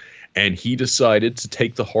Wars. And he decided to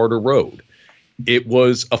take the harder road. It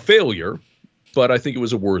was a failure, but I think it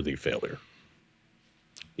was a worthy failure.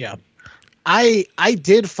 Yeah. I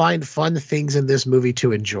did find fun things in this movie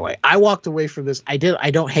to enjoy. I walked away from this. I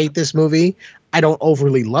don't hate this movie. I don't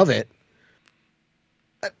overly love it.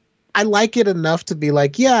 I like it enough to be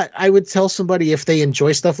like, yeah, I would tell somebody if they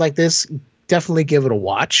enjoy stuff like this, definitely give it a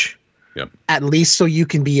watch. Yep. At least so you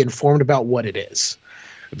can be informed about what it is.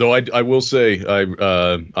 Though I will say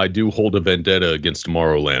I do hold a vendetta against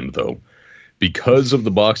Tomorrowland, though. Because of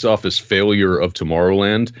the box office failure of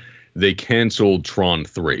Tomorrowland, they canceled Tron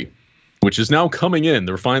 3, which is now coming in.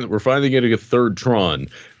 We're finally getting a third Tron,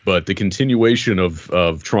 but the continuation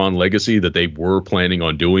of Tron Legacy that they were planning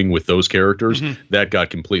on doing with those characters, that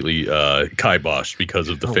got completely kiboshed because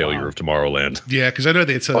of the failure of Tomorrowland. Yeah, because I know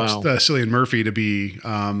they had set up Cillian Murphy to be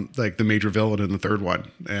like the major villain in the third one,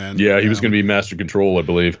 and yeah, he was going to be Master Control, I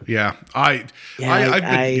believe. Yeah, I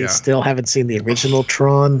still haven't seen the original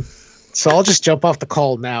Tron. So I'll just jump off the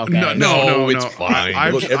call now, guys. No, it's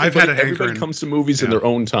fine. Look, I've had a hankering. Everybody comes to movies in their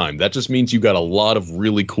own time. That just means you got a lot of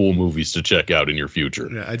really cool movies to check out in your future.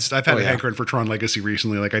 Yeah, I've had a hankering for Tron Legacy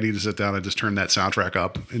recently. Like, I need to sit down and just turn that soundtrack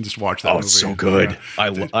up and just watch that movie. Oh, it's so good.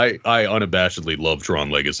 Yeah. I unabashedly love Tron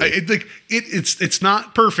Legacy. It's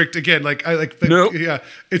not perfect. Again, Nope. Yeah,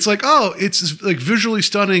 it's like, oh, it's like visually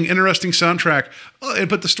stunning, interesting soundtrack,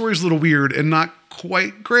 but the story's a little weird and not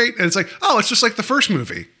quite great. And it's like, oh, it's just like the first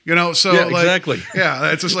movie, you know? So yeah, like, exactly.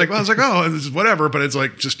 Yeah, it's just like, well, I was like, oh, this is whatever. But it's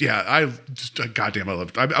like, just, yeah, goddamn, I love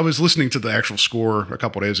it. I was listening to the actual score a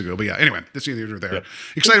couple days ago, but yeah, anyway, that's neither there. Yeah.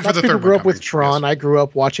 Excited for the third one. I grew up with Tron. Yes. I grew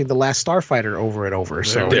up watching The Last Starfighter over and over.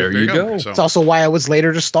 So there you go. It's also why I was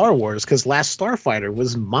later to Star Wars, because Last Starfighter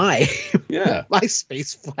was my my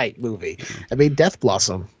space flight movie. I mean, Death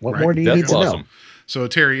Blossom. What more do you need to know? So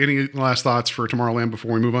Terry, any last thoughts for Tomorrowland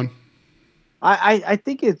before we move on? I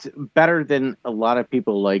think it's better than a lot of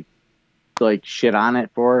people like shit on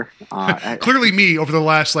it for. Clearly me over the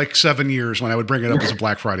last 7 years when I would bring it up as a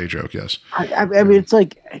Black Friday joke. Yes. I mean, it's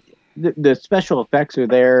like the special effects are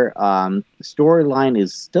there. The storyline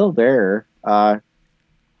is still there. I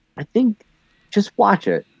think just watch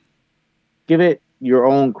it. Give it your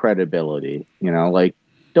own credibility. You know,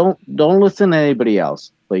 don't listen to anybody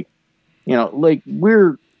else.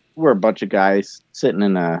 We're a bunch of guys sitting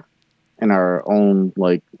in our own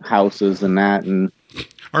houses and that, and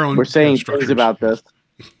our own, we're saying things about this.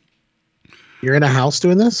 You're in a house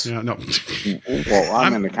doing this? Yeah, no. Well,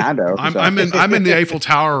 I'm in the condo. I'm in the Eiffel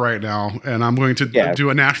Tower right now, and I'm going to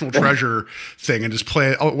do a National Treasure thing and just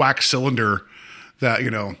play a wax cylinder that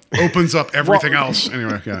opens up everything else.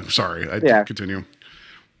 Anyway, yeah. Sorry, continue.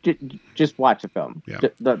 Just watch the film. Yeah.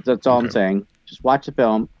 That's all I'm saying. Just watch the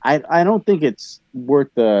film. I don't think it's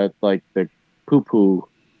worth the poo poo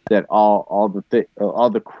that all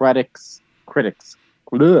the critics.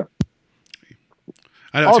 Bleh.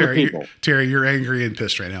 I know, Terry, you're angry and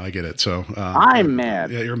pissed right now. I get it. So I'm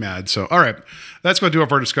mad. Yeah, you're mad. So all right, that's going to do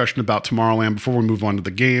up our discussion about Tomorrowland. Before we move on to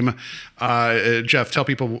the game, Jeff, tell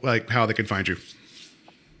people how they can find you.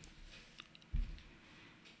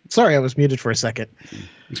 Sorry, I was muted for a second.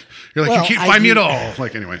 You're like, you can't find me at all.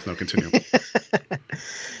 Anyway, no, continue.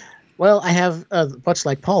 Well, I have, much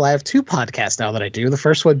like Paul, I have two podcasts now that I do. The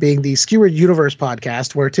first one being the Skewered Universe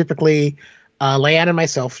podcast, where typically Leanne and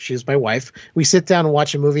myself, she's my wife, we sit down and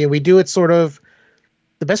watch a movie, and we do it sort of,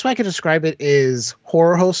 the best way I can describe it is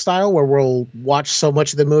horror host style, where we'll watch so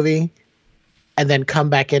much of the movie and then come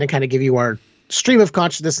back in and kind of give you our stream of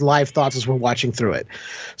consciousness live thoughts as we're watching through it.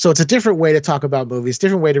 So it's a different way to talk about movies,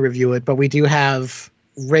 different way to review it, but we do have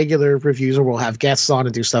regular reviews where we'll have guests on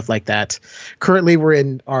and do stuff like that. Currently, we're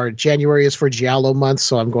in our January is for Giallo month,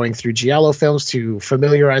 so I'm going through Giallo films to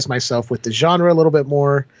familiarize myself with the genre a little bit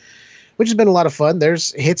more, which has been a lot of fun.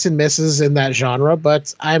 There's hits and misses in that genre,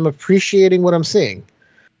 but I'm appreciating what I'm seeing.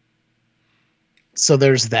 So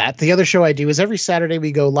there's that. The other show I do is every Saturday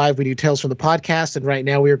we go live. We do Tales from the Podcast, and right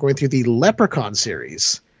now we are going through the Leprechaun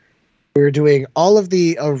series. We're doing all of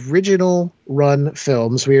the original run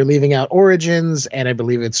films. We are leaving out Origins, and I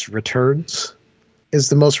believe it's Returns is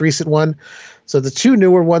the most recent one. So the two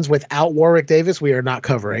newer ones without Warwick Davis, we are not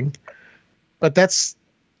covering. But that's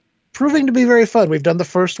proving to be very fun. We've done the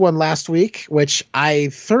first one last week, which I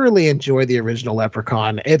thoroughly enjoy the original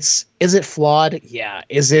Leprechaun. Is it flawed? Yeah.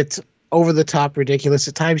 Is it over the top ridiculous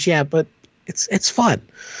at times? Yeah, but it's fun.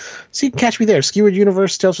 So you can catch me there. Skewered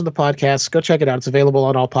Universe, Tales from the Podcast. Go check it out. It's available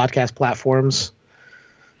on all podcast platforms.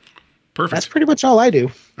 Perfect. That's pretty much all I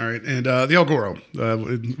do. All right. And the El Goro,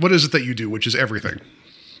 what is it that you do, which is everything?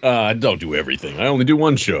 I don't do everything. I only do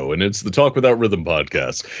one show, and it's the Talk Without Rhythm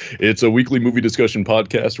podcast. It's a weekly movie discussion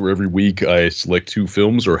podcast where every week I select 2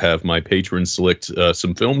 films or have my patrons select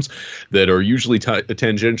some films that are usually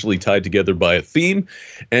tangentially tied together by a theme.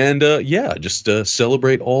 And just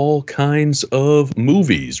celebrate all kinds of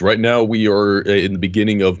movies. Right now, we are in the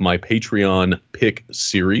beginning of my Patreon pick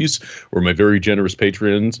series, where my very generous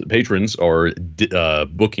patrons are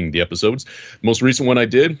booking the episodes. Most recent one I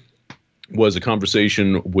did was a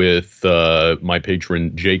conversation with my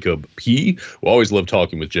patron Jacob P. We always love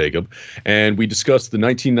talking with Jacob, and we discussed the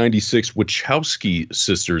 1996 Wachowski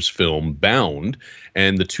sisters film Bound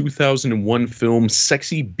and the 2001 film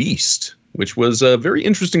Sexy Beast, which was a very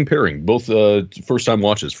interesting pairing, both first-time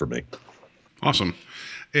watches for me. Awesome.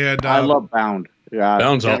 And I love Bound.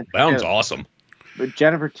 Bound's awesome. But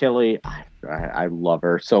Jennifer Tilly, I love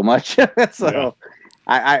her so much. So. Yeah.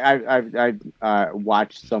 I've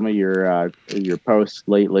watched some of your posts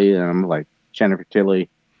lately, and I'm like, Jennifer Tilly,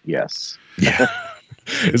 yes.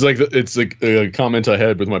 It's like a comment I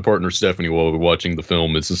had with my partner Stephanie while we were watching the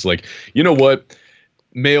film. It's just like, you know what?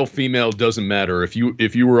 Male, female doesn't matter. If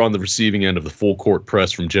you were on the receiving end of the full court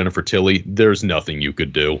press from Jennifer Tilly, there's nothing you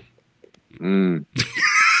could do.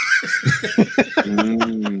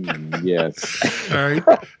 Yes. All right,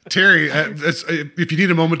 Terry. If you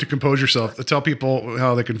need a moment to compose yourself, tell people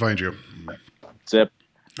how they can find you. Zip.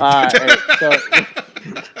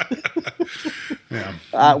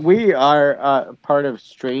 We are part of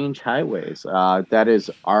Strange Highways. That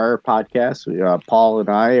is our podcast. Paul and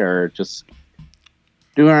I are just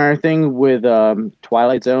doing our thing with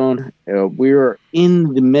Twilight Zone. We're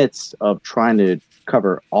in the midst of trying to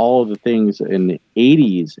cover all the things in the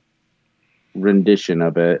 80s rendition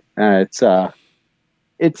of it. It's a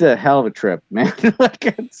hell of a trip, man.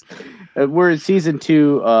 We're in season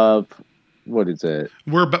 2 of, what is it?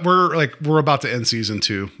 We're about to end season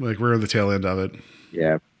 2. Like, we're at the tail end of it.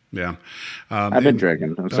 Yeah. I've been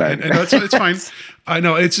drinking. I'm sorry. And it's fine. I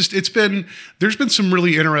know there's been some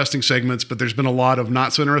really interesting segments, but there's been a lot of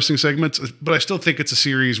not so interesting segments, but I still think it's a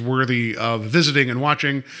series worthy of visiting and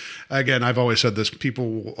watching. Again, I've always said this, people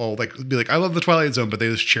will all be like, I love the Twilight Zone, but they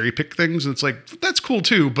just cherry pick things. And it's like, that's cool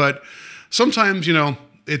too. But sometimes,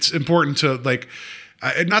 it's important to not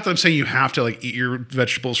that I'm saying you have to eat your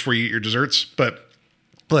vegetables before you eat your desserts, but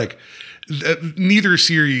neither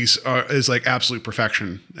series is absolute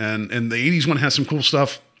perfection, and the 80s one has some cool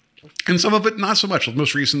stuff, and some of it not so much. The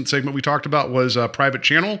most recent segment we talked about was Private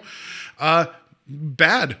Channel.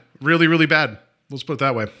 Bad, really, really bad. Let's put it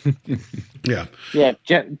that way. Yeah.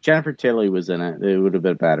 Jennifer Tilly was in it. It would have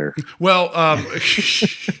been better. Well,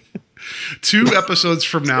 2 episodes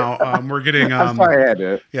from now, we're getting. I'm sorry I had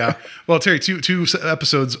to. Yeah. Well, Terry, two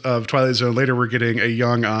episodes of Twilight Zone later, we're getting a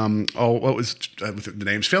young. What was the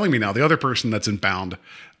name's failing me now? The other person that's in Bound.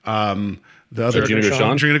 The other Gina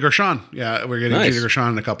Gershon. Gina Gershon. Yeah, we're getting Gina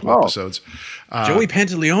Gershon in a couple episodes. Joey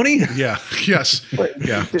Pantaleone. Yeah. Yes.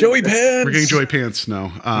 Yeah. Joey Pants. We're getting Joey Pants.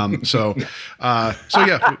 No. So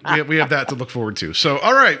yeah, we have that to look forward to. So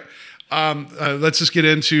all right. Let's just get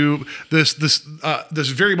into this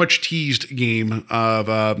very much teased game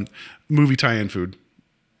of movie tie-in food.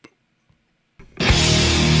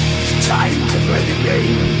 It's time to play the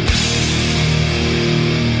game.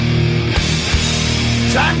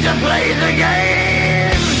 Time to play the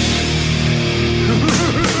game.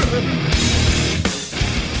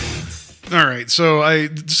 All right, so I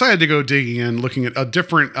decided to go digging in, looking at a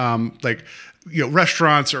different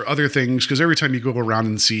restaurants or other things, because every time you go around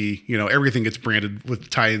and see, everything gets branded with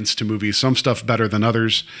tie-ins to movies, some stuff better than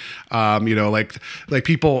others. Like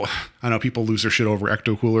people, I know people lose their shit over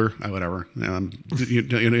Ecto Cooler, whatever. You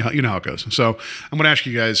know how it goes. So I'm going to ask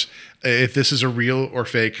you guys if this is a real or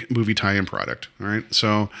fake movie tie-in product. All right.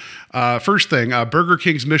 So first thing, Burger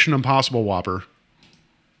King's Mission Impossible Whopper.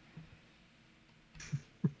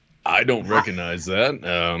 I don't recognize that.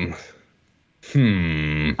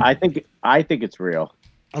 I think it's real.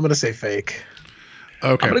 I'm gonna say fake.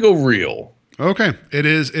 Okay. I'm gonna go real. Okay. It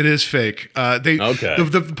is fake.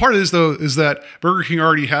 The part is that Burger King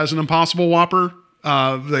already has an Impossible Whopper.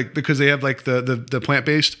 Because they have the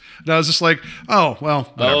plant-based. And I was just like, oh, well,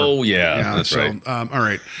 whatever. Oh yeah, that's right. All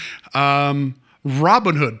right.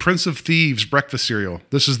 Robin Hood, Prince of Thieves, breakfast cereal.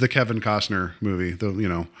 This is the Kevin Costner movie.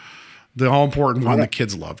 The all important one the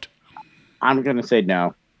kids loved. I'm gonna say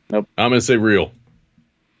no. Nope. I'm gonna say real.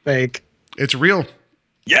 Fake. It's real.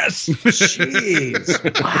 Yes.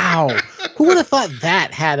 Jeez. Wow. Who would have thought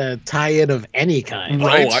that had a tie-in of any kind?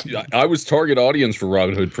 Right. I was target audience for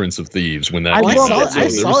Robin Hood, Prince of Thieves when that I came out. I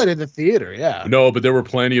saw it in the theater, yeah. No, but there were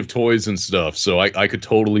plenty of toys and stuff, so I could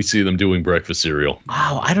totally see them doing breakfast cereal.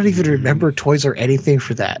 Wow, I don't even remember toys or anything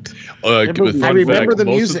for that. I remember the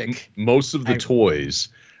music. Most of the toys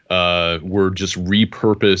were just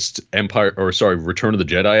repurposed Return of the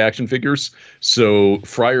Jedi action figures. So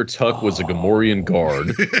Friar Tuck was a Gamorrean guard,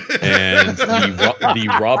 and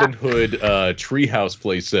the Robin Hood treehouse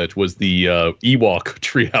playset was the Ewok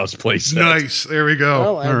treehouse playset. Nice, there we go.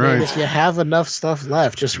 Well, I mean, if you have enough stuff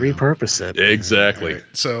left, just repurpose it. Exactly. Right.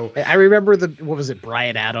 So I remember what was it,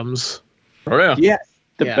 Bryan Adams? Oh yeah, yeah,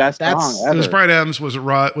 the best song ever. It was Bryan Adams. Was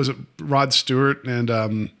it Rod Stewart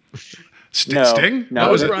and Sting? No,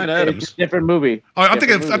 that was Bryan Adams. It's a different movie. Oh, I'm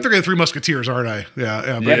thinking of Three Musketeers, aren't I?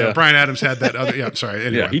 Yeah. Bryan Adams had that other. Yeah, I'm sorry.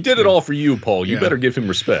 Anyway. Yeah, he did it all for you, Paul. You better give him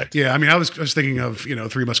respect. Yeah, I mean, I was thinking of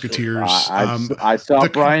Three Musketeers. I saw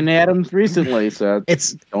Bryan Adams recently, so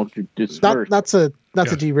it's don't disperse. not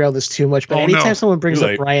to derail this too much, but anytime someone brings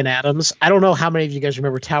up Bryan Adams, I don't know how many of you guys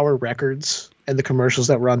remember Tower Records and the commercials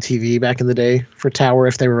that were on TV back in the day for Tower,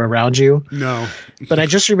 if they were around you. No. But I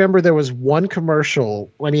just remember there was one commercial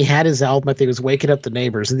when he had his album, I think it was Waking Up the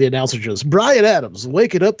Neighbors, and the announcer just, Bryan Adams,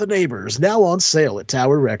 Waking Up the Neighbors, now on sale at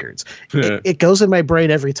Tower Records. It goes in my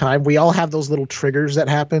brain every time. We all have those little triggers that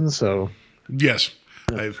happen, so. Yes.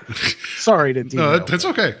 Sorry to derail. No, that's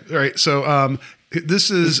okay. All right, so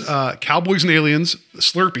this is Cowboys and Aliens,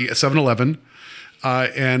 Slurpee at 7-Eleven.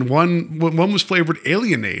 And one was flavored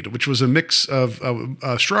Alienade, which was a mix of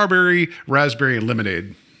strawberry, raspberry, and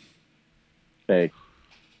lemonade. Fake.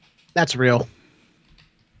 That's real.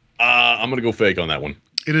 I'm going to go fake on that one.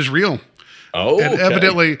 It is real. Oh, and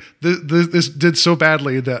evidently this did so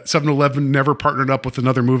badly that 7-Eleven never partnered up with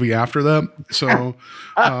another movie after that. So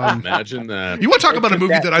imagine that. You want to talk about a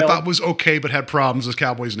movie that I thought was okay but had problems as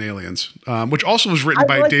Cowboys and Aliens, which also was written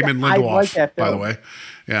by Damon Lindelof, by the way.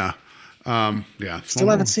 Yeah. Still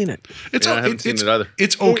haven't seen it. I haven't seen it either.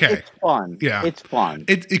 It's okay. It's fun. Yeah, it's fun.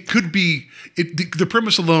 It could be. The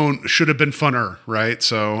premise alone should have been funner, right?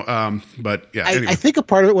 So, but yeah. Anyway. I think a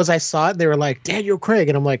part of it was I saw it and they were like Daniel Craig,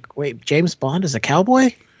 and I'm like, wait, James Bond is a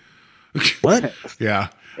cowboy? What? Yeah.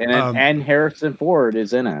 And Harrison Ford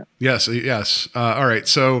is in it. Yes. All right.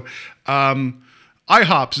 So,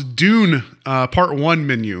 IHOP's Dune Part 1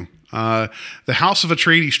 menu, The House of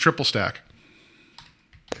Atreides triple stack.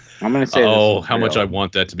 I'm going to say how much I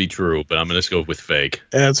want that to be true, but I'm going to go with fake.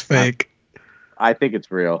 That's fake. I think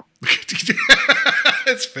it's real.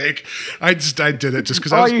 It's fake. I did it just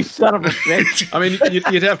because. Oh, you son of a bitch! I mean,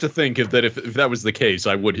 you'd have to think if that was the case,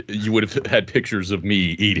 you would have had pictures of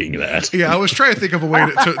me eating that. Yeah, I was trying to think of a way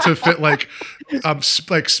to fit like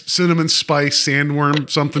cinnamon spice sandworm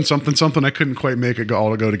something. I couldn't quite make it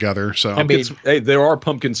all to go together. So I mean, there are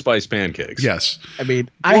pumpkin spice pancakes. Yes. I mean,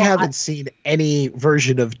 I haven't seen any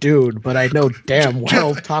version of Dune, but I know damn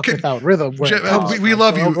well Talk Without Rhythm. We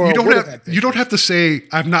love you. You don't have to say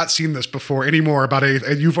I've not seen this before anymore about anything.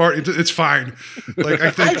 You've already. It's fine. Like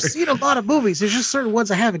I've seen a lot of movies. There's just certain ones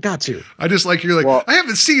I haven't got to. I just you're like I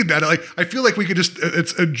haven't seen that. I feel like we could just.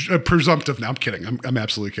 It's a presumptive. No, I'm kidding. I'm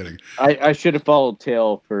absolutely kidding. I should have followed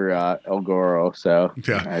Tail for El Goro. So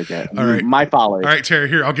yeah. All right. My folly. All right, Terry.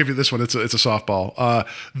 Here, I'll give you this one. It's a softball.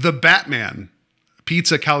 The Batman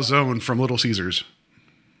pizza calzone from Little Caesars.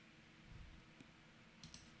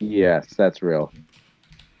 Yes, that's real.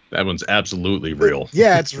 That one's absolutely real.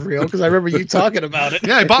 Yeah, it's real because I remember you talking about it.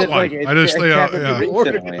 Yeah, I bought one. I just what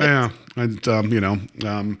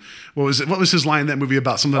was it? What was his line in that movie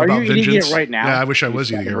about something about vengeance? Eating it right now? Yeah, I wish I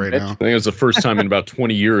was eating it right now. I think it was the first time in about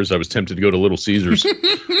 20 years I was tempted to go to Little Caesars.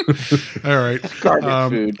 All right.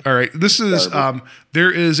 Food. All right. This is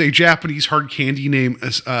there is a Japanese hard candy named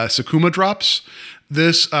Sakuma Drops.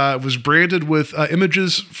 This was branded with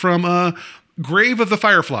images from Grave of the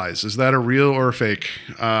Fireflies. Is that a real or a fake?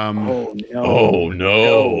 No. Oh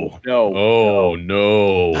no.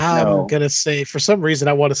 I'm gonna say, for some reason,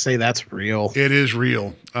 I want to say that's real. It is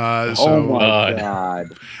real. Oh my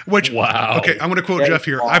god! Wow. Okay, I'm gonna quote Jeff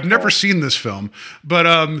here. I've never seen this film, but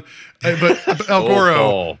El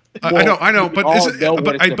Goro. I know, but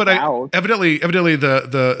evidently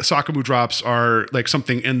the Sakamu drops are like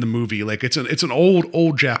something in the movie. Like it's an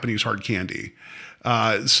old Japanese hard candy.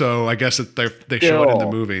 So I guess that they show it in the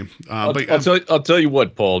movie. I'll tell you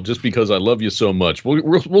what, Paul. Just because I love you so much,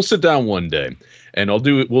 we'll sit down one day, and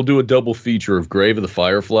we'll do a double feature of Grave of the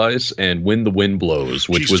Fireflies and When the Wind Blows,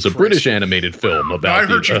 which was a British animated film about. I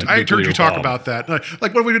heard you talk about that. Like,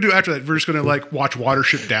 what are we gonna do after that? We're just gonna like watch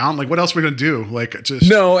Watership Down. Like, what else are we gonna do? Like, just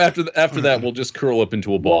no. After that, we'll just curl up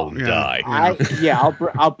into a ball and die. I'll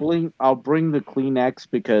bring the Kleenex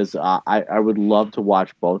because I would love to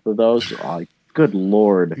watch both of those. Good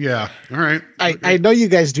Lord. Yeah. All right. I know you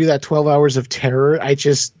guys do that 12 hours of terror. I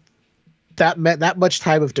just that much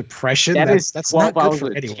time of depression. That's 12 not good hours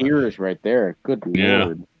for of anyone. tears right there. Good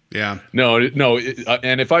Lord. Yeah. No.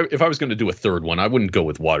 And if I was going to do a third one, I wouldn't go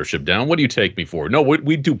with Watership Down. What do you take me for? No,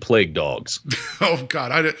 we'd do Plague Dogs. Oh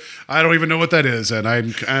God, I don't even know what that is, and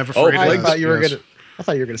I'm kind of afraid. I thought you were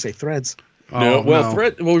gonna say Threads. No, we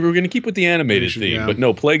were going to keep with the animated theme, but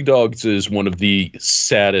no, Plague Dogs is one of the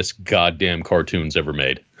saddest goddamn cartoons ever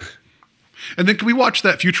made. And then can we watch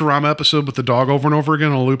that Futurama episode with the dog over and over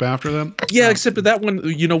again on a loop after them? Yeah, except for that one,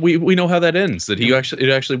 we know how that ends. That it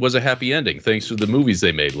actually was a happy ending thanks to the movies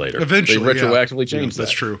they made later. Eventually, they retroactively changed that.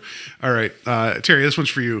 That's true. All right, Terry, this one's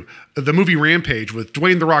for you. The movie Rampage with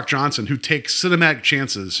Dwayne "The Rock" Johnson, who takes cinematic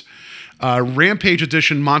chances. Rampage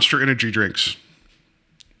edition Monster Energy drinks.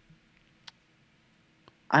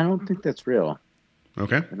 I don't think that's real.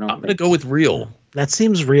 Okay. I'm going to go with real. That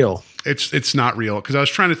seems real. It's not real because I was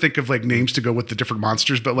trying to think of like names to go with the different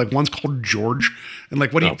monsters, but like one's called George, and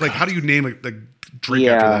like how do you name a drink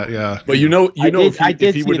after that? Yeah. But I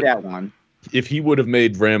did see that one. If he would have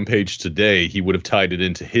made Rampage today, he would have tied it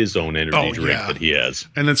into his own energy drink that he has,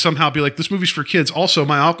 and then somehow be like, "This movie's for kids." Also,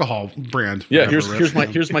 my alcohol brand. Yeah, here's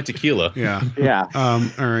my tequila. Yeah, yeah. All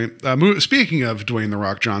right. Speaking of Dwayne "The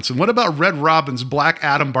Rock" Johnson, what about Red Robin's Black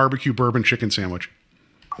Adam barbecue bourbon chicken sandwich?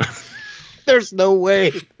 There's no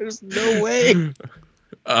way. There's no way.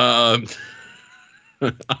 I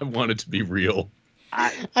want it to be real.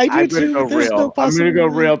 I do too. Go There's real. no I'm going to go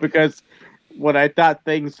possibility. real because when I thought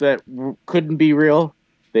things that couldn't be real,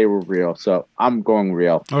 they were real. So I'm going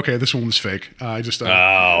real. Okay, this one was fake. I don't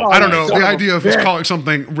know. son The of a idea of bitch. calling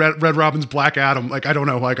something Red Robin's Black Adam, like, I don't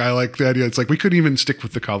know. Like, I like the idea. It's like we couldn't even stick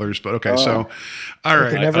with the colors, but okay. So, all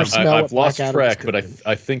right. I've lost track, but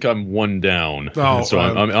I think I'm one down. Oh, so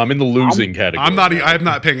I'm in the losing category. I'm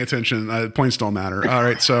not paying attention. Points don't matter. All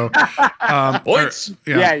right. So, points.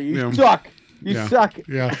 You suck. You suck.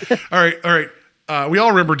 Yeah. All right. We all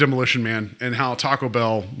remember Demolition Man and how Taco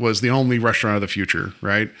Bell was the only restaurant of the future,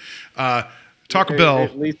 right? Taco Bell,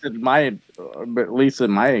 at least in my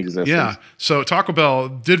existence. Yeah. So Taco Bell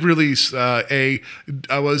did release Demolition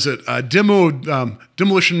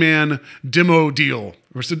Man demo deal,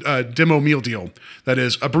 or demo meal deal. That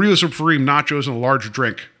is a burrito supreme, nachos, and a large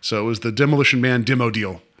drink. So it was the Demolition Man demo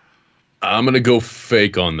deal. I'm gonna go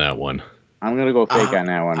fake on that one. I'm gonna go fake on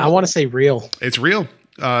that one. I want to say real. It's real.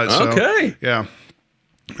 Okay. Yeah.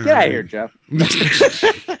 Get out of here, Jeff.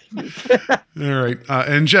 All right,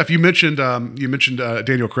 and Jeff, you mentioned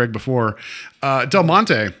Daniel Craig before. Del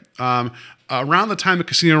Monte, around the time of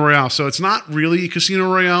Casino Royale, so it's not really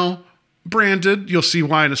Casino Royale branded. You'll see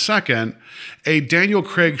why in a second. A Daniel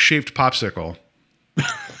Craig shaped popsicle.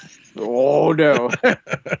 Oh no!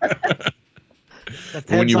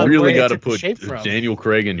 When you really got to put Daniel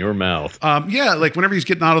Craig in your mouth. Yeah, like whenever he's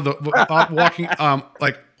getting out of the walking,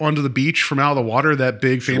 like onto the beach from out of the water, that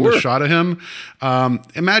big famous shot of him.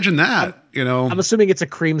 Imagine that. I'm assuming it's a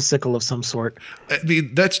creamsicle of some sort.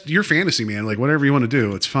 That's your fantasy, man. Like whatever you want to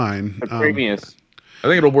do, it's fine. The creamiest. I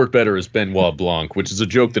think it'll work better as Benoit Blanc, which is a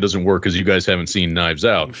joke that doesn't work because you guys haven't seen Knives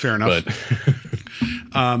Out. Fair enough.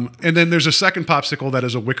 But and then there's a second popsicle that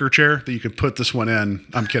is a wicker chair that you can put this one in.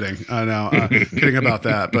 I'm kidding. I know, kidding about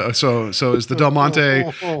that. But so is the Del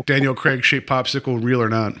Monte Daniel Craig shaped popsicle real or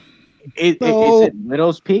not? Is it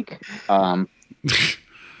Widow's Peak?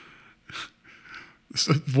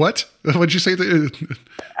 What? What'd you say?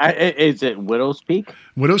 Is it Widow's Peak?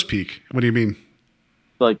 Widow's Peak. What do you mean?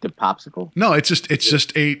 Like the popsicle? No, it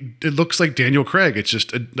looks like Daniel Craig. It's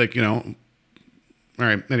just all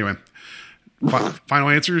right. Anyway, final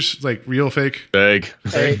answers, like real, fake? Fake.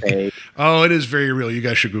 Oh, it is very real. You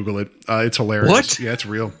guys should Google it. It's hilarious. What? Yeah, it's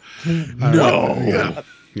real. No.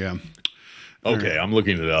 Yeah. Okay, right. I'm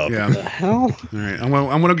looking it up. Yeah. What the hell? All right. I'm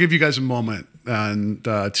going to give you guys a moment and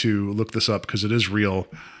to look this up because it is real.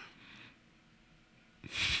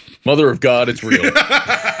 Mother of God, it's real.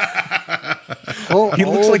 He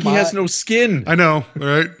looks like he has no skin. I know,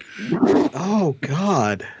 right? Oh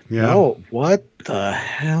God. Yeah. Oh, what the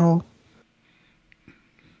hell?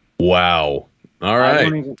 Wow. All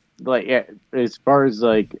right. like as far as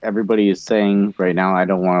like everybody is saying right now, I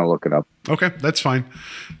don't want to look it up. Okay, that's fine.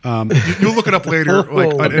 You'll look it up later.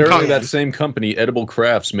 Like apparently, that same company, Edible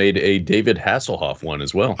Crafts, made a David Hasselhoff one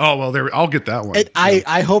as well. Oh well, there. I'll get that one.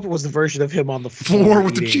 I hope it was the version of him on the floor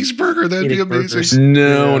with the cheeseburger. That'd be amazing. Burgers.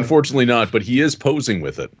 No, unfortunately not. But he is posing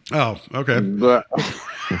with it. Oh, okay.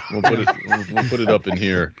 We'll put it up in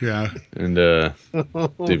here. Yeah. And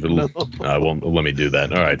David, I won't let me do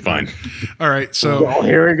that. All right, fine. All right, so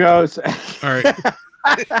here it goes. All right.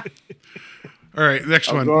 All right,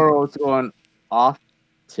 next one. It's going off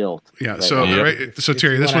tilt. Yeah. So right. So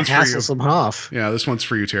Terry, this one's for you. Some Hoff. Yeah, this one's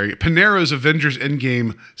for you, Terry. Panero's Avengers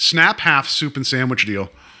Endgame Snap Half Soup and Sandwich deal.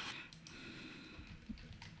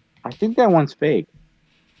 I think that one's fake.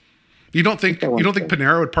 You don't think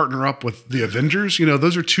Panera would partner up with the Avengers? You know,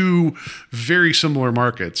 those are two very similar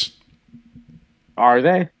markets. Are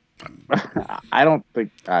they? I don't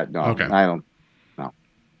think. No. Okay. I don't. No.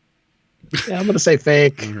 Yeah, I'm gonna say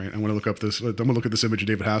fake. All right, I'm gonna look up this. I'm gonna look at this image of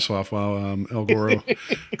David Hasselhoff while El Goro.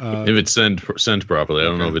 If it sent properly, I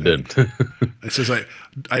don't know if it did. It says I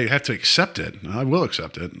have to accept it. I will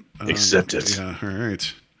accept it. Accept it. Yeah. All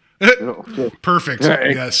right. Perfect.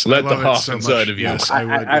 Yes. Let the hop so inside much. of you. Yes, I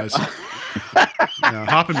would. Yes. Yeah,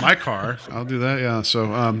 hop in my car. I'll do that. Yeah.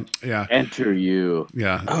 So, yeah. Enter you.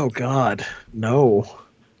 Yeah. Oh God, no.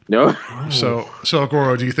 So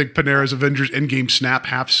Goro, do you think Panera's Avengers Endgame Snap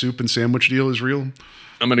Half Soup and Sandwich deal is real?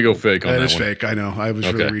 I'm gonna go fake on that. That is one. fake. I know. I was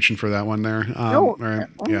really reaching for that one there. No. All right.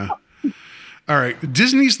 Yeah. All right.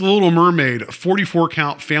 Disney's The Little Mermaid 44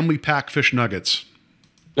 count family pack fish nuggets.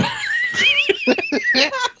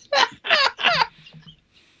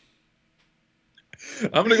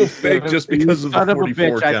 I'm gonna go fake just because of the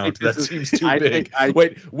 44 count. That seems too big.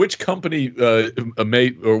 Wait, which company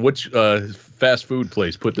made or which fast food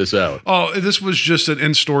place put this out? Oh, this was just an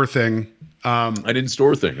in-store thing. An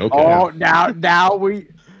in-store thing. Okay. Oh, now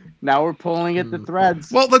we're pulling at the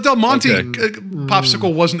threads. Well, the Del Monte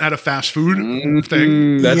popsicle wasn't at a fast food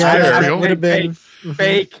thing. That's fair. That would have been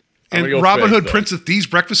fake. And Robin Hood Prince of Thieves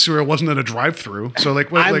breakfast cereal wasn't at a drive-through. So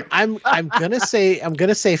I'm gonna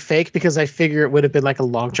say fake because I figure it would have been like a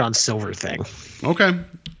Long John Silver thing. Okay.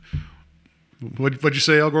 What'd you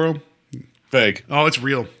say, El Goro? Fake. Oh, it's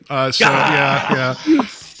real. Yeah.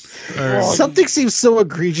 Something seems so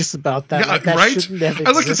egregious about that. Yeah, like that right? shouldn't have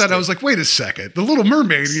I looked at that. existed. I was like, wait a second. The Little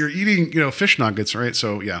Mermaid. And you're eating, fish nuggets, right?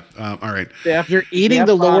 So yeah. All right. Yeah. You're eating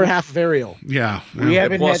the lower half varial. Yeah. We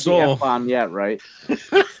haven't had the F-bomb yet, right?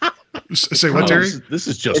 Say what, Terry? This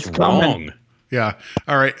is just wrong. Yeah.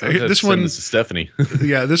 All right. This one. This is Stephanie.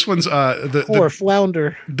 Yeah. This one's Poor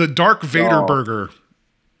flounder. The Dark Vader burger.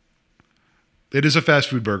 It is a fast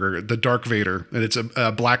food burger. The Dark Vader, and it's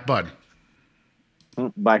a black bun.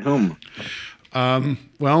 By whom?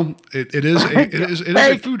 Well, it is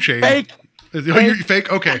a food chain. Fake. You're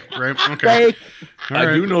fake. Okay. Right. Okay. Fake. I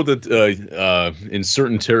do know that in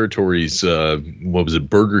certain territories, what was it?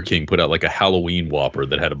 Burger King put out like a Halloween Whopper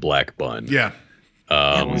that had a black bun. Yeah.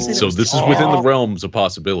 So this is within the realms of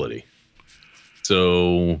possibility.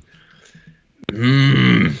 So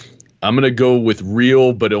I'm gonna go with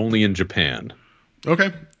real, but only in Japan.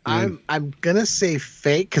 Okay. I'm gonna say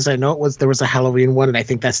fake because I know there was a Halloween one, and I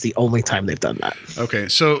think that's the only time they've done that. Okay,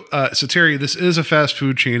 so Terry, this is a fast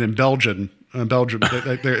food chain in Belgium.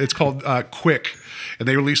 It's called Quick, and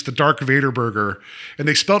they released the Dark Vader burger, and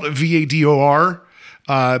they spelled it VADOR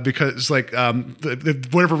because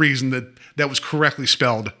whatever reason that was correctly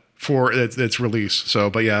spelled for its release. So,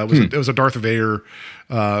 but yeah, it was a Darth Vader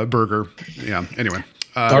burger. Yeah. Anyway.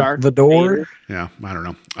 The door. Yeah, I don't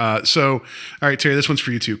know. So, all right, Terry, this one's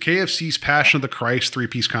for you too. KFC's Passion of the Christ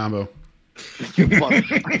 3-piece combo.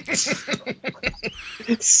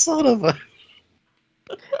 Son of a.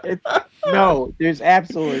 No, there's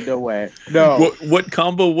absolutely no way. No. What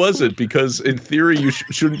combo was it? Because in theory,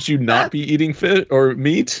 shouldn't you not be eating fish or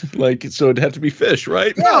meat? Like, so it'd have to be fish,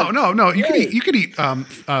 right? No. You can eat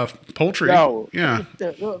poultry. No. Yeah.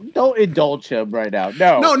 Don't indulge him right now.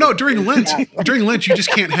 No. During Lent, you just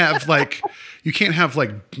can't have like meat.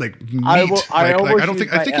 I don't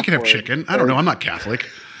think you can have chicken. I don't know. I'm not Catholic.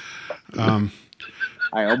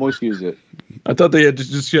 I almost use it. I thought they had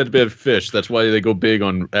to have fish. That's why they go big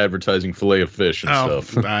on advertising fillet of fish and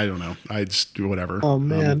stuff. I don't know. I just do whatever. Oh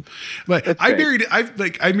man! But I married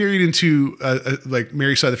into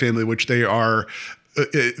Mary's side of the family, which they are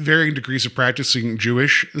varying degrees of practicing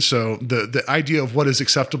Jewish. So the idea of what is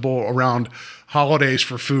acceptable around holidays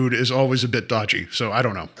for food is always a bit dodgy. So I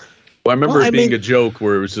don't know. Well, I remember it being a joke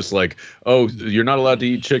where it was just like, oh, you're not allowed to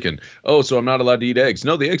eat chicken. Oh, so I'm not allowed to eat eggs.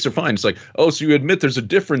 No, the eggs are fine. It's like, oh, so you admit there's a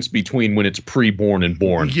difference between when it's pre-born and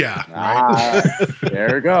born. Yeah. Right.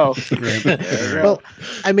 There you go. Well,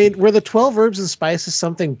 I mean, were the 12 herbs and spices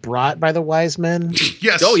something brought by the wise men?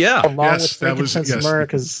 Yes. Oh, yeah. Along with frankincense and myrrh,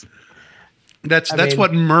 because that's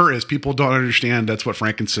what myrrh is. People don't understand. That's what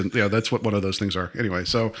frankincense. Yeah, that's what one of those things are. Anyway,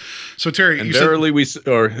 so Terry, and you verily said,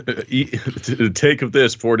 take of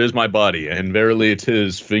this, for it is my body, and verily it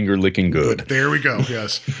is finger licking good. There we go.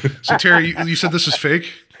 Yes. So Terry, you said this is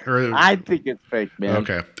fake, or I think it's fake, man.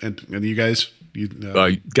 Okay, and you guys,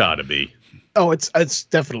 gotta be. Oh, it's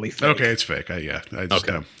definitely fake. Okay, it's fake. Yeah.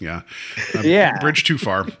 Yeah. Bridge too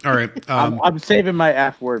far. All right. I'm saving my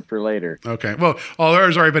F word for later. Okay. Well,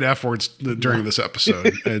 there's already been F words during this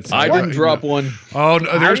episode. I didn't drop one. Oh,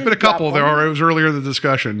 no, there's been a couple. It was earlier in the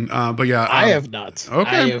discussion. But yeah. I have not.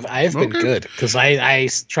 Okay. I have been good because I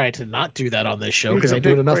try to not do that on this show because I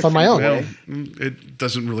do it enough on my own. Well, it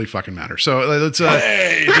doesn't really fucking matter. So let's.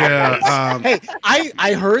 Yeah. Hey,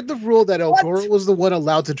 I heard the rule that El Goro was the one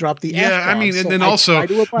allowed to drop the F. Yeah, I mean, and then also,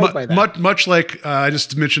 much like I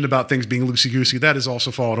just mentioned about things being loosey-goosey, that has also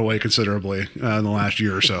fallen away considerably in the last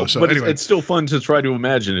year or so. So but anyway. it's still fun to try to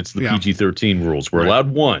imagine. It's the PG-13 rules. We're allowed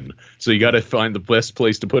one, so you got to find the best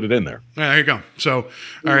place to put it in there. There you go. So,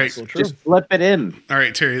 all right. Just flip it in. All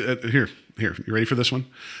right, Terry, here. You ready for this one?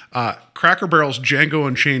 Cracker Barrel's Django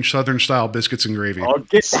Unchained Southern-style biscuits and gravy. Oh,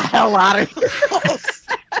 get the hell out of here.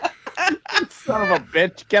 Son of a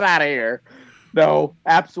bitch. Get out of here. No,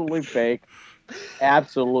 absolutely fake.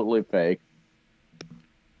 Absolutely fake.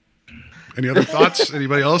 Any other thoughts?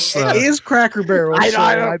 Anybody else? It is Cracker Barrel. I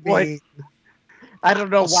don't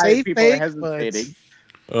know why people are hesitating.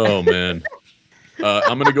 Oh, man.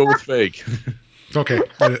 I'm going to go with fake. Okay,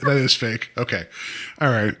 that is fake. Okay. All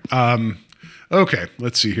right. Okay,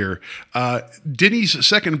 let's see here. Denny's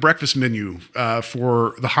second breakfast menu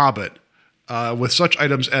for The Hobbit with such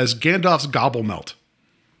items as Gandalf's Gobble Melt.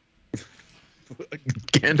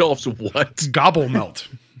 Gandalf's what? Gobble Melt.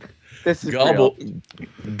 This is Gobble.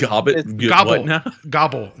 Gobbit. Gobble.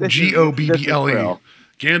 Gobble. Gobble.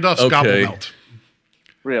 Gandalf's Gobble Melt.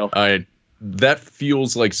 Real. That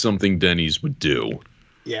feels like something Denny's would do.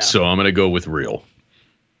 Yeah. So I'm going to go with real.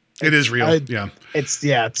 It is real.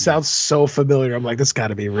 It sounds so familiar. I'm like, this got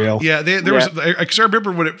to be real. Yeah, there was. Because I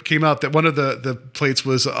remember when it came out that one of the plates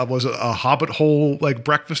was a Hobbit hole like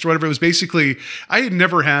breakfast or whatever. It was basically I had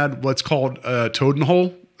never had what's called a Toad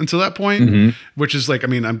hole until that point, which is like, I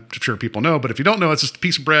mean, I'm sure people know, but if you don't know, it's just a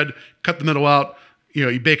piece of bread, cut the middle out.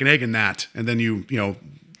 You bake an egg in that, and then you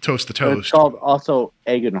toast the toast. It's called also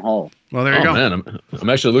egg and hole. Well, there you go. Man, I'm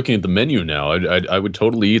actually looking at the menu now. I would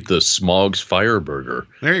totally eat the Smog's Fire Burger.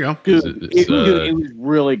 There you go. Dude, it was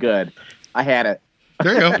really good. I had it.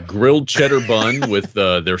 There you go. Grilled cheddar bun with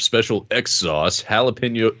their special X sauce,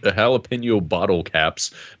 jalapeno bottle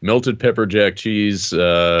caps, melted pepper jack cheese,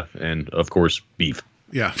 and of course beef.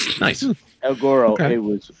 Yeah, nice. El Goro, It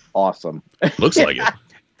was awesome. Looks like it.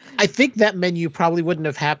 I think that menu probably wouldn't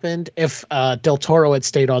have happened if Del Toro had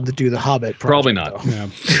stayed on to do the Hobbit project, probably not. Yeah.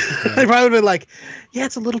 They probably would have been like, yeah,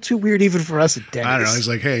 it's a little too weird even for us at Denny's. I don't know. He's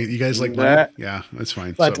like, hey, you guys like that? Yeah, that's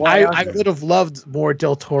fine. But so, I would have loved more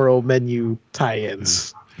Del Toro menu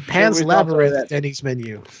tie-ins. Pan's Labyrinth Denny's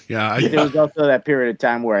menu. Yeah. There was also that period of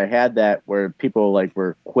time where I had that where people like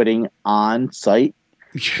were quitting on site.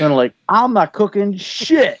 Kind of like, I'm not cooking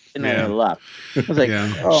shit. And then I left. I was like,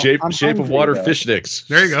 shape of water fish sticks.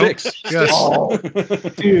 There you go. Sticks. Yes. Oh,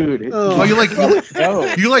 dude. Oh,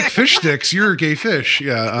 you like fish sticks. You're a gay fish.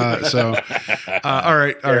 Yeah. All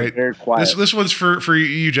right. Very quiet. This one's for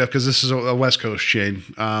you, Jeff, because this is a West Coast chain.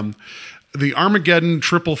 The Armageddon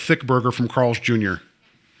Triple Thick Burger from Carl's Jr.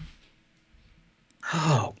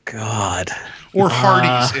 Oh, God. Or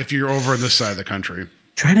Hardee's if you're over on this side of the country.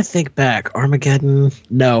 Trying to think back. Armageddon.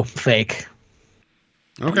 No, fake.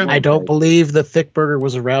 Okay. I don't believe the thick burger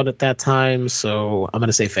was around at that time, so I'm going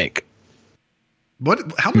to say fake.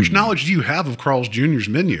 How much knowledge do you have of Carl's Jr.'s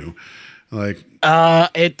menu? Like,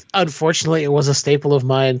 unfortunately it was a staple of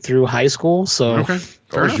mine through high school. So okay.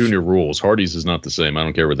 Carl's Jr. rules. Hardee's is not the same. I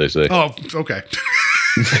don't care what they say. Oh, okay.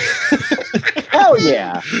 Hell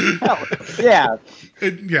yeah. Hell yeah.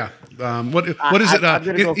 Yeah. What is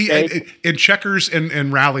it? In Checkers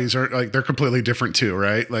and Rallies are like they're completely different too,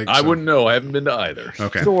 right? Like I wouldn't know. I haven't been to either.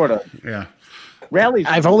 Okay. Sort of. Yeah. Rallies.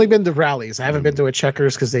 I've only been to Rallies. I haven't been to a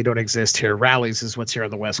Checkers because they don't exist here. Rallies is what's here on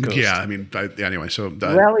the West Coast. Yeah, I mean, anyway. So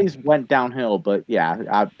Rallies went downhill, but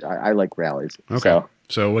yeah, I like Rallies. Okay.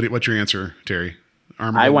 So what's your answer, Terry?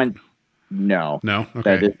 I went no. No.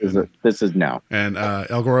 Okay. This is no. And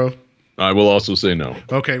El Goro. I will also say no.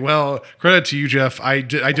 Okay, well, credit to you, Jeff. I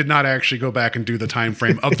did not actually go back and do the time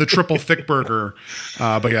frame of the triple thick burger,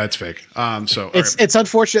 but yeah, it's fake. It's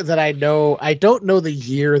unfortunate that I don't know the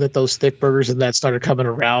year that those thick burgers and that started coming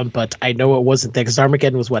around, but I know it wasn't there because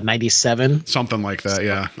Armageddon was what, 97, something like that.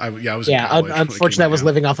 Yeah, I was. Yeah, unfortunately, I was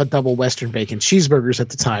living off a double Western bacon cheeseburgers at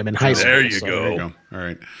the time in high school. There you go. All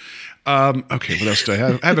right. Okay, what else do I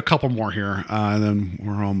have? I have a couple more here, and then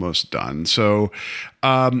we're almost done. So,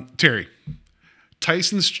 Terry,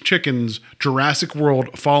 Tyson's Chickens, Jurassic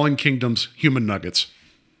World, Fallen Kingdoms, Human Nuggets.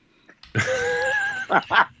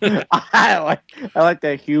 I like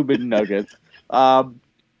that human nuggets. Oh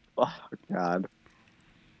God,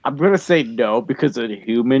 I'm gonna say no because of the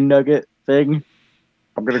human nugget thing.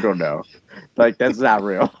 I'm gonna go no. Like that's not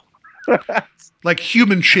real. Like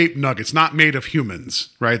human-shaped nuggets, not made of humans,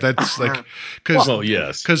 right? That's like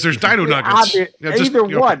because there's Dino Nuggets. Either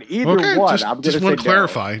one. I'm just want to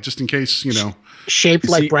clarify, just in case shaped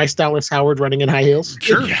like Bryce Dallas Howard running in high heels.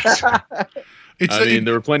 Sure.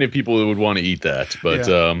 There were plenty of people who would want to eat that, but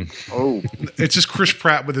it's just Chris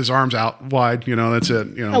Pratt with his arms out wide. That's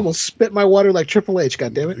it. I will spit my water like Triple H.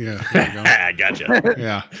 God damn it! Yeah, there you go. Gotcha.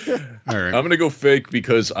 Yeah. All right. I'm gonna go fake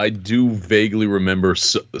because I do vaguely remember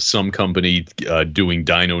some company doing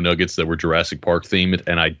Dino Nuggets that were Jurassic Park themed,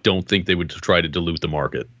 and I don't think they would try to dilute the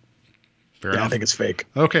market. Fair enough. I think it's fake.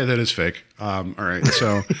 Okay, that is fake. All right,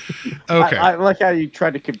 so okay. I like how you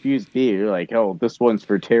tried to confuse me. You're like, oh, this one's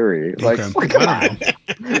for Terry. Like, okay. Come on.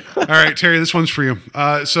 All right, Terry, this one's for you.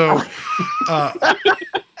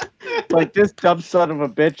 Like this dumb son of a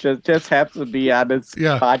bitch just happens to be on this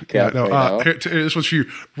podcast. Yeah, here, this one's for you.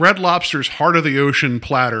 Red Lobster's Heart of the Ocean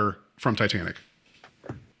platter from Titanic.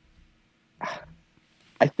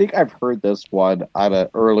 I think I've heard this one on an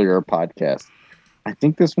earlier podcast. I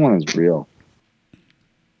think this one is real.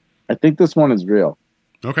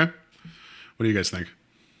 Okay. What do you guys think?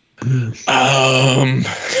 I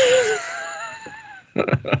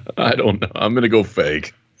don't know. I'm going to go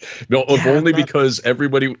fake. No, only because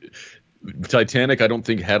Titanic, I don't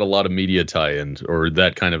think had a lot of media tie-in or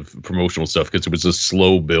that kind of promotional stuff because it was a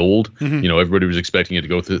slow build. Mm-hmm. Everybody was expecting it to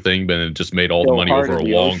go through the thing, but it just made all the money over a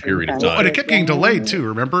long period of time. And it kept getting delayed too.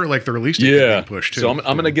 Remember, like the release date kept getting pushed too. So I'm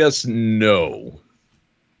going to guess no.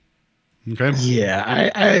 Okay.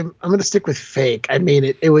 Yeah, I'm going to stick with fake. I mean,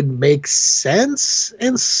 it would make sense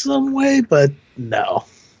in some way, but no.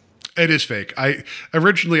 It is fake. I had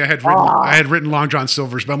written Long John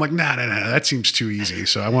Silver's, but I'm like, nah, that seems too easy.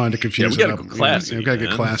 So I wanted to confuse it up. We gotta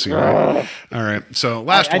get classy. Right? All right. So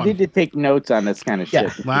last one. I need to take notes on this kind of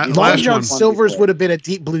shit. Long John Silver's would have been a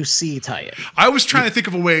Deep Blue Sea tie-in. I was trying to think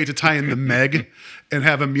of a way to tie in the Meg and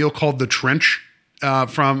have a meal called the Trench.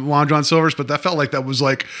 From Long John Silver's, but that felt like that was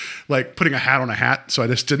like putting a hat on a hat, so I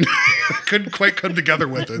just couldn't quite come together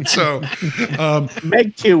with it. So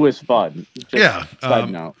Meg 2 was fun.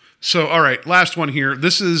 Side note. So all right, last one here.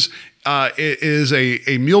 This is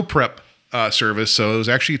a meal prep service. So it was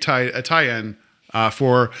actually a tie-in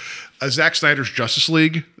for Zack Snyder's Justice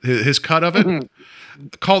League, his cut of it,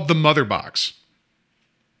 called the Mother Box.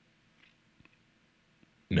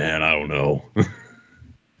 Man, I don't know.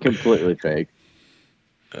 Completely fake.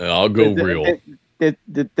 I'll go real.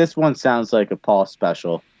 This one sounds like a Paul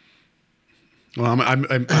special. Well,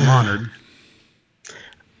 I'm honored.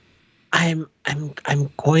 I'm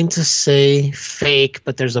going to say fake,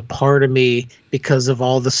 but there's a part of me because of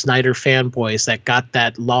all the Snyder fanboys that got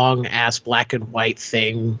that long ass black and white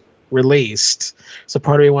thing released. So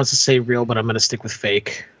part of me wants to say real, but I'm going to stick with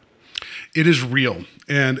fake. It is real,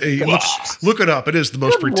 and look it up. It is the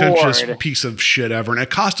most pretentious piece of shit ever, and it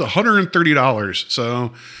cost $130.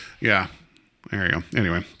 So, yeah, there you go.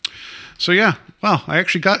 Anyway, so yeah, wow, I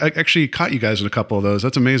actually caught you guys in a couple of those.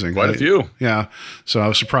 That's amazing. Quite a few. Yeah. So I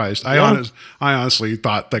was surprised. I honestly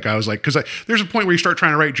thought because there's a point where you start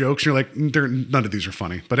trying to write jokes, and you're like, none of these are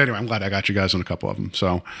funny. But anyway, I'm glad I got you guys on a couple of them.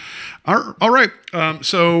 So, all right.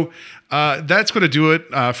 That's going to do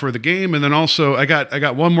it for the game, and then also I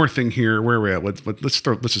got one more thing here. Where are we at? Let's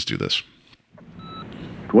just do this.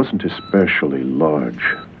 It wasn't especially large,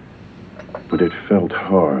 but it felt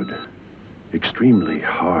hard, extremely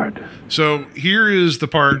hard. So here is the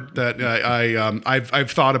part that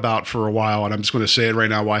I've thought about for a while, and I'm just going to say it right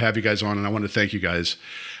now while I have you guys on, and I want to thank you guys.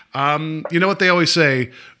 You know what they always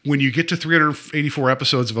say: when you get to 384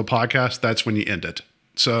 episodes of a podcast, that's when you end it.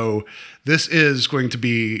 So this is going to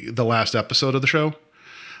be the last episode of the show.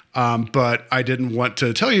 But I didn't want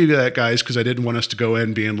to tell you that, guys, because I didn't want us to go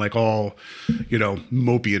in being like all,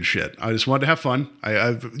 mopey and shit. I just wanted to have fun.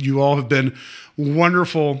 You all have been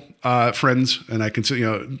wonderful friends, and I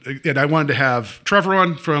consider, and I wanted to have Trevor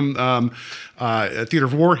on from Theater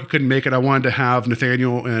of War. He couldn't make it. I wanted to have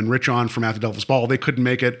Nathaniel and Rich on from At the Devil's Ball. They couldn't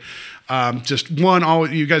make it. All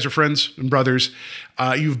you guys are friends and brothers.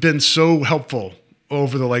 You've been so helpful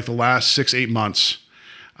over the last 6-8 months.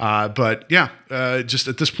 But yeah, just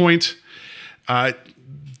at this point,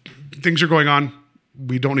 things are going on.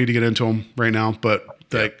 We don't need to get into them right now, but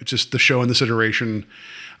just the show in this iteration,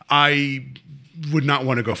 I would not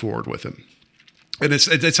want to go forward with it. And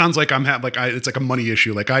it sounds like it's like a money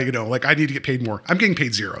issue. I need to get paid more. I'm getting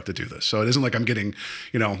paid $0 to do this. So it isn't like I'm getting,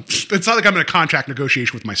 it's not like I'm in a contract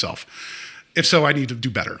negotiation with myself. If so, I need to do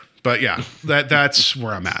better. But yeah, that's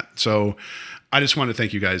where I'm at. So I just want to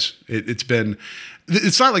thank you guys.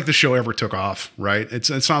 It's not like the show ever took off, right?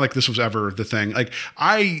 It's not like this was ever the thing. Like,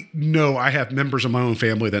 I know I have members of my own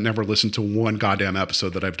family that never listened to one goddamn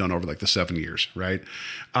episode that I've done over the 7 years, right?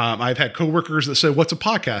 I've had coworkers that say, "What's a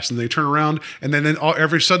podcast?" And they turn around and then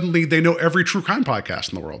suddenly they know every true crime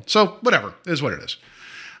podcast in the world. So whatever, it is what it is.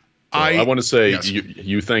 I want to say, yes.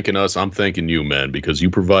 you thanking us, I'm thanking you, man, because you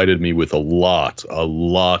provided me with a lot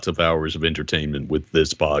of hours of entertainment with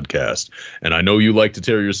this podcast. And I know you like to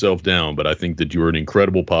tear yourself down, but I think that you're an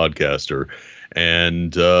incredible podcaster.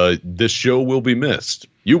 And this show will be missed.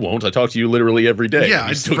 You won't. I talk to you literally every day. Yeah,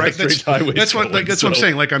 right. That's what I'm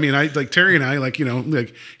saying. Terry and I,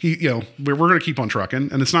 we're going to keep on trucking,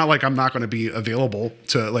 and it's not like I'm not going to be available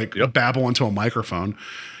to babble into a microphone.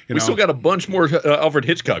 We still got a bunch more Alfred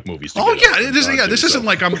Hitchcock movies. Oh yeah, it isn't. Yeah, this isn't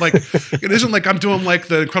like I'm it isn't like I'm doing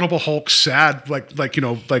the Incredible Hulk sad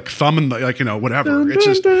thumb and whatever. It's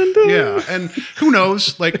just yeah, and who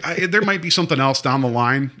knows? There might be something else down the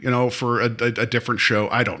line, for a different show.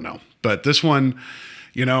 I don't know, but this one,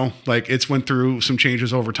 it's went through some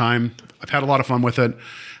changes over time. I've had a lot of fun with it.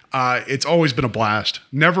 It's always been a blast.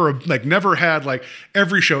 Never had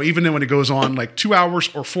every show, even when it goes on 2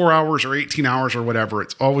 hours or 4 hours or 18 hours or whatever.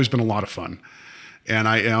 It's always been a lot of fun, and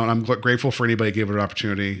I'm grateful for anybody who gave it an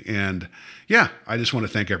opportunity. And yeah, I just want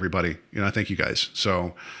to thank everybody. Thank you guys.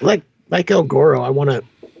 So like El Goro, I want to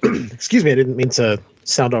excuse me, I didn't mean to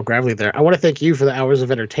sound all gravelly there. I want to thank you for the hours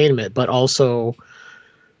of entertainment, but also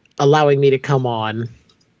allowing me to come on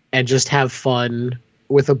and just have fun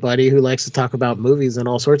with a buddy who likes to talk about movies and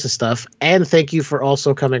all sorts of stuff. And thank you for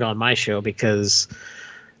also coming on my show, because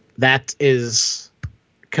that is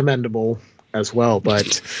commendable as well.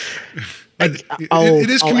 But it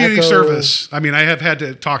is community service. I mean, I have had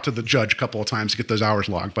to talk to the judge a couple of times to get those hours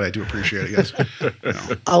logged, but I do appreciate it.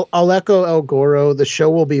 Yes. I'll echo El Goro. The show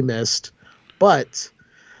will be missed, but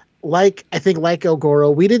I think El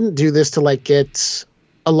Goro, we didn't do this to get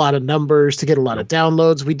a lot of numbers, to get a lot of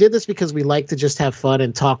downloads. We did this because we like to just have fun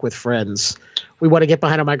and talk with friends. We want to get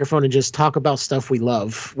behind a microphone and just talk about stuff we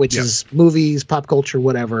love, which is movies, pop culture,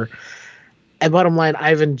 whatever. And bottom line,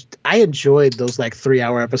 I enjoyed those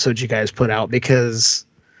 3-hour episodes you guys put out, because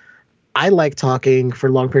I like talking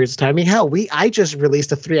for long periods of time. I mean, hell, I just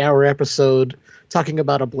released a 3-hour episode talking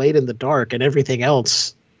about A Blade in the Dark and everything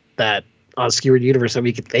else that on Skewered Universe that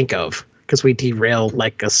we could think of, because we derail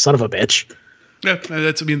like a son of a bitch. Yeah,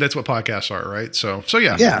 that's what podcasts are, right? So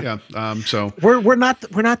yeah. So we're not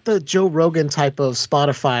the Joe Rogan type of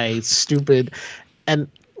Spotify stupid, and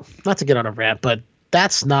not to get on a rant, but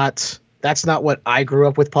that's not what I grew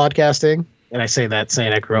up with podcasting. And I say that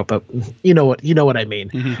saying I grew up, but you know what I mean.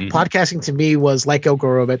 Mm-hmm. Podcasting to me was like El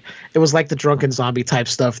Goro, but it was like the Drunken Zombie type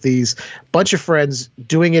stuff. These bunch of friends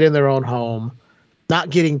doing it in their own home, not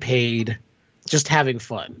getting paid, just having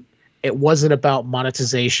fun. It wasn't about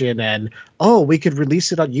monetization and, we could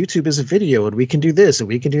release it on YouTube as a video and we can do this and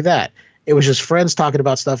we can do that. It was just friends talking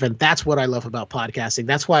about stuff. And that's what I love about podcasting.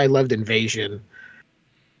 That's why I loved Invasion.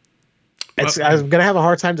 I'm going to have a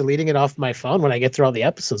hard time deleting it off my phone when I get through all the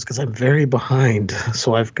episodes, because I'm very behind.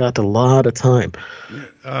 So I've got a lot of time.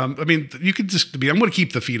 I mean, you could I'm going to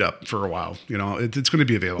keep the feed up for a while. It's going to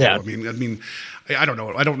be available. Yeah. I mean, I don't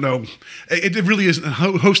know. It really isn't.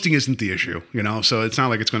 Hosting isn't the issue, so it's not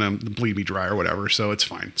like it's going to bleed me dry or whatever. So it's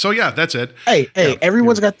fine. So yeah, that's it. Hey,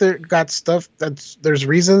 everyone's got stuff there's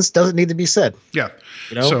reasons doesn't need to be said. Yeah.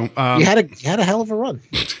 So you had a hell of a run.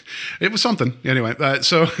 It was something anyway.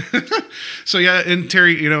 So yeah, and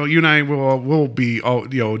Terry, you and I will be all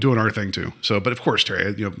doing our thing too. So, but of course,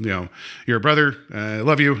 Terry, you're a brother. I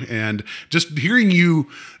love you, and just hearing you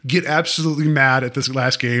get absolutely mad at this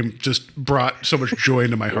last game just brought so much joy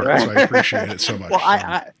into my heart. So I appreciate it so much. Well,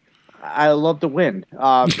 I love to win.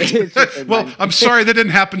 Well, I'm sorry that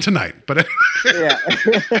didn't happen tonight, but yeah.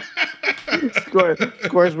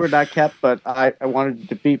 Scores were not kept, but I wanted to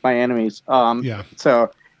defeat my enemies. Yeah. So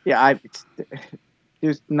yeah,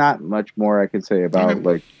 there's not much more I can say about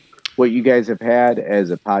like what you guys have had as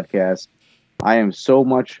a podcast. I am so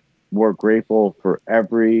much more grateful for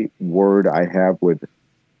every word I have with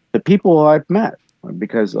the people I've met,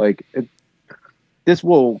 because like this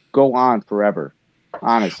will go on forever.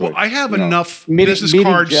 Honestly, well, I have enough business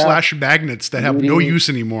cards / magnets that have no use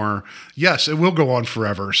anymore. Yes, it will go on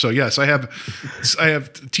forever. So yes, I have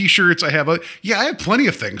T-shirts. I have plenty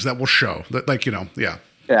of things that will show that, like,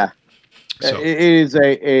 yeah. So. It is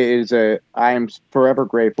a. I am forever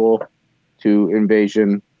grateful to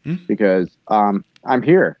Invasion because I'm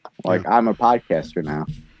here. Like I'm a podcaster now.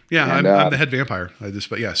 Yeah, and, I'm the head vampire. I just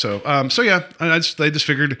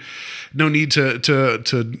figured no need to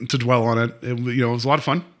dwell on it. It was a lot of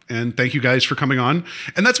fun, and thank you guys for coming on.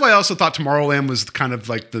 And that's why I also thought Tomorrowland was kind of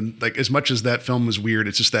like as much as that film was weird,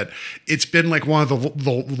 it's just that it's been like one of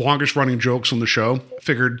the longest running jokes on the show.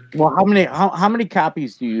 Figured. Well, how many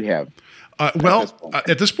copies do you have?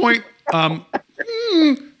 At this point,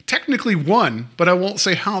 technically one, but I won't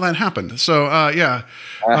say how that happened. So, yeah.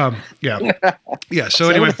 So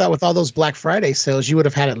anyway, I would have thought with all those Black Friday sales, you would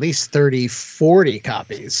have had at least 30, 40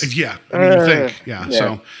 copies. Yeah. I mean, you think, yeah.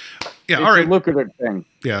 So, yeah. It's all right. A lucrative thing.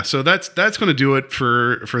 Yeah. So that's going to do it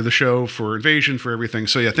for the show, for Invasion, for everything.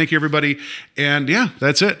 So yeah, thank you everybody. And yeah,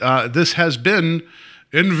 that's it. This has been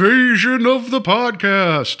Invasion of the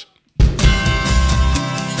Podcast.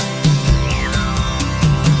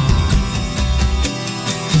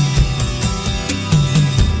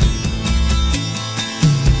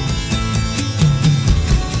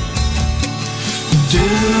 Do you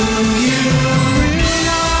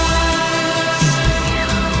realize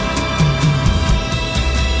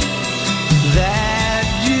that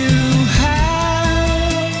you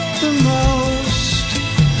have the most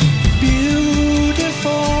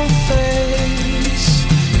beautiful face?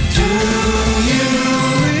 Do you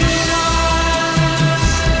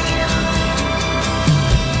realize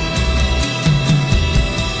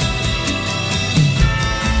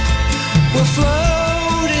we're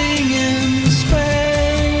floating in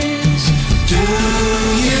space? Do you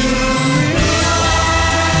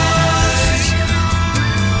realize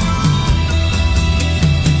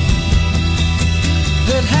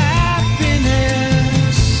that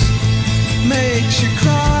happiness makes you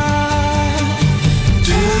cry?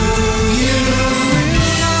 Do you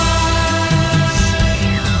realize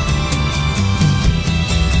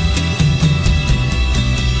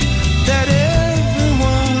that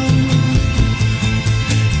everyone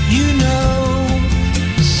you know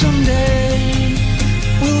someday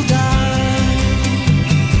will die?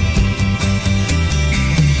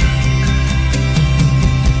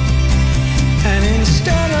 And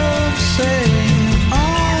instead of saying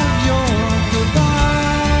all of your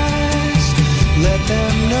goodbyes, let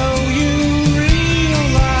them know you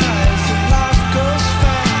realize that life goes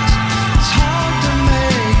fast. It's hard to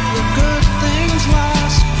make the good things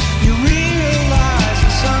last. You realize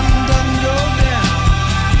the sun doesn't go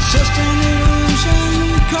down. It's just an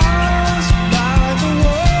illusion caused by the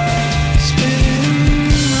world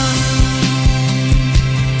spinning round.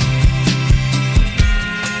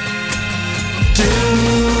 Do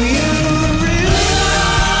you realize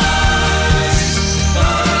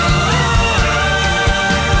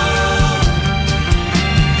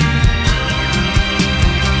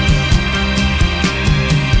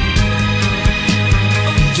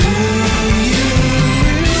Do you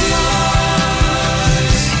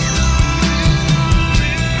realize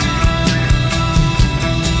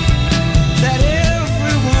that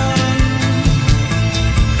everyone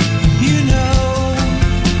you know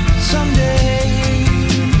someday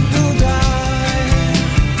will die?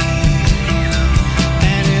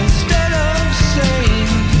 And instead of saying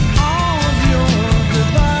all of your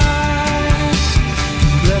goodbyes,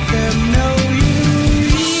 let them know you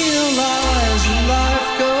realize that life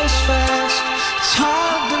goes fast. It's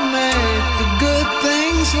hard to make the good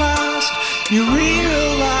things last. You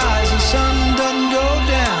realize the sun doesn't go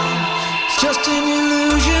down. It's just an